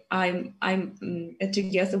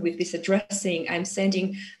together with this addressing. I'm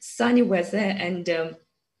sending sunny weather and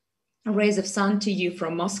rays of sun to you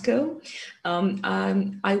from Moscow.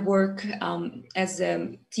 I work as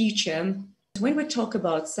a teacher. When we talk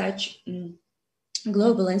about such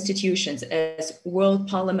global institutions as World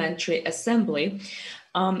Parliamentary Assembly,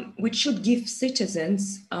 which should give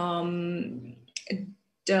citizens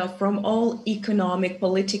from all economic,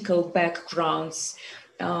 political backgrounds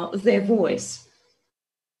their voice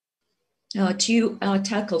to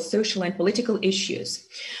tackle social and political issues.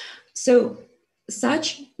 So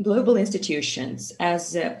such global institutions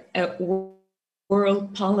as a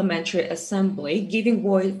World Parliamentary Assembly, giving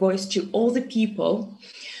voice to all the people,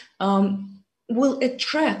 will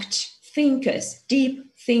attract thinkers,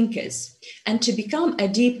 deep thinkers. And to become a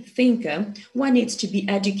deep thinker, one needs to be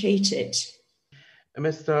educated.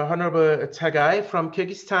 Mr. Honorable Tagai from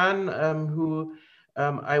Kyrgyzstan, who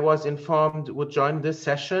I was informed would join this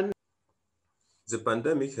session. The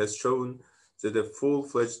pandemic has shown that a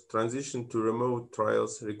full-fledged transition to remote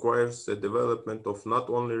trials requires the development of not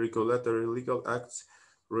only regulatory legal acts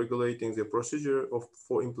regulating the procedure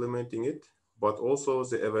for implementing it, but also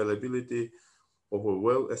the availability of a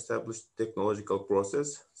well-established technological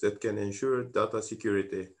process that can ensure data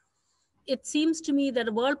security. It seems to me that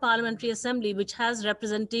a World Parliamentary Assembly, which has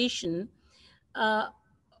representation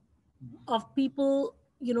of people,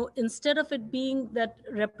 instead of it being that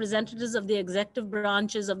representatives of the executive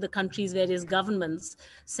branches of the country's various governments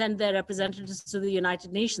send their representatives to the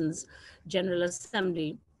United Nations General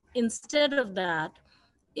Assembly, instead of that,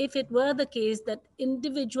 if it were the case that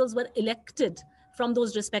individuals were elected from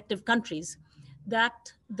those respective countries,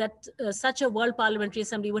 that such a World Parliamentary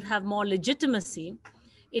Assembly would have more legitimacy,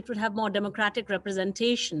 it would have more democratic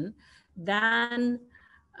representation than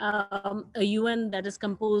a UN that is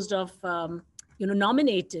composed of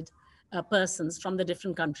nominated persons from the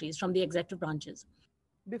different countries, from the executive branches.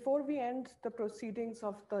 Before we end the proceedings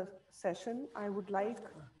of the session, I would like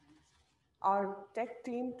our tech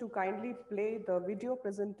team to kindly play the video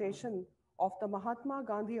presentation of the Mahatma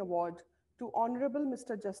Gandhi Award to Honorable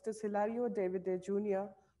Mr. Justice Hilario Davide Jr.,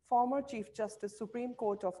 former Chief Justice, Supreme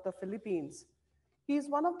Court of the Philippines. He is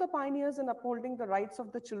one of the pioneers in upholding the rights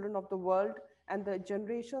of the children of the world and the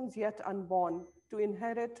generations yet unborn to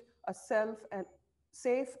inherit a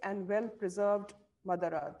safe and well-preserved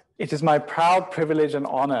Mother Earth. It is my proud privilege and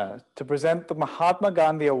honor to present the Mahatma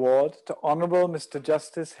Gandhi Award to Honorable Mr.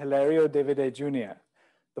 Justice Hilario Davide Jr.,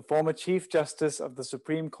 the former Chief Justice of the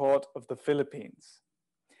Supreme Court of the Philippines.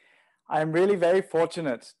 I am really very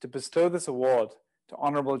fortunate to bestow this award to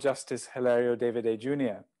Honorable Justice Hilario Davide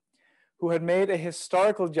Jr., who had made a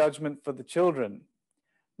historical judgment for the children,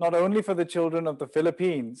 not only for the children of the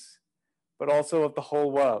Philippines, but also of the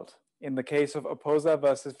whole world, in the case of Oposa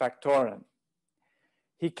versus Factorin.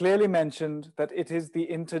 He clearly mentioned that it is the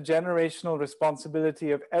intergenerational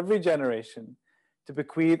responsibility of every generation to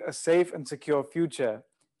bequeath a safe and secure future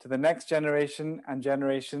to the next generation and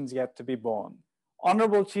generations yet to be born.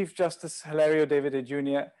 Honorable Chief Justice Hilario Davide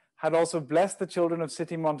Jr. had also blessed the children of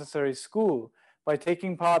City Montessori School by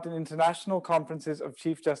taking part in international conferences of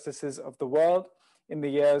Chief Justices of the world in the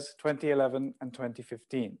years 2011 and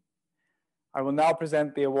 2015. I will now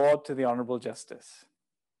present the award to the Honorable Justice.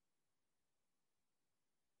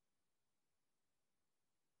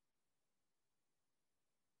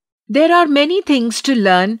 There are many things to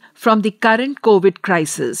learn from the current COVID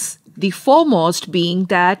crisis, the foremost being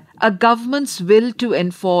that a government's will to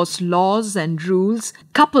enforce laws and rules,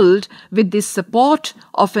 coupled with the support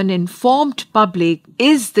of an informed public,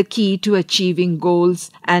 is the key to achieving goals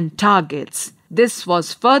and targets. This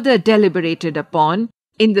was further deliberated upon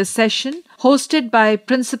in the session hosted by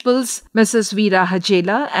Principals Mrs. Veera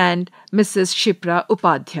Hajela and Mrs. Shipra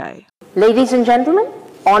Upadhyay. Ladies and gentlemen,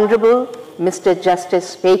 Honorable Mr.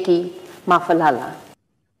 Justice Peki Mafalala.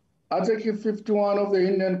 Article 51 of the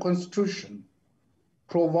Indian Constitution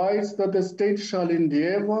provides that the state shall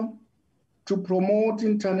endeavour to promote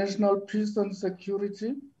international peace and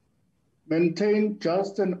security, maintain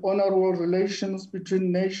just and honourable relations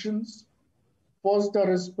between nations, foster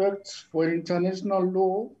respect for international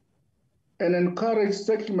law, and encourage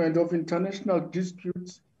settlement of international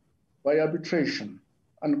disputes by arbitration,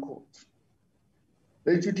 unquote.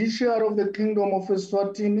 The judiciary of the Kingdom of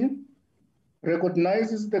Eswatini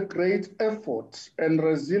recognizes the great effort and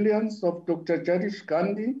resilience of Dr. Jagdish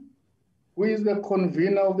Gandhi, who is the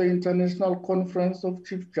convener of the International Conference of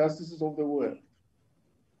Chief Justices of the World.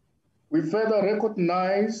 We further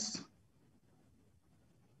recognize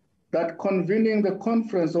that convening the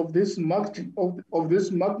conference of this magnitude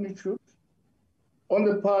on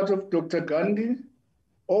the part of Dr. Gandhi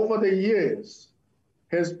over the years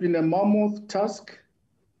has been a mammoth task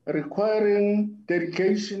requiring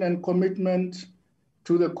dedication and commitment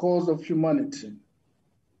to the cause of humanity.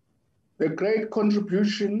 The great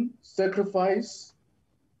contribution, sacrifice,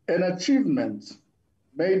 and achievements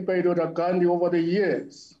made by Dr. Gandhi over the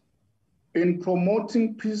years in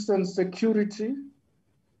promoting peace and security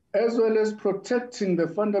as well as protecting the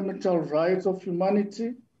fundamental rights of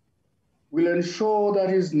humanity, will ensure that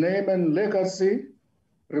his name and legacy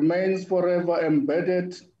remains forever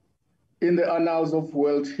embedded in the annals of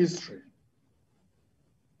world history.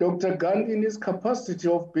 Dr. Gandhi, in his capacity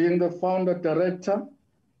of being the founder director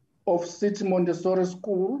of City Montessori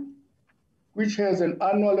School, which has an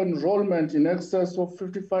annual enrollment in excess of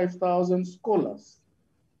 55,000 scholars,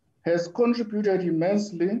 has contributed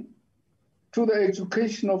immensely to the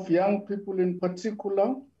education of young people in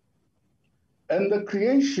particular, and the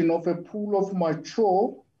creation of a pool of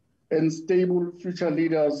mature and stable future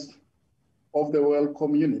leaders of the world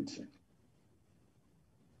community.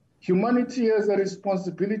 Humanity has a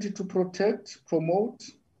responsibility to protect, promote,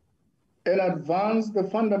 and advance the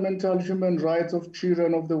fundamental human rights of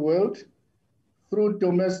children of the world through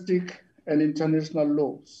domestic and international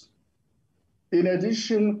laws. In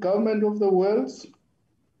addition, government of the world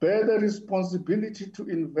bear the responsibility to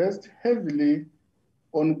invest heavily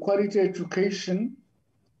on quality education,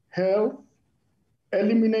 health,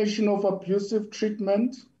 elimination of abusive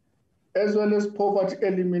treatment, as well as poverty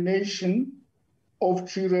elimination of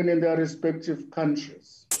children in their respective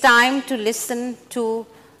countries. It's time to listen to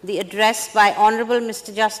the address by Honourable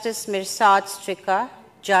Mr. Justice Mirsad Stricker,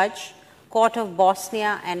 Judge, Court of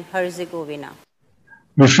Bosnia and Herzegovina.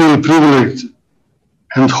 We feel privileged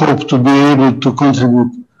and hope to be able to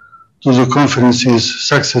contribute to the conference's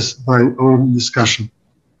success by our discussion.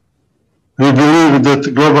 We believe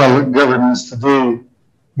that global governance today,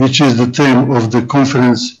 which is the theme of the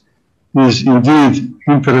conference, is indeed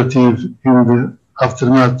imperative in the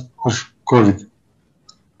aftermath of COVID.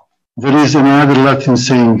 There is another Latin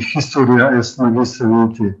saying, historia est magistra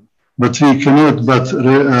vitae, but we cannot but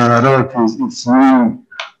relativize its meaning,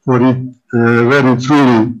 for it very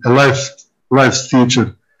truly a life's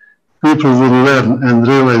teacher. People will learn and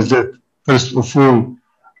realize that, first of all,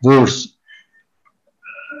 wars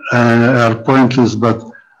are pointless, but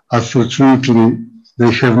unfortunately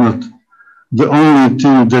they have not. The only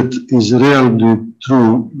thing that is really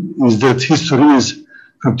true is that history is a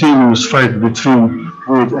continuous fight between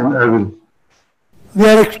good and evil. We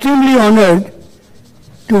are extremely honored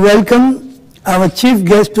to welcome our chief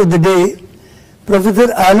guest of the day, Professor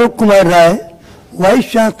Alok Kumar Rai,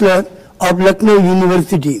 Vice Chancellor of Lucknow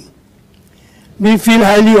University. We feel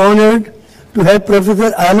highly honored to have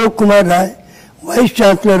Professor Alok Kumar Rai, Vice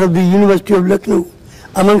Chancellor of the University of Lucknow,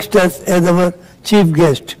 amongst us as our chief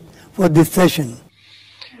guest for this session.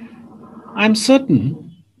 I'm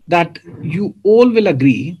certain that you all will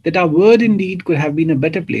agree that our world indeed could have been a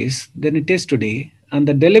better place than it is today, and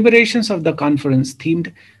the deliberations of the conference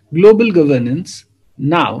themed Global Governance,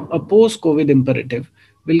 now a post-COVID imperative,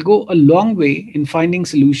 will go a long way in finding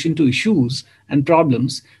solutions to issues and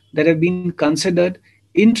problems that have been considered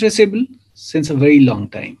intraceable since a very long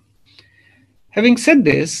time. Having said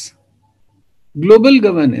this, global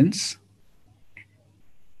governance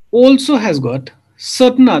also has got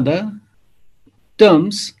certain other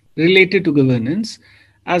terms related to governance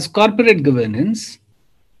as corporate governance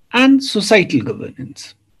and societal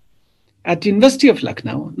governance. At University of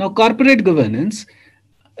Lucknow, now corporate governance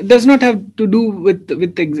does not have to do with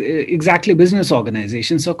exactly business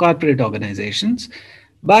organizations or corporate organizations,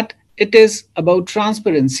 but it is about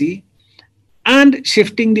transparency and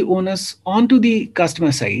shifting the onus onto the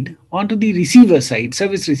customer side, onto the receiver side,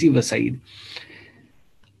 service receiver side.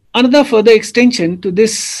 Another further extension to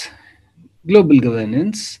this global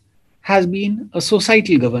governance has been a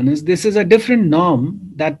societal governance. This is a different norm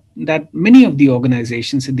that many of the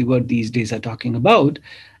organizations in the world these days are talking about.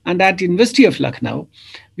 And at University of Lucknow,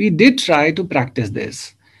 we did try to practice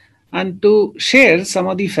this and to share some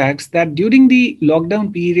of the facts that during the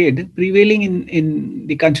lockdown period prevailing in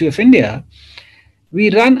the country of India, we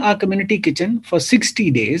run our community kitchen for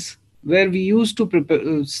 60 days, where we used to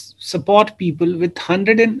support people with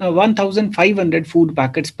 1,500 food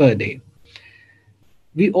packets per day.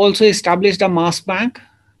 We also established a mass bank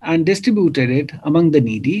and distributed it among the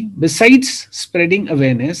needy, besides spreading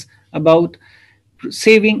awareness about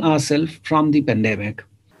saving ourselves from the pandemic.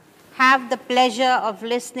 Have the pleasure of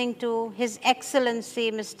listening to His Excellency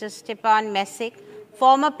Mr. Stepan Mesic,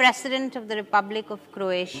 former President of the Republic of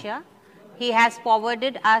Croatia. He has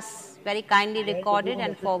forwarded us, very kindly recorded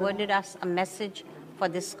and forwarded us a message for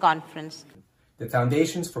this conference. The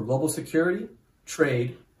foundations for global security,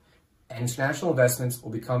 trade, and international investments will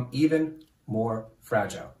become even more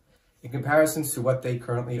fragile in comparison to what they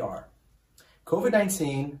currently are.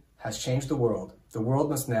 COVID-19 has changed the world. The world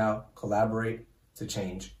must now collaborate to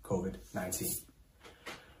change COVID-19.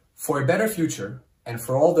 For a better future, and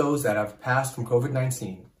for all those that have passed from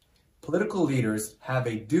COVID-19, political leaders have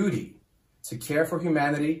a duty to care for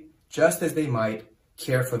humanity just as they might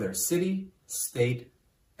care for their city, state,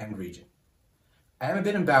 and region. I am a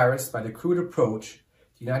bit embarrassed by the crude approach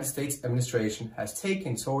the United States administration has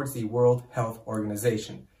taken towards the World Health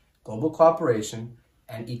Organization, global cooperation,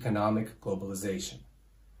 and economic globalization.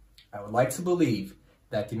 I would like to believe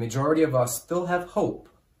that the majority of us still have hope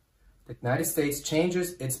that the United States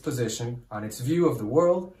changes its position on its view of the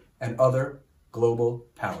world and other global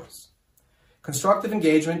powers. Constructive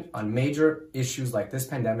engagement on major issues like this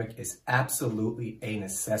pandemic is absolutely a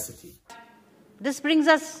necessity. This brings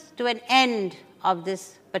us to an end of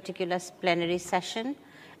this particular plenary session,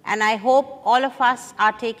 and I hope all of us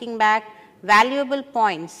are taking back valuable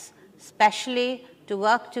points, especially to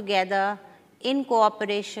work together in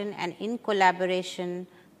cooperation and in collaboration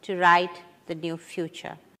to write the new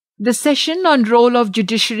future. The session on role of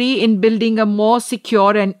judiciary in building a more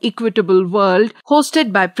secure and equitable world,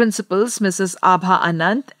 hosted by Principals Mrs. Abha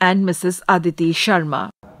Anant and Mrs. Aditi Sharma.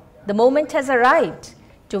 The moment has arrived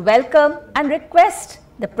to welcome and request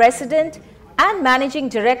the President and Managing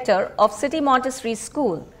Director of City Montessori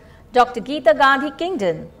School, Dr. Geeta Gandhi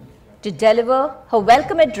Kingdon, to deliver her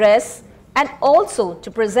welcome address and also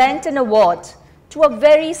to present an award to a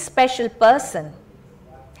very special person.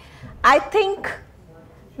 I think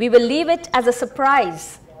we will leave it as a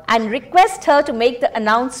surprise and request her to make the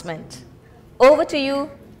announcement. Over to you,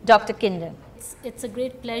 Dr. Kingdon. It's a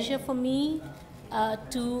great pleasure for me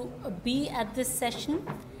to be at this session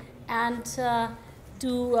and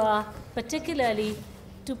to particularly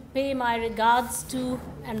to pay my regards to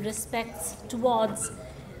and respects towards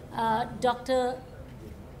Dr.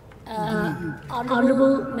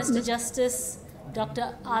 Honourable Mr. Justice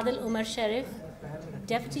Dr. Adil Umar Sharif,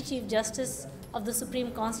 Deputy Chief Justice of the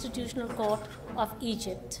Supreme Constitutional Court of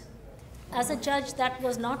Egypt. As a judge, that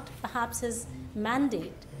was not perhaps his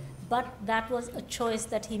mandate, but that was a choice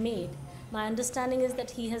that he made. My understanding is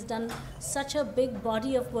that he has done such a big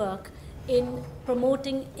body of work in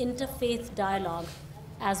promoting interfaith dialogue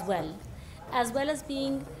as well as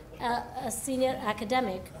being a senior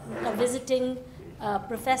academic, a visiting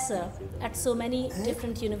professor at so many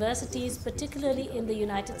different universities, particularly in the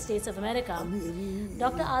United States of America.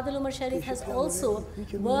 Dr. Adil Umar Sharif has also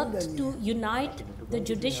worked to unite the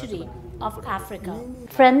judiciary of Africa.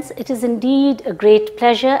 Friends, it is indeed a great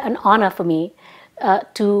pleasure and honor for me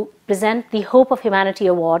to present the Hope of Humanity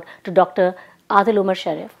Award to Dr. Adil Umar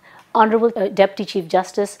Sharif, Honorable Deputy Chief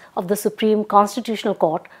Justice of the Supreme Constitutional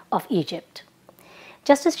Court of Egypt.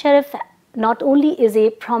 Justice Sharif not only is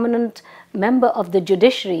a prominent member of the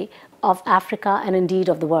judiciary of Africa and indeed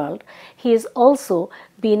of the world, he has also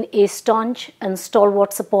been a staunch and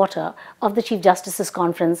stalwart supporter of the Chief Justices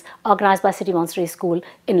Conference organized by City Montessori School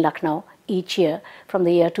in Lucknow each year from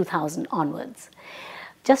the year 2000 onwards.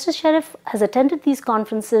 Justice Sharif has attended these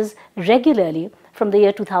conferences regularly from the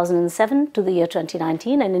year 2007 to the year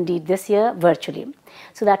 2019 and indeed this year virtually.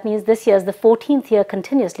 So that means this year is the 14th year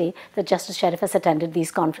continuously that Justice Sharif has attended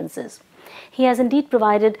these conferences. He has indeed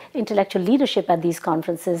provided intellectual leadership at these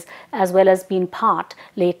conferences as well as been part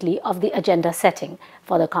lately of the agenda setting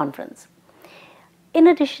for the conference. In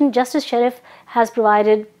addition, Justice Sharif has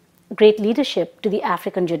provided great leadership to the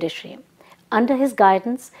African judiciary. Under his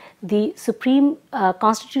guidance, the Supreme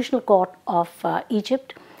Constitutional Court of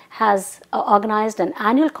Egypt has organized an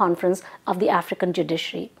annual conference of the African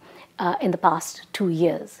judiciary in the past 2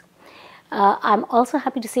 years. I'm also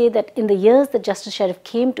happy to say that in the years that Justice Sharif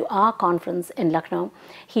came to our conference in Lucknow,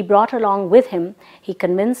 he brought along with him, he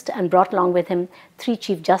convinced and brought along with him 3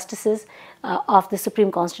 Chief Justices of the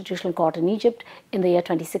Supreme Constitutional Court in Egypt in the year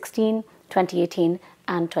 2016, 2018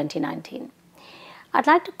 and 2019. I'd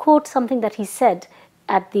like to quote something that he said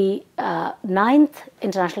at the 9th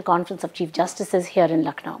International Conference of Chief Justices here in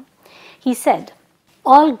Lucknow. He said,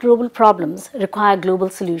 "All global problems require global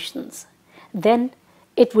solutions. Then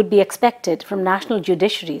it would be expected from national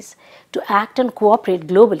judiciaries to act and cooperate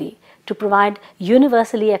globally to provide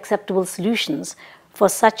universally acceptable solutions for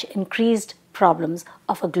such increased problems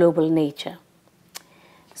of a global nature."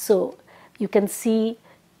 So you can see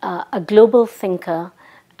a global thinker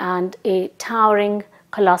and a towering,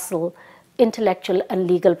 colossal, intellectual and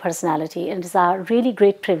legal personality. And it is our really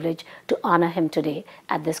great privilege to honor him today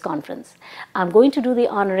at this conference. I'm going to do the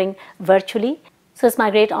honoring virtually. So it's my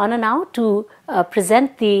great honor now to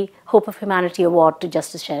present the Hope of Humanity Award to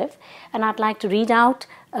Justice Sharif. And I'd like to read out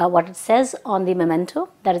what it says on the memento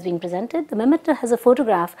that is being presented. The memento has a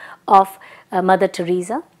photograph of Mother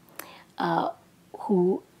Teresa,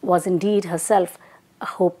 who was indeed herself a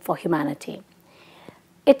hope for humanity.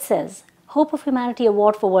 It says, Hope of Humanity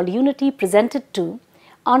Award for World Unity presented to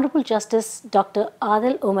Honorable Justice Dr.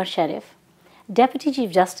 Adil Umar Sharif, Deputy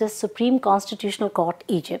Chief Justice, Supreme Constitutional Court,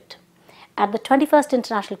 Egypt, at the 21st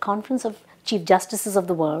International Conference of Chief Justices of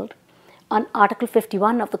the World on Article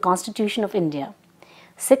 51 of the Constitution of India,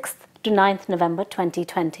 6th to 9th November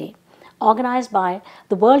 2020, organized by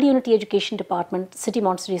the World Unity Education Department, City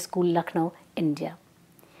Montessori School, Lucknow, India.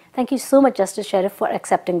 Thank you so much, Justice Sharif, for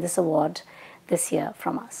accepting this award this year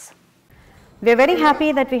from us. We are very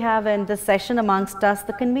happy that we have in this session amongst us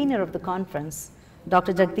the convener of the conference,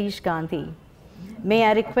 Dr. Jagdish Gandhi. May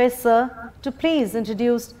I request, sir, to please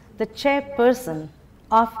introduce the chairperson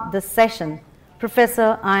of the session,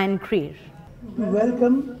 Professor Ian Greer.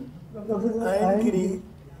 Welcome, Professor Ian Greer,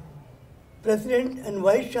 President and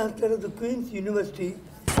Vice Chancellor of the Queen's University,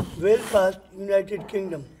 Belfast, United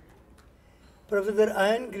Kingdom. Professor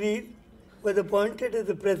Ian Greer was appointed as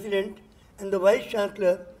the President and the Vice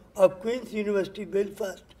Chancellor of Queen's University,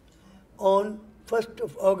 Belfast on 1st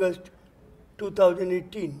of August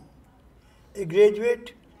 2018. A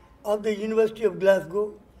graduate of the University of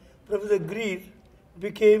Glasgow, Professor Greer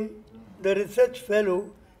became the Research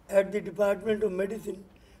Fellow at the Department of Medicine,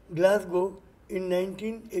 Glasgow in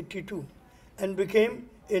 1982 and became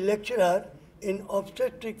a lecturer in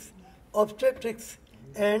obstetrics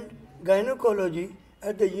and gynecology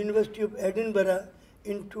at the University of Edinburgh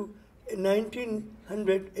in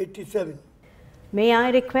 1987. May I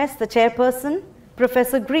request the chairperson,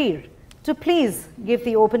 Professor Greer, to please give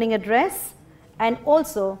the opening address and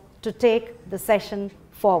also to take the session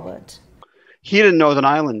forward. Here in Northern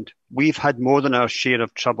Ireland, we've had more than our share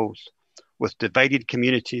of troubles with divided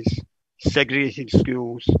communities, segregated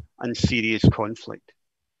schools, and serious conflict.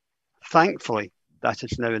 Thankfully, that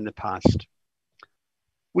is now in the past.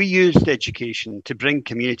 We used education to bring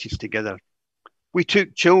communities together. We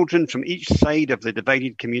took children from each side of the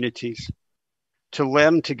divided communities to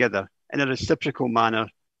learn together in a reciprocal manner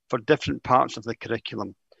for different parts of the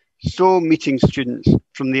curriculum, so meeting students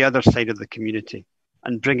from the other side of the community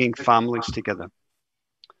and bringing families together.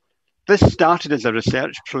 This started as a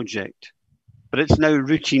research project, but it's now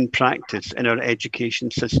routine practice in our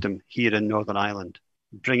education system here in Northern Ireland,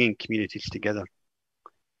 bringing communities together.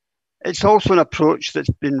 It's also an approach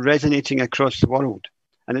that's been resonating across the world,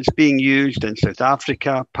 and it's being used in South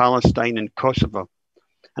Africa, Palestine, and Kosovo.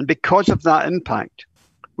 And because of that impact,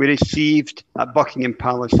 we received at Buckingham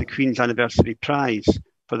Palace the Queen's Anniversary Prize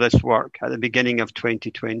for this work at the beginning of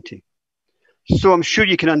 2020. So I'm sure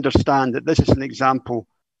you can understand that this is an example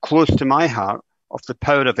close to my heart of the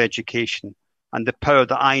power of education and the power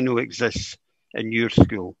that I know exists in your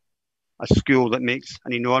school, a school that makes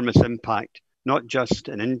an enormous impact, not just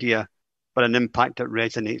in India, but an impact that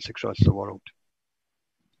resonates across the world.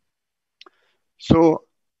 So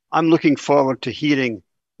I'm looking forward to hearing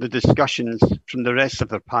the discussions from the rest of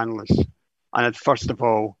the panelists. And I'd first of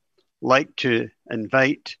all like to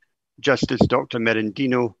invite Justice Dr.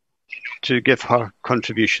 Merendino to give her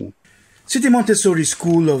contribution. City Montessori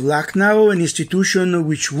School of Lucknow, an institution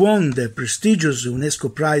which won the prestigious UNESCO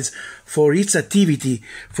Prize for its activity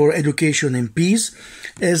for education and peace,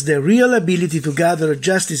 has the real ability to gather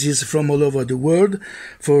justices from all over the world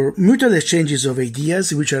for mutual exchanges of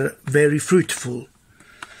ideas which are very fruitful.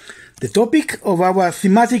 The topic of our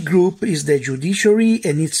thematic group is the judiciary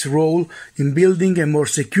and its role in building a more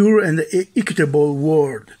secure and equitable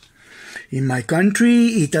world. In my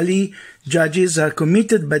country, Italy, judges are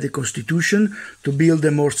committed by the Constitution to build a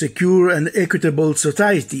more secure and equitable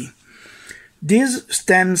society. This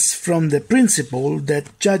stems from the principle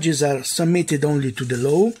that judges are submitted only to the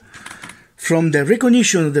law, from the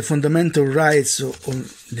recognition of the fundamental rights of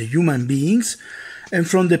the human beings, and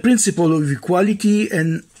from the principle of equality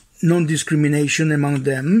and non-discrimination among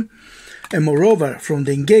them, and moreover from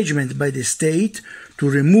the engagement by the state to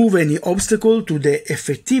remove any obstacle to the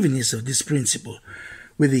effectiveness of this principle,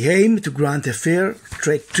 with the aim to grant a fair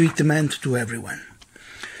treatment to everyone.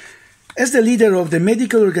 As the leader of the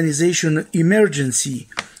medical organization Emergency,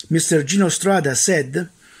 Mr. Gino Strada, said,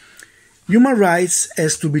 human rights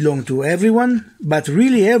has to belong to everyone, but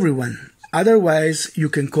really everyone, otherwise you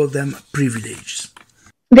can call them privileges.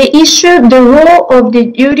 The issue, the role of the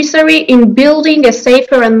judiciary in building a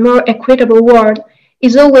safer and more equitable world,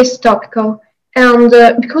 is always topical, and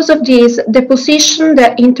because of this, the position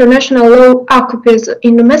that international law occupies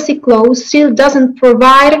in domestic law still doesn't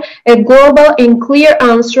provide a global and clear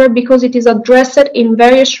answer because it is addressed in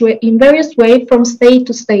various ways from state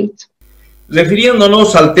to state.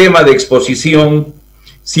 Refiriéndonos al tema de exposición,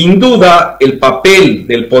 sin duda el papel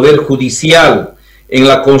del Poder Judicial en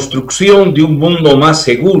la construcción de un mundo más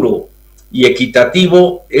seguro y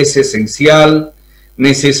equitativo es esencial,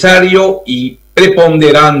 necesario y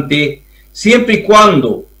preponderante, siempre y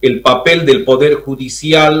cuando el papel del Poder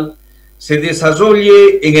Judicial se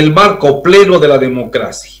desarrolle en el marco pleno de la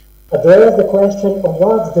democracia. Address the question of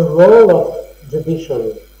what's the role of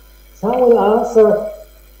judiciary. Some will answer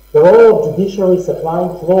the role of judiciary is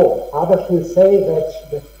applying law. Others will say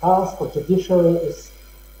that the task of judiciary is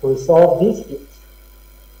to resolve disputes.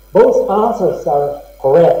 Both answers are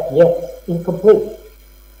correct, yet incomplete.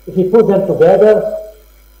 If you put them together,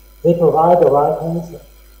 they provide the right answer.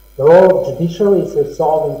 The role of judiciary is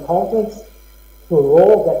resolving conflicts through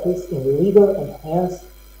law that is in legal and hence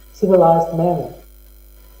civilized manner.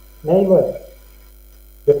 Namely,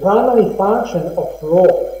 the primary function of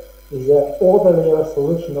law is the orderly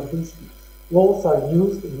resolution of disputes. Laws are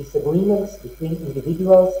used in disagreements between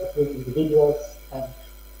individuals and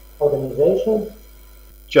organizations.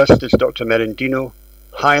 Just as Dr. Merendino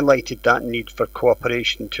highlighted that need for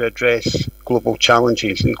cooperation to address global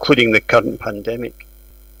challenges, including the current pandemic,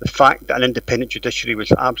 the fact that an independent judiciary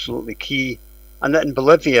was absolutely key, and that in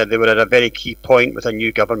Bolivia they were at a very key point with a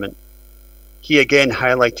new government. He again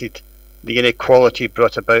highlighted the inequality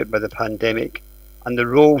brought about by the pandemic and the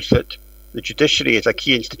roles that the judiciary as a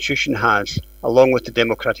key institution has, along with the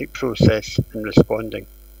democratic process in responding.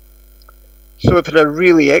 So we've had a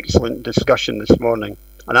really excellent discussion this morning,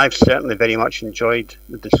 and I've certainly very much enjoyed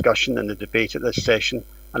the discussion and the debate at this session,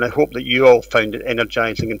 and I hope that you all found it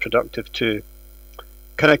energising and productive too.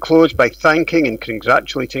 Can I close by thanking and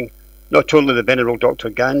congratulating not only the Venerable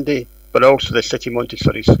Dr. Gandhi, but also the City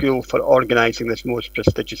Montessori School for organising this most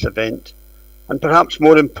prestigious event, and perhaps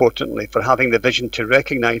more importantly for having the vision to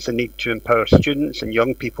recognise the need to empower students and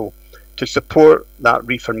young people to support that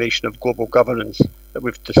reformation of global governance that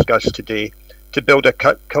we've discussed today, to build a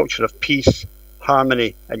culture of peace,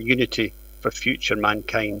 harmony and unity for future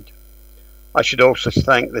mankind. I should also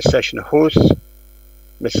thank the session hosts,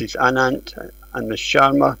 Mrs. Anant and Ms.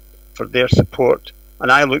 Sharma, for their support,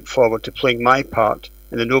 and I look forward to playing my part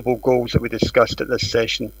in the noble goals that we discussed at this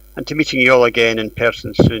session, and to meeting you all again in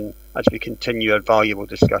person soon as we continue our valuable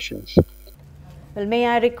discussions. Well, may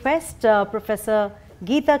I request Professor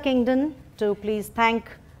Geeta Kingdon to please thank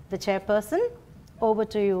the chairperson. Over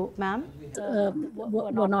to you, ma'am.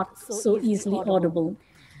 Were not so easily audible.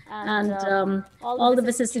 And all the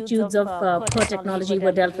vicissitudes of poor technology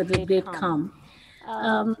were dealt with great calm.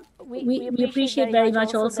 We appreciate very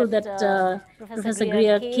much also that Professor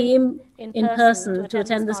Greer came in person to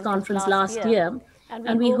attend this conference last year,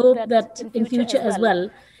 and we hope that in future as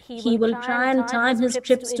well, he will try and time his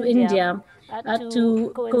trips to India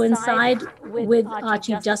to coincide with our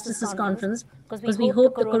Chief Justice's conference, because we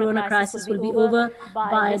hope the corona crisis will be over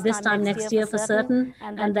by this time next year for certain,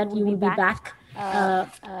 and that you will be back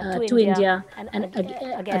to India and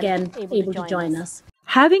again able to join us.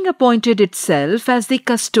 Having appointed itself as the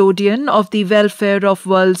custodian of the welfare of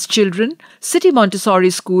world's children, City Montessori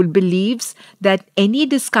School believes that any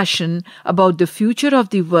discussion about the future of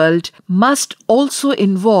the world must also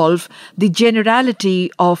involve the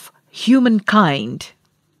generality of humankind.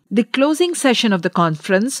 The closing session of the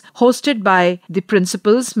conference, hosted by the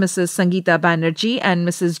principals Mrs. Sangeeta Banerjee and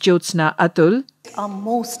Mrs. Jyotsna Atul, our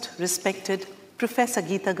most respected Professor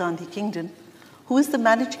Geeta Gandhi Kingdon, who is the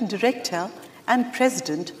Managing Director and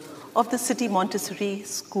President of the City Montessori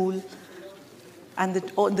School and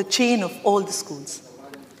the chain of all the schools.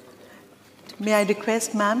 May I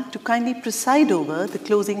request ma'am to kindly preside over the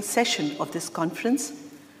closing session of this conference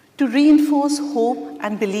to reinforce hope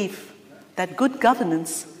and belief that good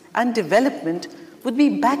governance and development would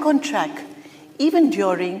be back on track even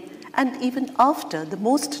during and even after the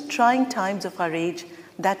most trying times of our age,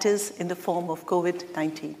 that is in the form of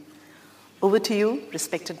COVID-19. Over to you,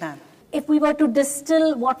 respected ma'am. If we were to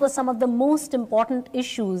distill what were some of the most important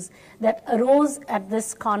issues that arose at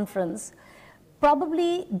this conference,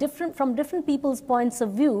 probably from different people's points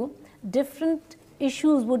of view, different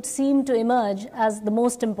issues would seem to emerge as the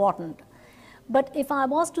most important. But if I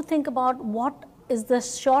was to think about what is the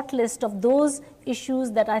short list of those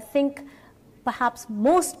issues that I think perhaps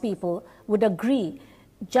most people would agree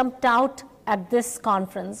jumped out at this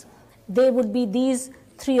conference, they would be these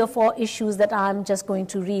 3 or 4 issues that I'm just going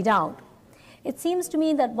to read out. It seems to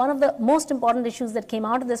me that one of the most important issues that came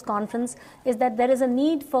out of this conference is that there is a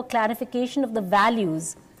need for clarification of the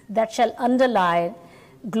values that shall underlie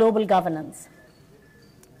global governance.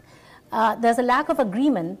 There's a lack of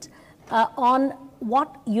agreement on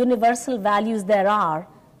what universal values there are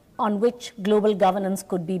on which global governance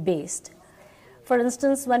could be based. For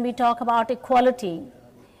instance, when we talk about equality,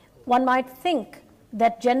 one might think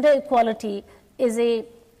that gender equality is a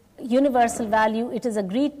universal value. It is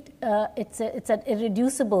agreed, it's an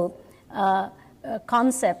irreducible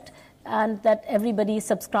concept, and that everybody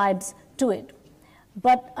subscribes to it.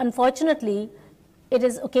 But unfortunately, it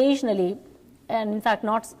is occasionally, and in fact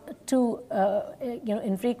not too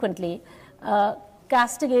infrequently,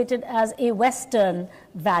 castigated as a Western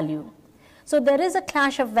value. So there is a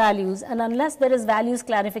clash of values, and unless there is values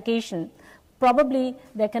clarification, probably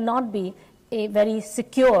there cannot be a very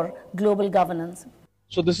secure global governance.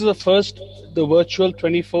 So this is the virtual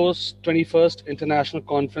 21st International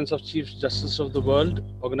Conference of Chief Justices of the World,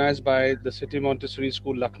 organized by the City Montessori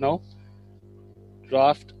School, Lucknow,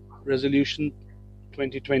 draft resolution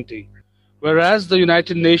 2020. Whereas the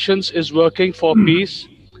United Nations is working for peace,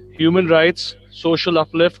 human rights, social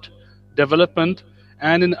uplift, development,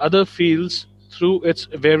 and in other fields through its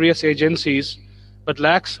various agencies, but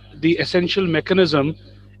lacks the essential mechanism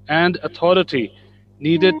and authority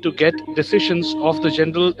needed to get decisions of the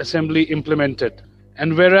General Assembly implemented.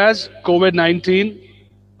 And whereas COVID-19,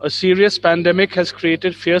 a serious pandemic, has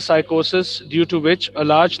created fear psychosis due to which a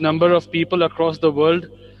large number of people across the world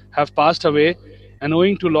have passed away, and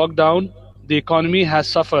owing to lockdown, the economy has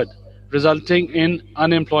suffered, resulting in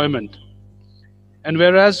unemployment. And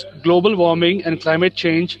whereas global warming and climate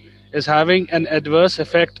change is having an adverse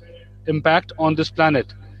impact on this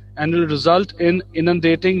planet and will result in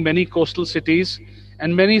inundating many coastal cities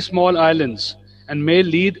and many small islands, and may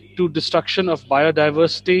lead to destruction of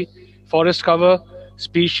biodiversity, forest cover,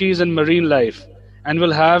 species and marine life, and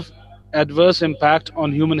will have adverse impact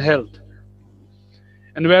on human health.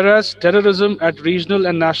 And whereas terrorism at regional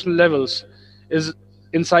and national levels is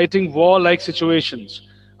inciting war-like situations,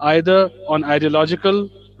 either on ideological,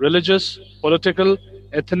 religious, political,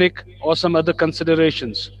 ethnic, or some other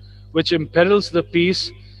considerations, which imperils the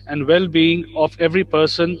peace and well-being of every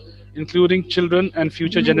person, including children and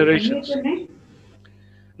future generations.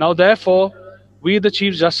 Now, therefore, we, the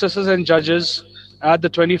Chief Justices and Judges, at the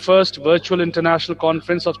 21st Virtual International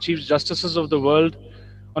Conference of Chief Justices of the World,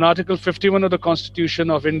 on Article 51 of the Constitution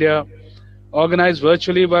of India, organized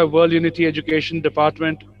virtually by World Unity Education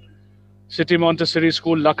Department, City Montessori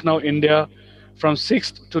School, Lucknow, India, from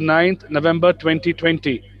 6th to 9th November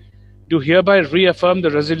 2020, do hereby reaffirm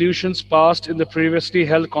the resolutions passed in the previously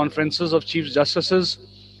held conferences of Chief Justices,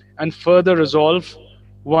 and further resolve: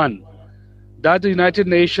 1. That the United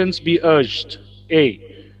Nations be urged: A.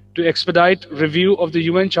 To expedite review of the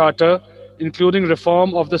UN Charter, including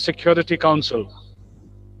reform of the Security Council.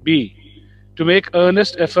 B. To make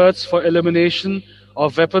earnest efforts for elimination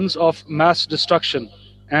of weapons of mass destruction.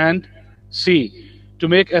 And C. To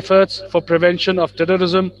make efforts for prevention of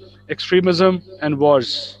terrorism, extremism, and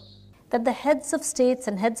wars. That the heads of states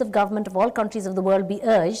and heads of government of all countries of the world be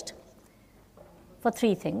urged for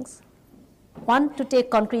 3 things. 1, to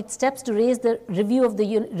take concrete steps to raise the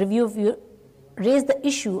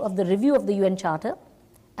issue of the review of the UN Charter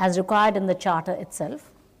as required in the Charter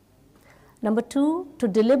itself. Number 2, to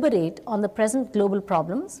deliberate on the present global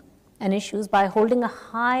problems and issues by holding a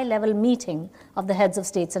high-level meeting of the heads of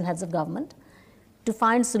states and heads of government to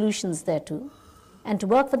find solutions thereto, and to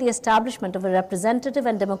work for the establishment of a representative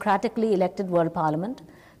and democratically elected world parliament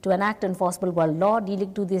to enact enforceable world law,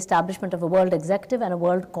 leading to the establishment of a world executive and a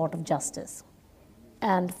world court of justice.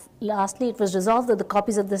 And lastly, it was resolved that the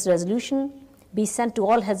copies of this resolution be sent to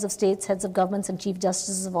all heads of states, heads of governments, and chief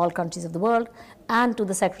justices of all countries of the world, and to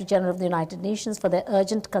the Secretary General of the United Nations for their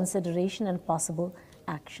urgent consideration and possible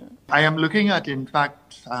action. I am looking at, in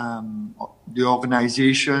fact, the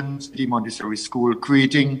organization, the Montessori School,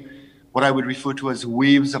 creating what I would refer to as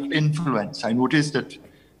waves of influence. I noticed that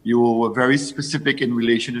you were very specific in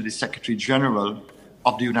relation to the Secretary General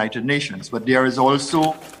of the United Nations, but there is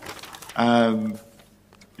also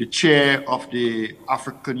the chair of the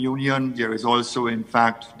African Union. There is also, in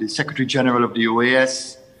fact, the Secretary General of the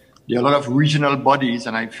OAS. There are a lot of regional bodies,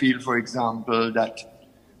 and I feel, for example, that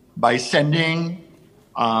by sending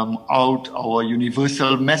out our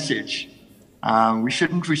universal message, we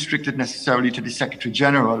shouldn't restrict it necessarily to the Secretary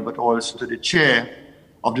General, but also to the chair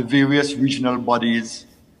of the various regional bodies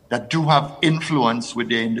that do have influence with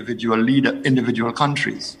their individual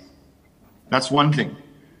countries. That's one thing.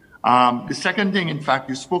 The second thing, in fact,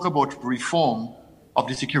 you spoke about reform of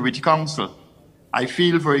the Security Council. I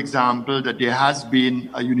feel, for example, that there has been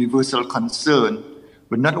a universal concern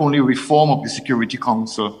with not only reform of the Security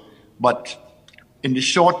Council, but in the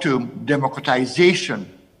short term,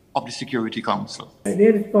 democratization of the Security Council.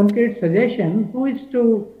 There is concrete suggestion. Who is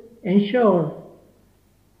to ensure?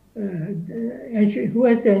 Who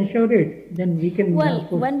has to ensure it? Then we can. Well,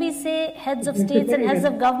 when we say heads of states and heads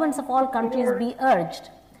of governments of all countries be urged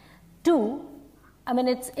to, I mean,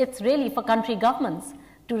 it's really for country governments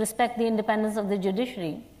to respect the independence of the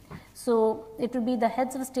judiciary. So it will be the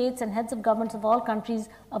heads of states and heads of governments of all countries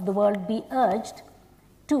of the world be urged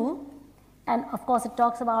to, and of course it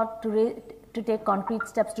talks about to to take concrete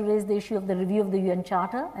steps to raise the issue of the review of the UN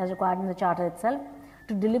Charter as required in the Charter itself,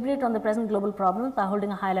 to deliberate on the present global problems by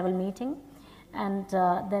holding a high-level meeting, and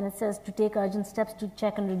then it says to take urgent steps to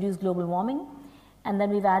check and reduce global warming, and then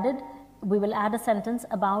we will add a sentence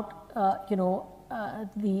about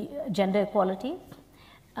the gender equality,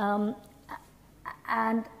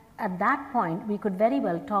 and at that point we could very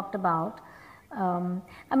well talk about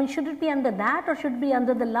I mean, should it be under that or should it be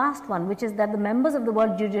under the last one, which is that the members of the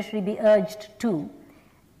world judiciary be urged to?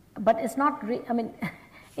 But it's not, I mean,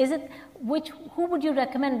 is it, who would you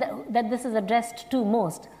recommend that this is addressed to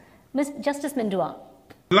most? Justice Mindua.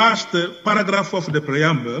 Last paragraph of the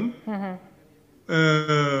preamble,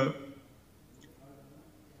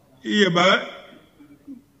 hereby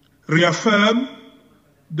reaffirm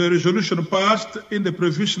the resolution passed in the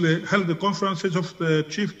previously held conferences of the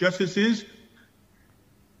Chief Justices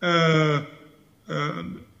and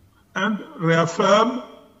reaffirm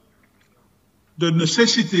the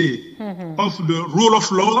necessity of the rule of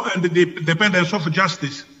law and the independence of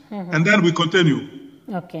justice. And then we continue.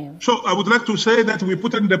 Okay. So I would like to say that we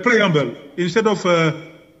put in the preamble instead of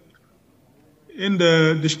in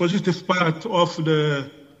the dispositive part of the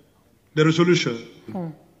resolution.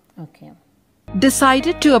 Okay.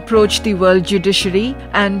 Decided to approach the world judiciary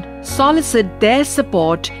and solicit their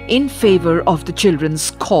support in favor of the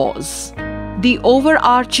children's cause. The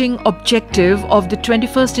overarching objective of the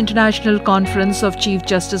 21st International Conference of Chief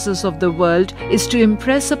Justices of the World is to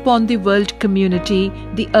impress upon the world community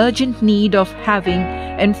the urgent need of having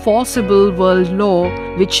enforceable world law,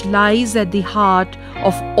 which lies at the heart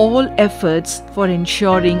of all efforts for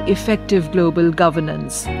ensuring effective global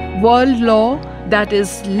governance. World law that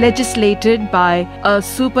is legislated by a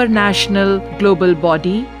supranational global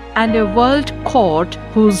body and a world court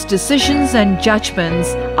whose decisions and judgments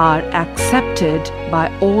are accepted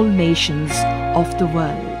by all nations of the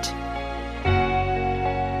world.